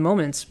lot of good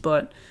moments,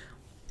 but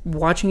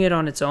watching it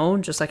on its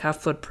own, just like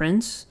Half-Blood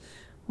Prince,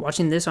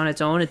 watching this on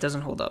its own, it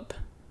doesn't hold up.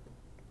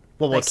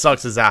 Well, what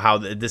sucks is that how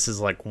this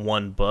is like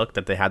one book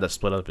that they had to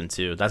split up in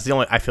two. That's the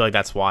only. I feel like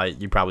that's why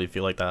you probably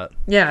feel like that.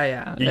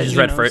 Yeah. You just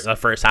read the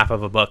first half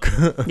of a book.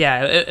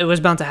 Yeah, it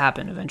was bound to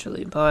happen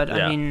eventually, but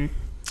Yeah. I mean,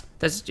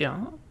 that's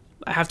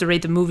I have to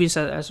rate the movies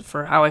as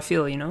for how I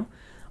feel,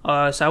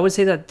 So I would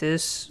say that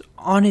this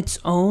on its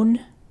own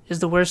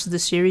is the worst of the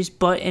series,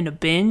 but in a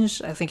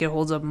binge, I think it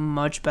holds up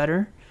much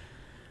better.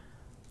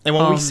 And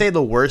when we say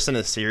the worst in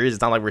a series,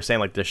 it's not like we're saying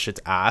like this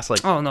shit's ass.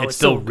 Like, oh no, it's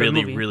still a great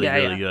really, movie. really,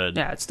 really good.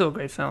 Yeah, it's still a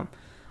great film.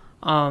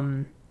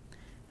 And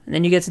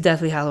then you get to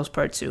Deathly Hallows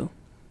Part 2,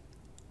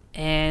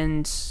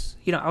 and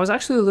I was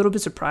actually a little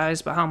bit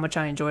surprised by how much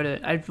I enjoyed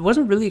it. I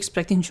wasn't really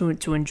expecting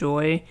to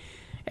enjoy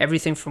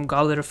everything from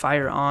Goblet of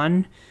Fire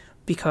on,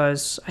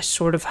 because I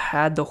sort of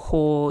had the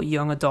whole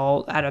young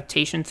adult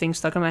adaptation thing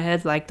stuck in my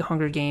head, like The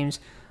Hunger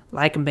Games,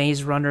 like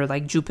Maze Runner,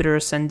 like Jupiter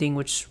Ascending,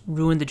 which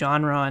ruined the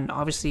genre, and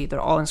obviously they're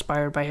all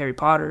inspired by Harry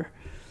Potter.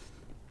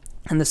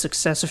 And the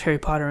success of Harry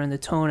Potter and the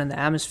tone and the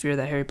atmosphere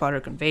that Harry Potter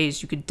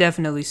conveys, you could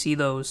definitely see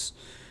those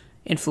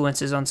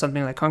influences on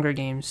something like Hunger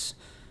Games.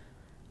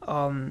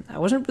 I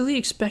wasn't really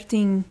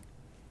expecting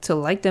to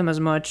like them as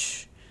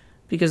much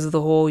because of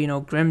the whole,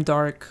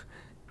 grimdark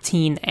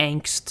teen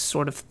angst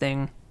sort of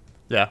thing.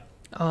 Yeah.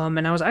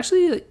 And I was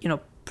actually,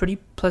 pretty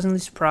pleasantly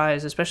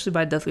surprised, especially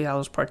by Deathly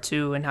Hallows Part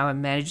 2 and how it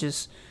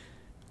manages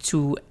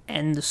to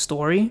end the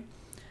story.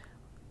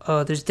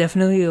 There's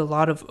definitely a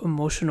lot of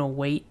emotional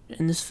weight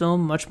in this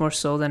film, much more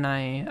so than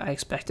I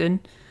expected.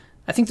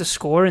 I think the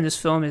score in this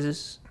film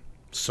is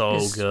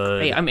good.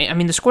 Great. I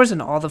mean, the scores in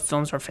all the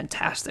films are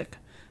fantastic,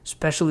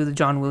 especially the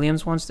John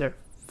Williams ones. They're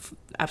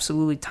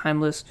absolutely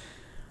timeless.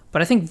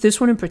 But I think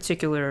this one in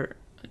particular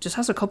just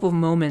has a couple of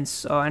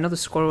moments. I know the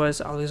score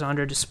was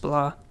Alexandre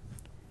Desplat.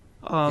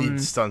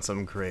 He's done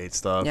some great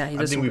stuff. Yeah,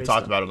 I think we've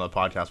talked about it on the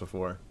podcast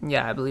before.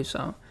 Yeah, I believe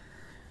so.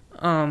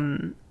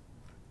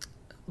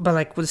 But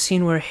like with the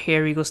scene where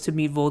Harry goes to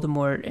meet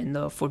Voldemort in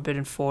the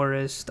Forbidden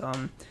Forest,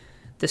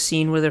 the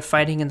scene where they're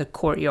fighting in the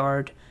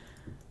courtyard,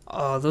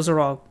 those are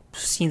all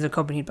scenes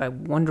accompanied by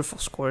wonderful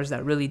scores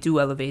that really do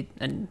elevate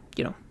and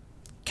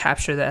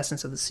capture the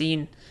essence of the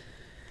scene.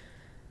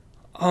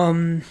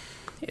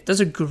 It does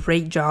a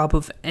great job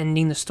of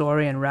ending the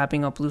story and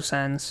wrapping up loose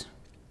ends.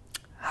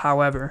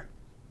 However,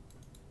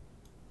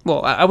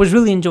 I was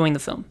really enjoying the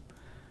film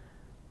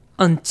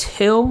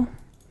until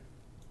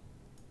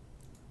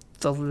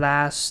the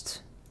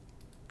last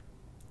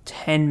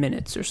 10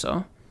 minutes or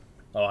so.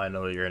 Oh, I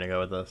know where you're going to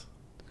go with this.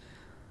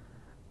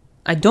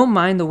 I don't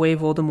mind the way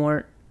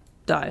Voldemort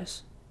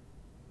dies.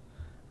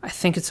 I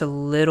think it's a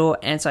little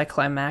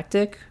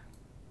anticlimactic.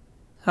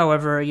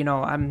 However,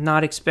 I'm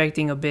not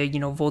expecting a big,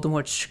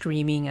 Voldemort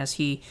screaming as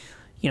he,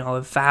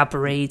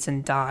 evaporates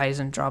and dies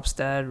and drops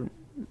dead.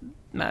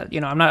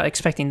 I'm not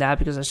expecting that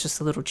because that's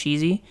just a little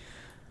cheesy.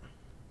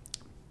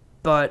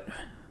 But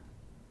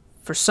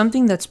for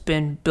something that's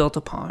been built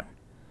upon,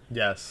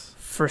 yes,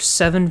 for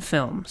 7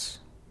 films,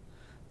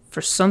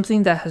 for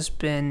something that has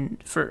been,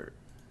 for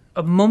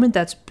a moment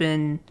that's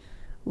been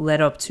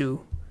led up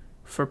to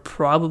for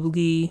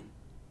probably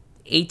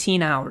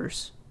 18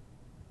 hours,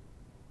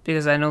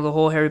 because I know the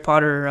whole Harry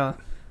Potter,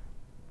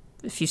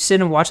 if you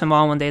sit and watch them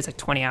all in one day, it's like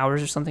 20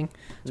 hours or something.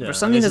 So for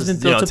something that's been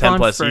built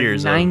upon for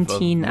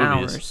 19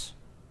 hours,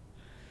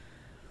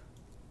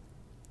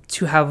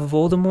 to have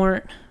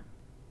Voldemort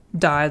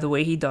die the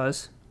way he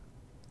does,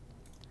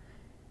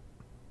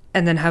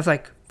 and then have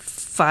like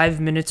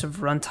 5 minutes of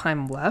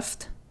runtime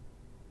left,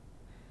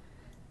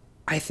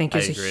 I think I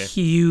is agree. a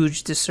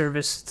huge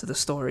disservice to the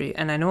story.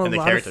 And I know And a the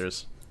lot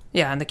characters.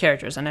 and the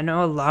characters. And I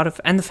know a lot of,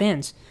 and the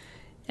fans.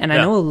 And I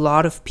Yeah. know a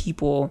lot of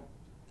people,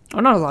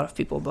 or not a lot of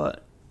people,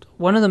 but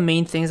one of the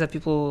main things that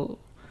people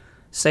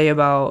say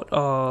about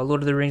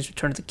Lord of the Rings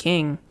Return of the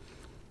King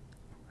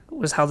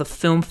was how the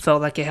film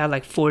felt like it had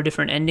like 4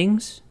 different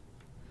endings.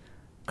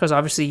 Because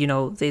obviously, you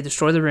know, they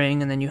destroy the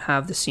ring, and then you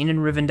have the scene in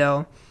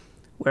Rivendell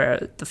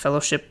where the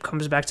Fellowship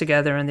comes back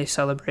together and they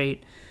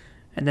celebrate.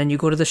 And then you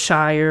go to the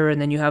Shire,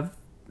 and then you have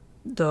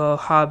the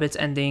Hobbit's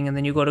ending, and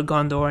then you go to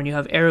Gondor and you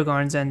have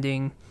Aragorn's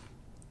ending.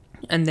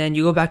 And then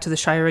you go back to the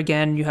Shire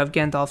again, you have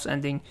Gandalf's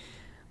ending.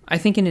 I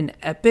think in an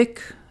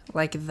epic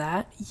like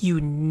that,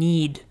 you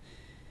need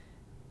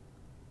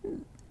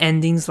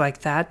endings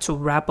like that to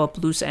wrap up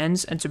loose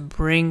ends and to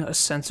bring a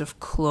sense of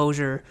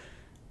closure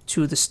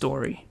to the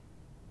story.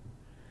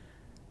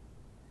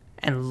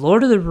 And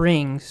Lord of the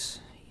Rings,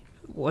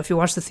 well, if you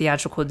watch the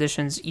theatrical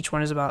editions, each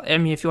one is about, I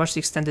mean, if you watch the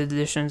extended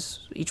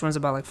editions, each one's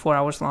about like 4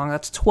 hours long.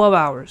 That's 12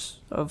 hours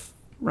of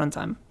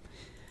runtime.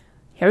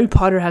 Harry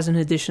Potter has an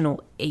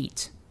additional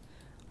 8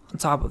 on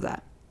top of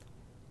that.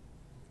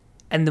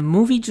 And the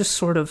movie just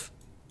sort of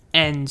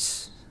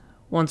ends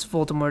once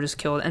Voldemort is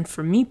killed. And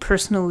for me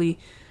personally,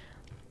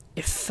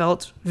 it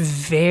felt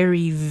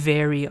very,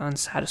 very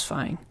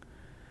unsatisfying.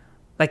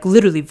 Like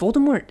literally,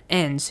 Voldemort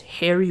ends.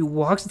 Harry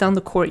walks down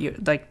the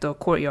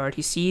courtyard.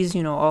 He sees,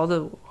 you know, all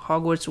the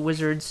Hogwarts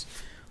wizards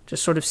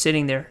just sort of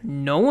sitting there.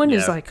 No one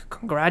is like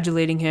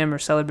congratulating him or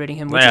celebrating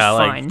him, which is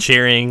fine. Like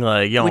cheering,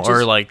 like, you know,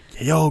 or like,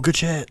 yo, good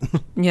shit.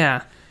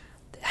 Yeah.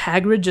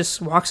 Hagrid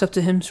just walks up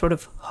to him, sort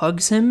of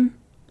hugs him.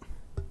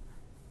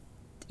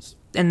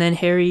 And then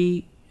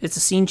Harry, it's a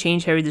scene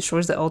change. Harry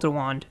destroys the Elder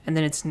Wand. And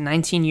then it's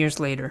 19 years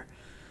later.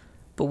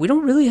 But we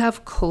don't really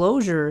have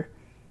closure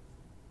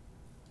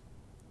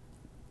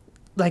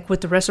like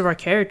with the rest of our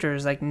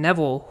characters, like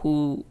Neville,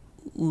 who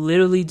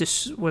literally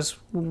was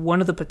one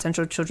of the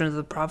potential children of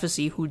the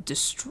prophecy, who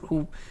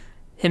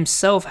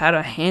himself had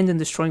a hand in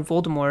destroying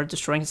Voldemort,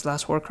 destroying his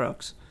last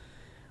Horcrux.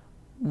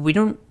 We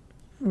don't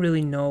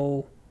really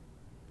know,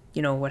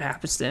 you know, what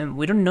happens to him.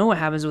 We don't know what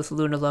happens with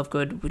Luna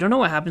Lovegood. We don't know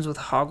what happens with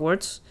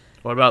Hogwarts.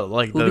 What about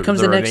like the becomes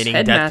the next remaining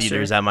headmaster? Death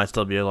Eaters that might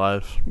still be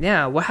alive?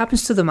 Yeah, what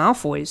happens to the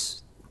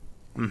Malfoys?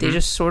 They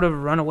just sort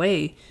of run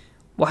away.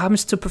 What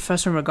happens to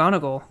Professor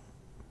McGonagall?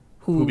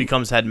 Who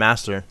becomes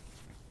headmaster?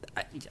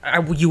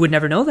 You would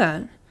never know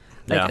that.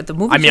 Like, Yeah. the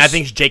movie I mean, I just-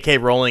 think J.K.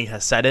 Rowling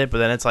has said it, but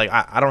then it's like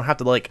I don't have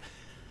to like.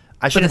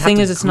 I the shouldn't thing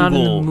have is, to it's not in the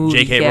Google movie.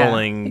 J.K. Yeah,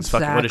 Rowling's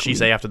fucking. What does she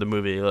exactly. say after the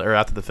movie or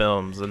after the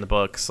films and the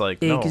books?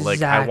 Like no,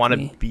 like I want to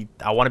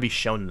Exactly. be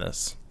shown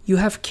this. You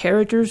have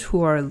characters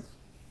who are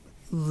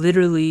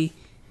literally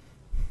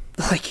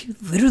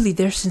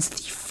there since the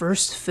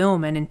first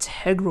film and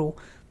integral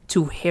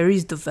to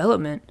Harry's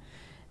development,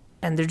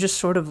 and they're just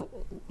sort of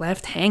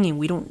left hanging.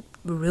 We don't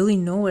really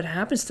know what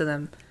happens to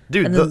them.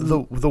 Dude, And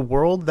the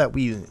world that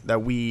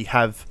we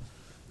have,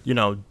 you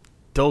know,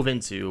 dove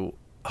into,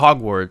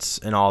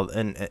 Hogwarts and all,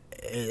 and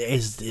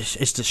is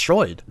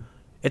destroyed.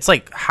 It's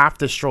like half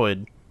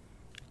destroyed.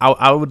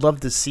 I would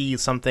love to see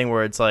something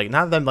where it's like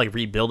not them like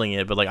rebuilding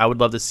it, but like I would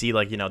love to see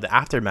like, you know, the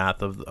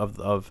aftermath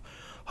of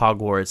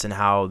Hogwarts and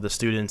how the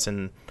students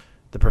and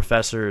the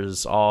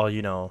professors all,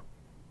 you know,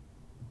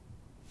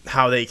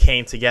 how they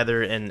came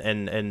together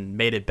and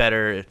made it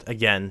better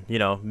again, you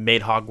know,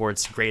 made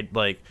Hogwarts great,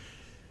 like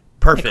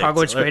perfect. Make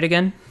Hogwarts great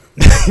again.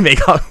 Make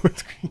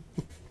Hogwarts great.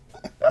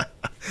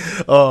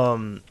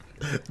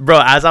 Bro,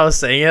 as I was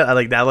saying it, I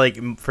like that,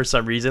 like for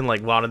some reason,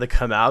 like wanted to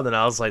come out, and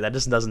I was like, that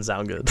just doesn't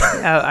sound good.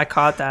 Yeah, I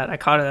caught that.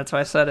 That's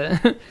why I said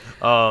it.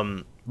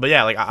 But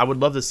yeah, like I would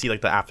love to see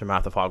like the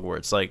aftermath of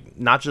Hogwarts, like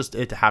not just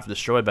it to have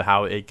destroyed, but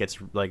how it gets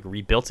like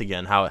rebuilt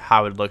again,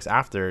 how it looks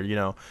after, you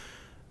know.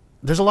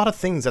 There's a lot of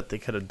things that they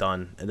could have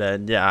done, and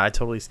then yeah, I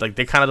totally like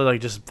they kind of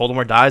like just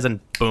Voldemort dies and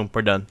boom,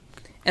 we're done.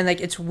 And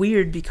like it's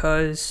weird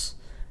because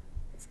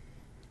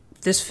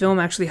this film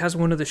actually has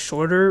one of the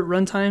shorter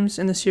runtimes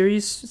in the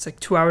series. It's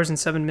like 2 hours and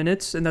 7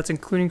 minutes, and that's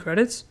including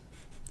credits.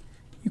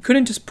 You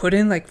couldn't just put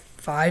in like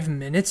 5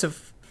 minutes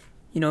of,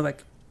 you know,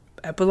 like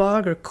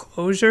epilogue or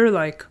closure,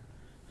 like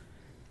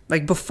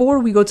before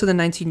we go to the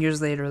 19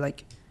 years later,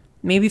 like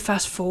maybe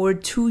fast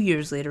forward 2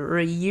 years later or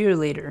a year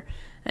later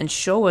and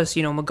show us,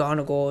 you know,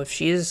 McGonagall, if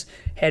she is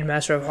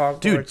headmaster of Hogwarts,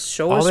 Dude,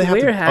 show all us they have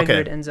where to-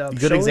 Hagrid okay, ends up.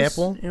 good Show us,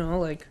 example? you know,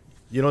 like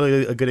You know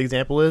what a good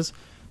example is?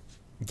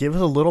 Give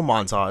us a little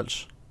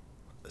montage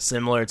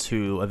similar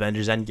to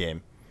Avengers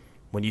Endgame.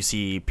 When you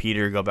see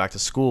Peter go back to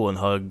school and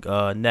hug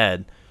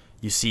Ned,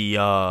 you see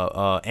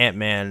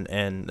Ant-Man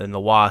and the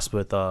Wasp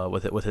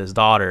with his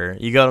daughter.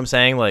 You get what I'm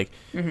saying? Like,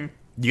 you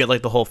get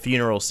like the whole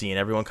funeral scene.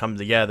 Everyone comes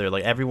together.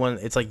 Like everyone,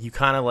 it's like you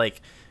kind of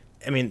like.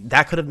 I mean,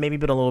 that could have maybe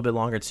been a little bit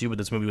longer too, but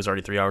this movie was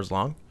already 3 hours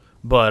long.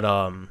 But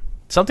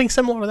something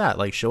similar to that.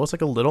 Like, show us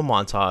like a little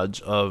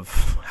montage of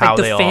how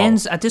Like they the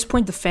fans at this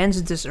point, the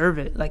fans deserve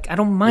it. Like I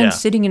don't mind Yeah.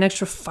 sitting an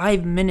extra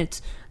 5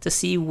 minutes to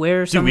see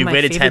where Dude, some we of my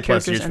waited favorite 10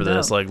 plus characters years for end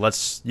this. up. Like,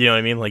 let's, you know what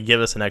I mean? Like, give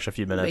us an extra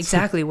few minutes.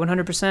 Exactly,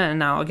 100%. And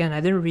now, again,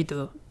 I didn't read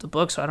the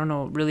book, so I don't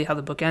know really how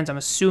the book ends. I'm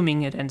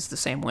assuming it ends the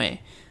same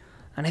way.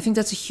 And I think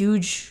that's a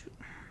huge...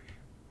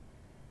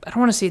 I don't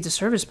want to say a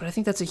disservice, but I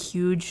think that's a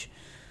huge...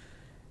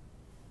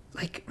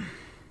 Like,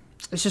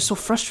 it's just so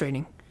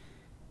frustrating,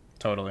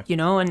 Totally. you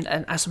know? And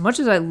as much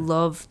as I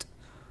loved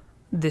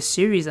this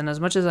series and as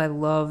much as I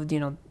loved,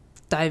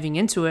 diving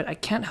into it, I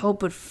can't help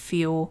but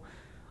feel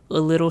a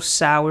little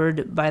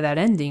soured by that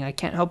ending. I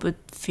can't help but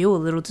feel a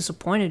little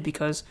disappointed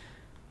because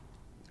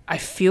I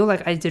feel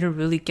like I didn't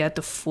really get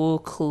the full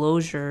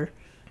closure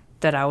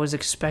that I was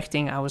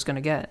expecting I was going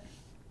to get.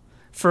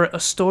 For a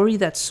story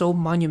that's so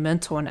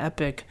monumental and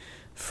epic,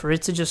 for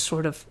it to just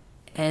sort of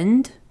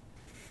end,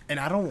 And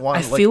I don't want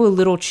I feel a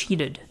little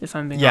cheated, if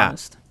I'm being Yeah.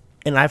 honest.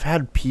 And I've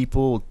had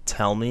people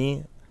tell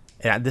me,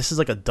 and this is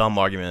like a dumb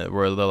argument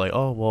where they're like,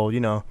 "Oh,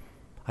 well,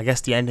 I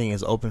guess the ending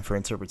is open for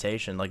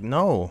interpretation." Like,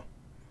 no,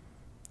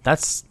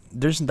 that's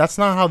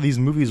not how these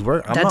movies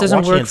work. I'm That not doesn't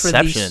watching work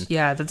Inception. for these.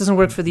 Yeah, that doesn't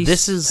work for these.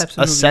 This is types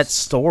a of movies. set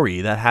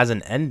story that has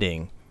an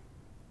ending.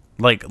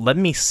 Like, let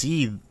me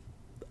see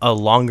a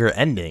longer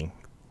ending.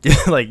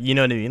 Like, you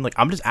know what I mean? Like,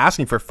 I'm just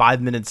asking for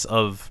 5 minutes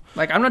of.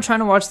 Like, I'm not trying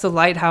to watch The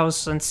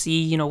Lighthouse and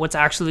see, what's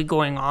actually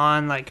going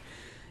on. Like,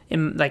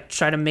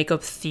 try to make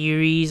up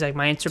theories, like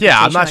my interpretation.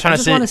 Yeah, I'm not Like, I trying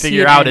just to wanna see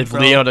figure it out end, if bro.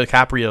 Leonardo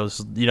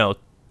DiCaprio's,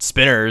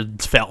 spinner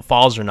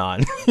falls or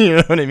not. You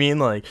know what I mean?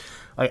 Like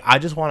I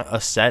just want a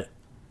set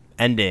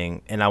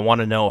ending, and I want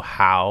to know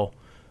how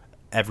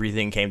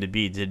everything came to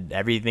be. Did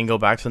everything go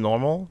back to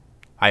normal?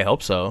 I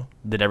hope so.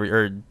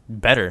 Or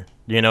better?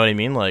 You know what I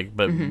mean? Like,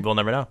 but we'll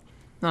never know.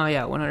 Oh,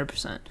 yeah,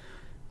 100%.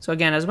 So,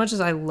 again, as much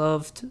as I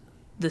loved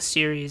the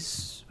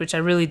series, which I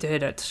really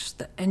did, it's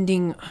the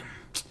ending...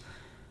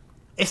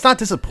 It's not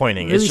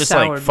disappointing. Really It's just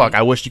like, soured fuck, me.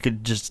 I wish you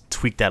could just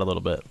tweak that a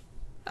little bit.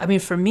 I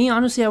mean, for me,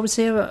 honestly, I would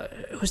say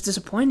it was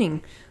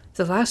disappointing.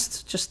 The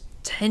last just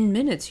 10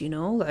 minutes,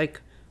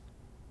 like...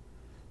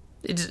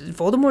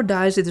 Voldemort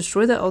dies, they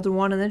destroy the Elder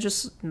Wand, and then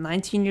just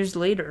 19 years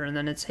later, and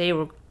then it's, hey,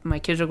 my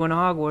kids are going to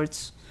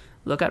Hogwarts.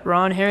 Look at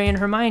Ron, Harry, and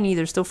Hermione.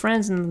 They're still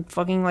friends and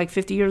fucking,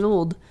 50 years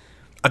old.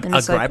 A And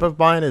it's gripe like- of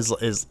mine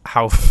is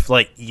how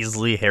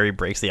easily Harry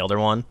breaks the Elder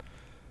Wand.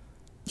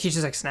 He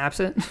just, snaps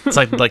it. It's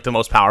like the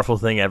most powerful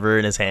thing ever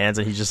in his hands,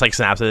 and he just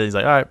snaps it. And he's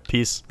like, "All right,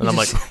 peace." And I'm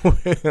like,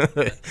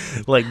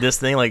 like this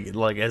thing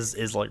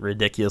is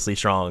ridiculously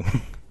strong.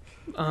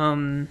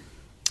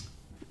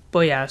 But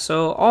yeah,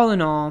 so all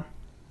in all,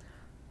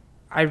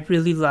 I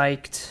really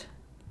liked...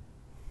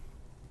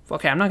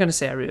 Okay, I'm not going to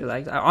say I really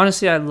liked...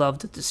 Honestly, I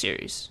loved the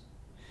series.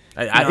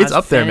 It's as a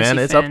up there, man.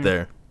 fantasy It's fan- up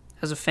there.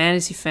 As a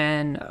fantasy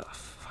fan,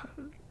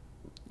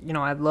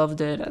 I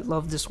loved it. I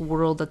loved this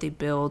world that they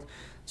build,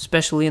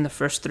 especially in the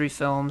first 3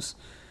 films.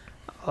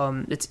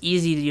 It's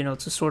easy,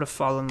 to sort of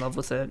fall in love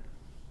with it.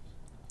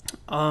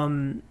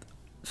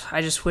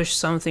 I just wish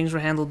some things were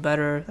handled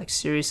better, like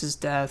Sirius's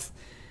death.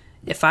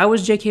 If I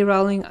was J.K.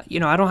 Rowling,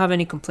 I don't have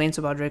any complaints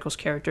about Draco's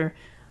character,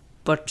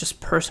 but just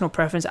personal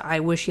preference,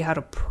 I wish he had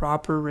a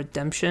proper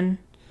redemption.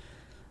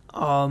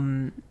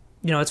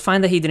 It's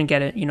fine that he didn't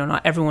get it.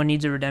 Not everyone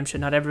needs a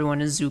redemption. Not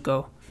everyone is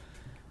Zuko.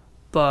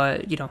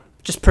 But,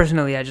 just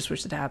personally, I just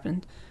wish it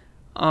happened.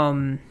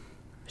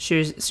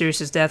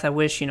 Sirius's death, I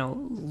wish,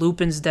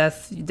 Lupin's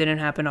death didn't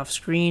happen off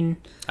screen.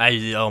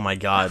 Oh my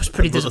god, I was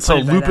pretty So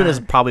disappointed by Lupin that. is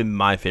probably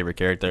my favorite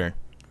character.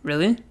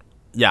 Really?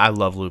 Yeah, I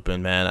love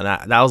Lupin, man,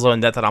 and that was the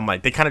one that I'm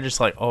like, they kind of just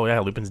like, oh yeah,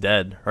 Lupin's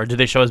dead, or did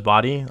they show his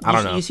body? I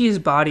don't know. You see his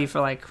body for,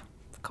 a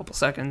couple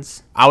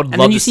seconds. I would And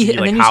love then you to see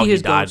see how he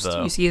his died, ghost.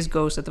 though. You see his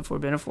ghost at the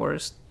Forbidden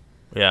Forest.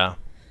 Yeah,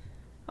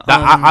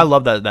 I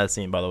love that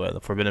scene, by the way. The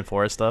Forbidden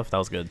Forest stuff, that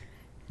was good.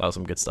 That was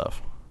some good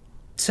stuff.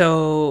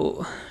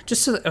 So,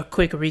 just a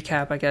quick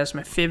recap, I guess.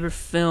 My favorite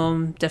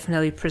film,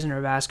 definitely Prisoner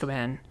of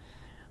Azkaban.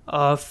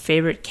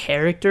 Favorite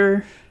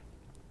character,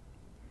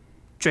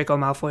 Draco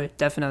Malfoy,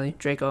 definitely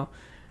Draco.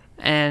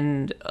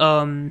 And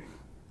I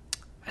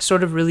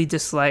sort of really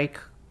dislike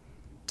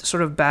the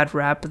sort of bad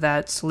rap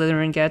that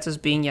Slytherin gets as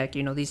being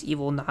these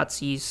evil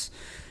Nazis,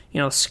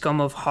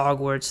 scum of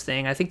Hogwarts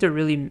thing. I think they're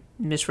really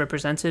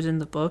misrepresented in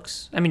the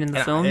books. I mean, in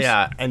the films.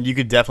 Yeah, and you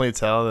could definitely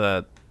tell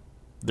that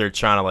they're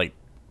trying to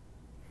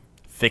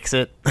fix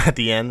it at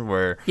the end,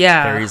 where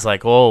Harry's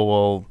like, "Oh,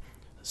 well,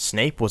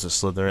 Snape was a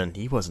Slytherin.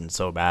 He wasn't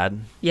so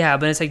bad." Yeah,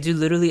 but it's dude,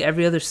 literally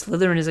every other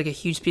Slytherin is a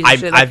huge piece of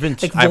shit. I've literally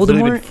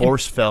been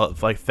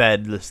Voldemort,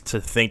 fed to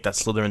think that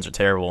Slytherins are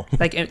terrible.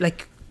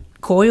 like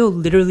Coyle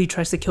literally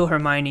tries to kill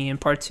Hermione in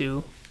part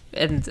 2,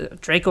 and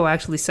Draco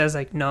actually says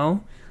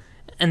no,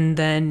 and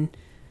then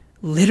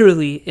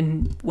literally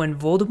when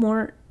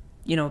Voldemort,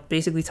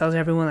 basically tells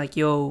everyone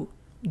yo,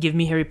 give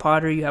me Harry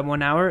Potter, you have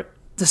 1 hour.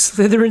 The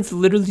Slytherins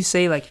literally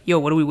say yo,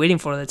 what are we waiting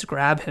for? Let's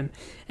grab him.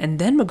 And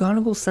then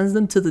McGonagall sends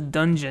them to the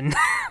dungeon.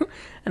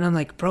 And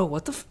I'm bro,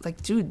 what the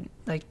dude,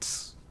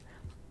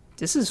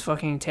 this is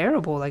fucking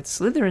terrible. Like, the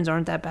Slytherins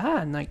aren't that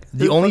bad. Like, The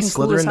they're only fucking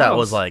cool as Slytherin that hell.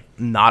 was like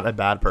not a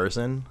bad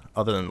person,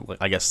 other than like,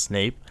 I guess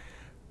Snape,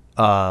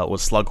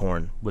 was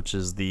Slughorn, which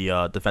is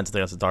the defense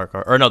against the dark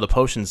art, or no, the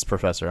potions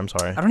professor. I'm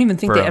sorry. I don't even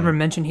think For, they ever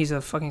mention he's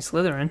a fucking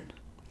Slytherin.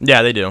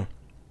 Yeah, they do.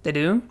 They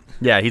do?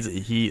 Yeah,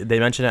 they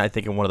mentioned it, I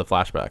think, in one of the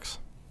flashbacks.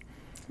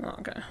 Oh,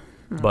 okay.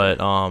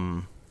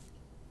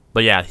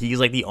 But yeah,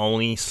 he's like the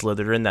only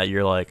Slytherin that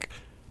you're like,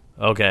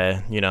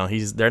 okay, you know,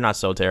 they're not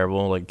so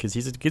terrible, like, because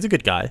he's a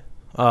good guy.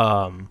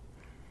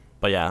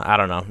 But yeah, I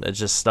don't know. It's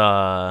just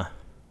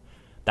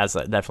that's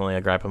definitely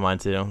a gripe of mine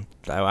too.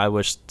 I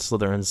wish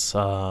Slytherins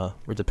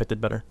were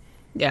depicted better.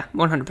 Yeah,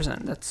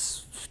 100%.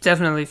 That's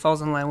definitely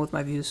falls in line with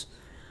my views.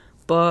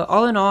 But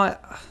all in all,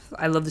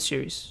 I love the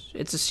series.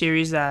 It's a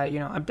series that, you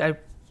know, I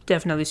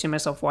definitely see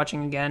myself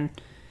watching again.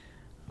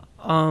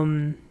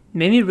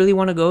 Made me really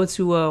want to go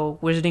to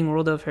Wizarding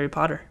World of Harry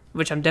Potter,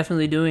 which I'm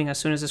definitely doing as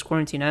soon as this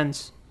quarantine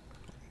ends.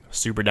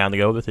 Super down to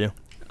go with you.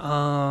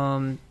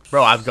 Bro,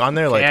 Bro, I've gone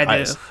there like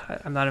yeah,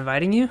 I'm not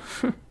inviting you.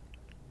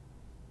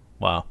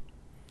 Wow.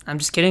 I'm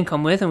just kidding.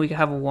 Come with, and we could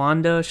have a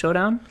Wanda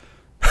showdown.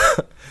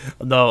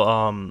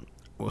 No,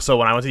 so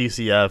when I went to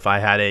UCF, I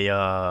had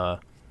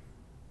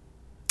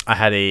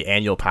a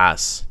annual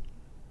pass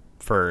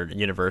for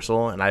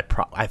Universal, and I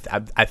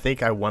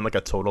think I won like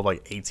a total of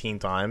like 18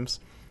 times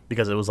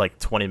because it was like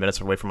 20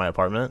 minutes away from my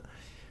apartment.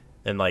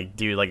 And like,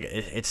 dude, like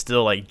it's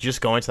still like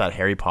just going to that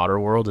Harry Potter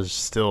world is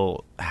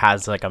still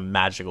has like a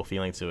magical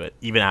feeling to it,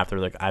 even after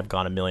like I've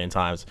gone a million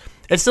times.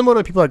 It's similar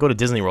to people that go to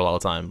Disney World all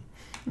the time.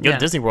 You go to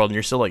Disney World and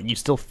you're still like you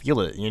still feel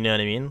it. You know what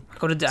I mean?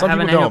 Some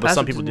people don't, but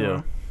some people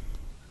do.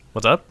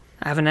 What's up?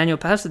 I have an annual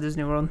pass to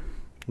Disney World.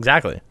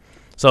 Exactly.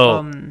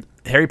 So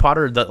Harry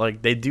Potter,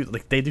 they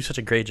do such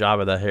a great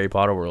job at that Harry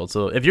Potter world.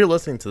 So if you're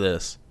listening to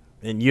this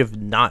and you have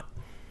not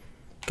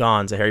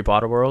gone to Harry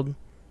Potter world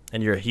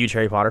and you're a huge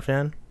Harry Potter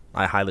fan,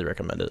 I highly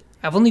recommend it.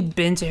 I've only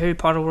been to Harry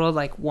Potter World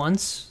like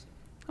once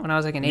when I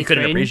was like in 8th grade. You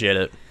couldn't appreciate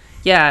it.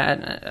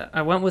 Yeah,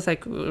 I went with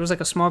like, it was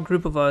like a small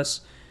group of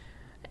us,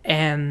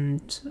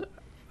 and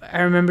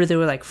I remember they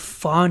were like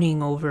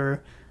fawning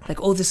over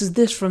like, oh, this is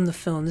this from the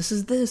film, this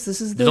is this is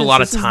this. There's a lot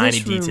of this is tiny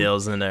this room.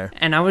 details in there.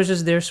 And I was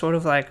just there sort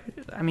of like,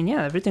 I mean,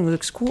 yeah, everything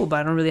looks cool, but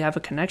I don't really have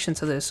a connection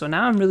to this. So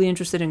now I'm really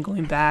interested in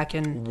going back.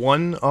 And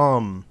one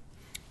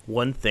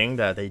thing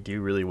that they do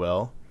really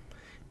well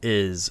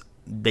is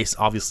they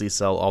obviously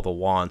sell all the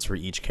wands for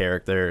each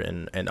character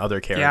and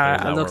other characters.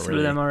 Yeah, I looked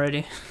through them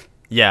already.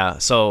 Yeah,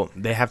 so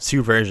they have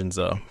two versions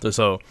though.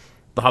 So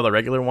they'll have the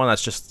regular one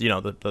that's just, you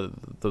know,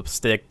 the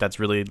stick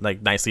that's really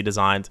like nicely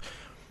designed,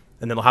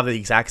 and then they'll have the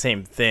exact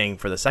same thing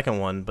for the second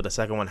one, but the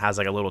second one has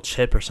like a little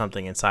chip or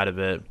something inside of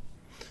it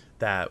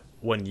that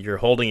when you're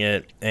holding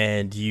it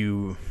and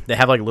they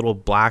have like little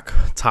black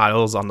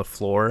tiles on the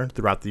floor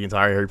throughout the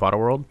entire Harry Potter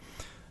world,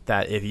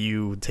 that if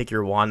you take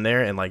your wand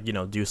there and like, you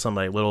know, do some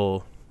like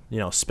little, you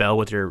know, spell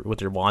with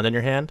your wand in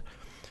your hand,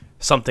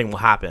 something will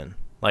happen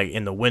like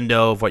in the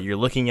window of what you're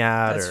looking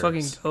at. That's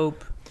fucking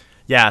dope.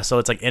 Yeah, so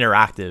it's like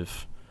interactive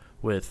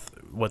with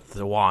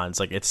the wands.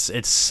 Like it's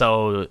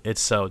so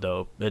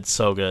dope. It's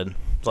so good.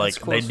 Like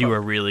cool they do a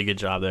really good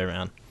job there,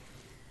 man.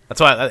 That's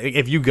why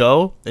if you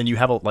go and you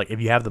have if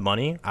you have the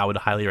money, I would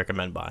highly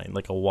recommend buying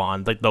like a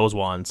wand, like those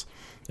wands,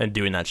 and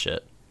doing that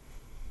shit.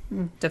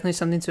 Definitely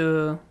something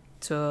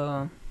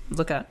to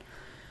look at.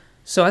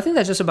 So I think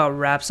that just about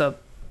wraps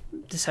up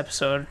this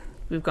episode.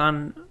 We've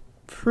gone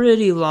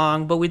pretty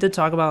long, but we did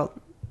talk about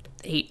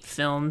 8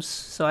 films.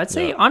 So I'd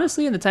say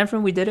honestly, in the time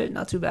frame we did it,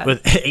 not too bad.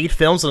 With 8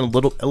 films and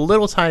a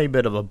little tiny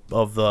bit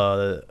of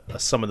the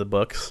some of the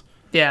books.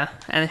 Yeah,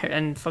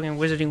 and fucking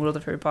Wizarding World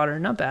of Harry Potter,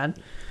 not bad.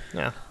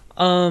 Yeah.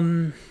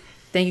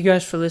 Thank you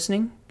guys for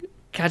listening.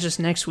 Catch us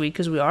next week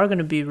because we are going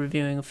to be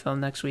reviewing a film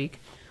next week.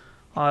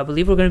 I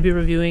believe we're going to be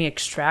reviewing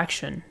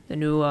Extraction, the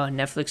new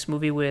Netflix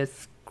movie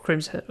with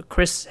Chris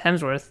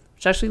Hemsworth,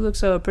 which actually looks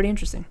pretty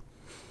interesting.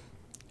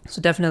 So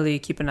definitely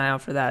keep an eye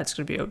out for that. It's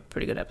going to be a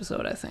pretty good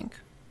episode, I think.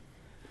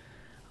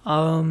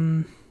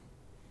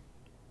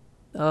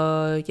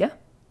 Yeah.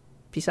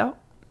 Peace out.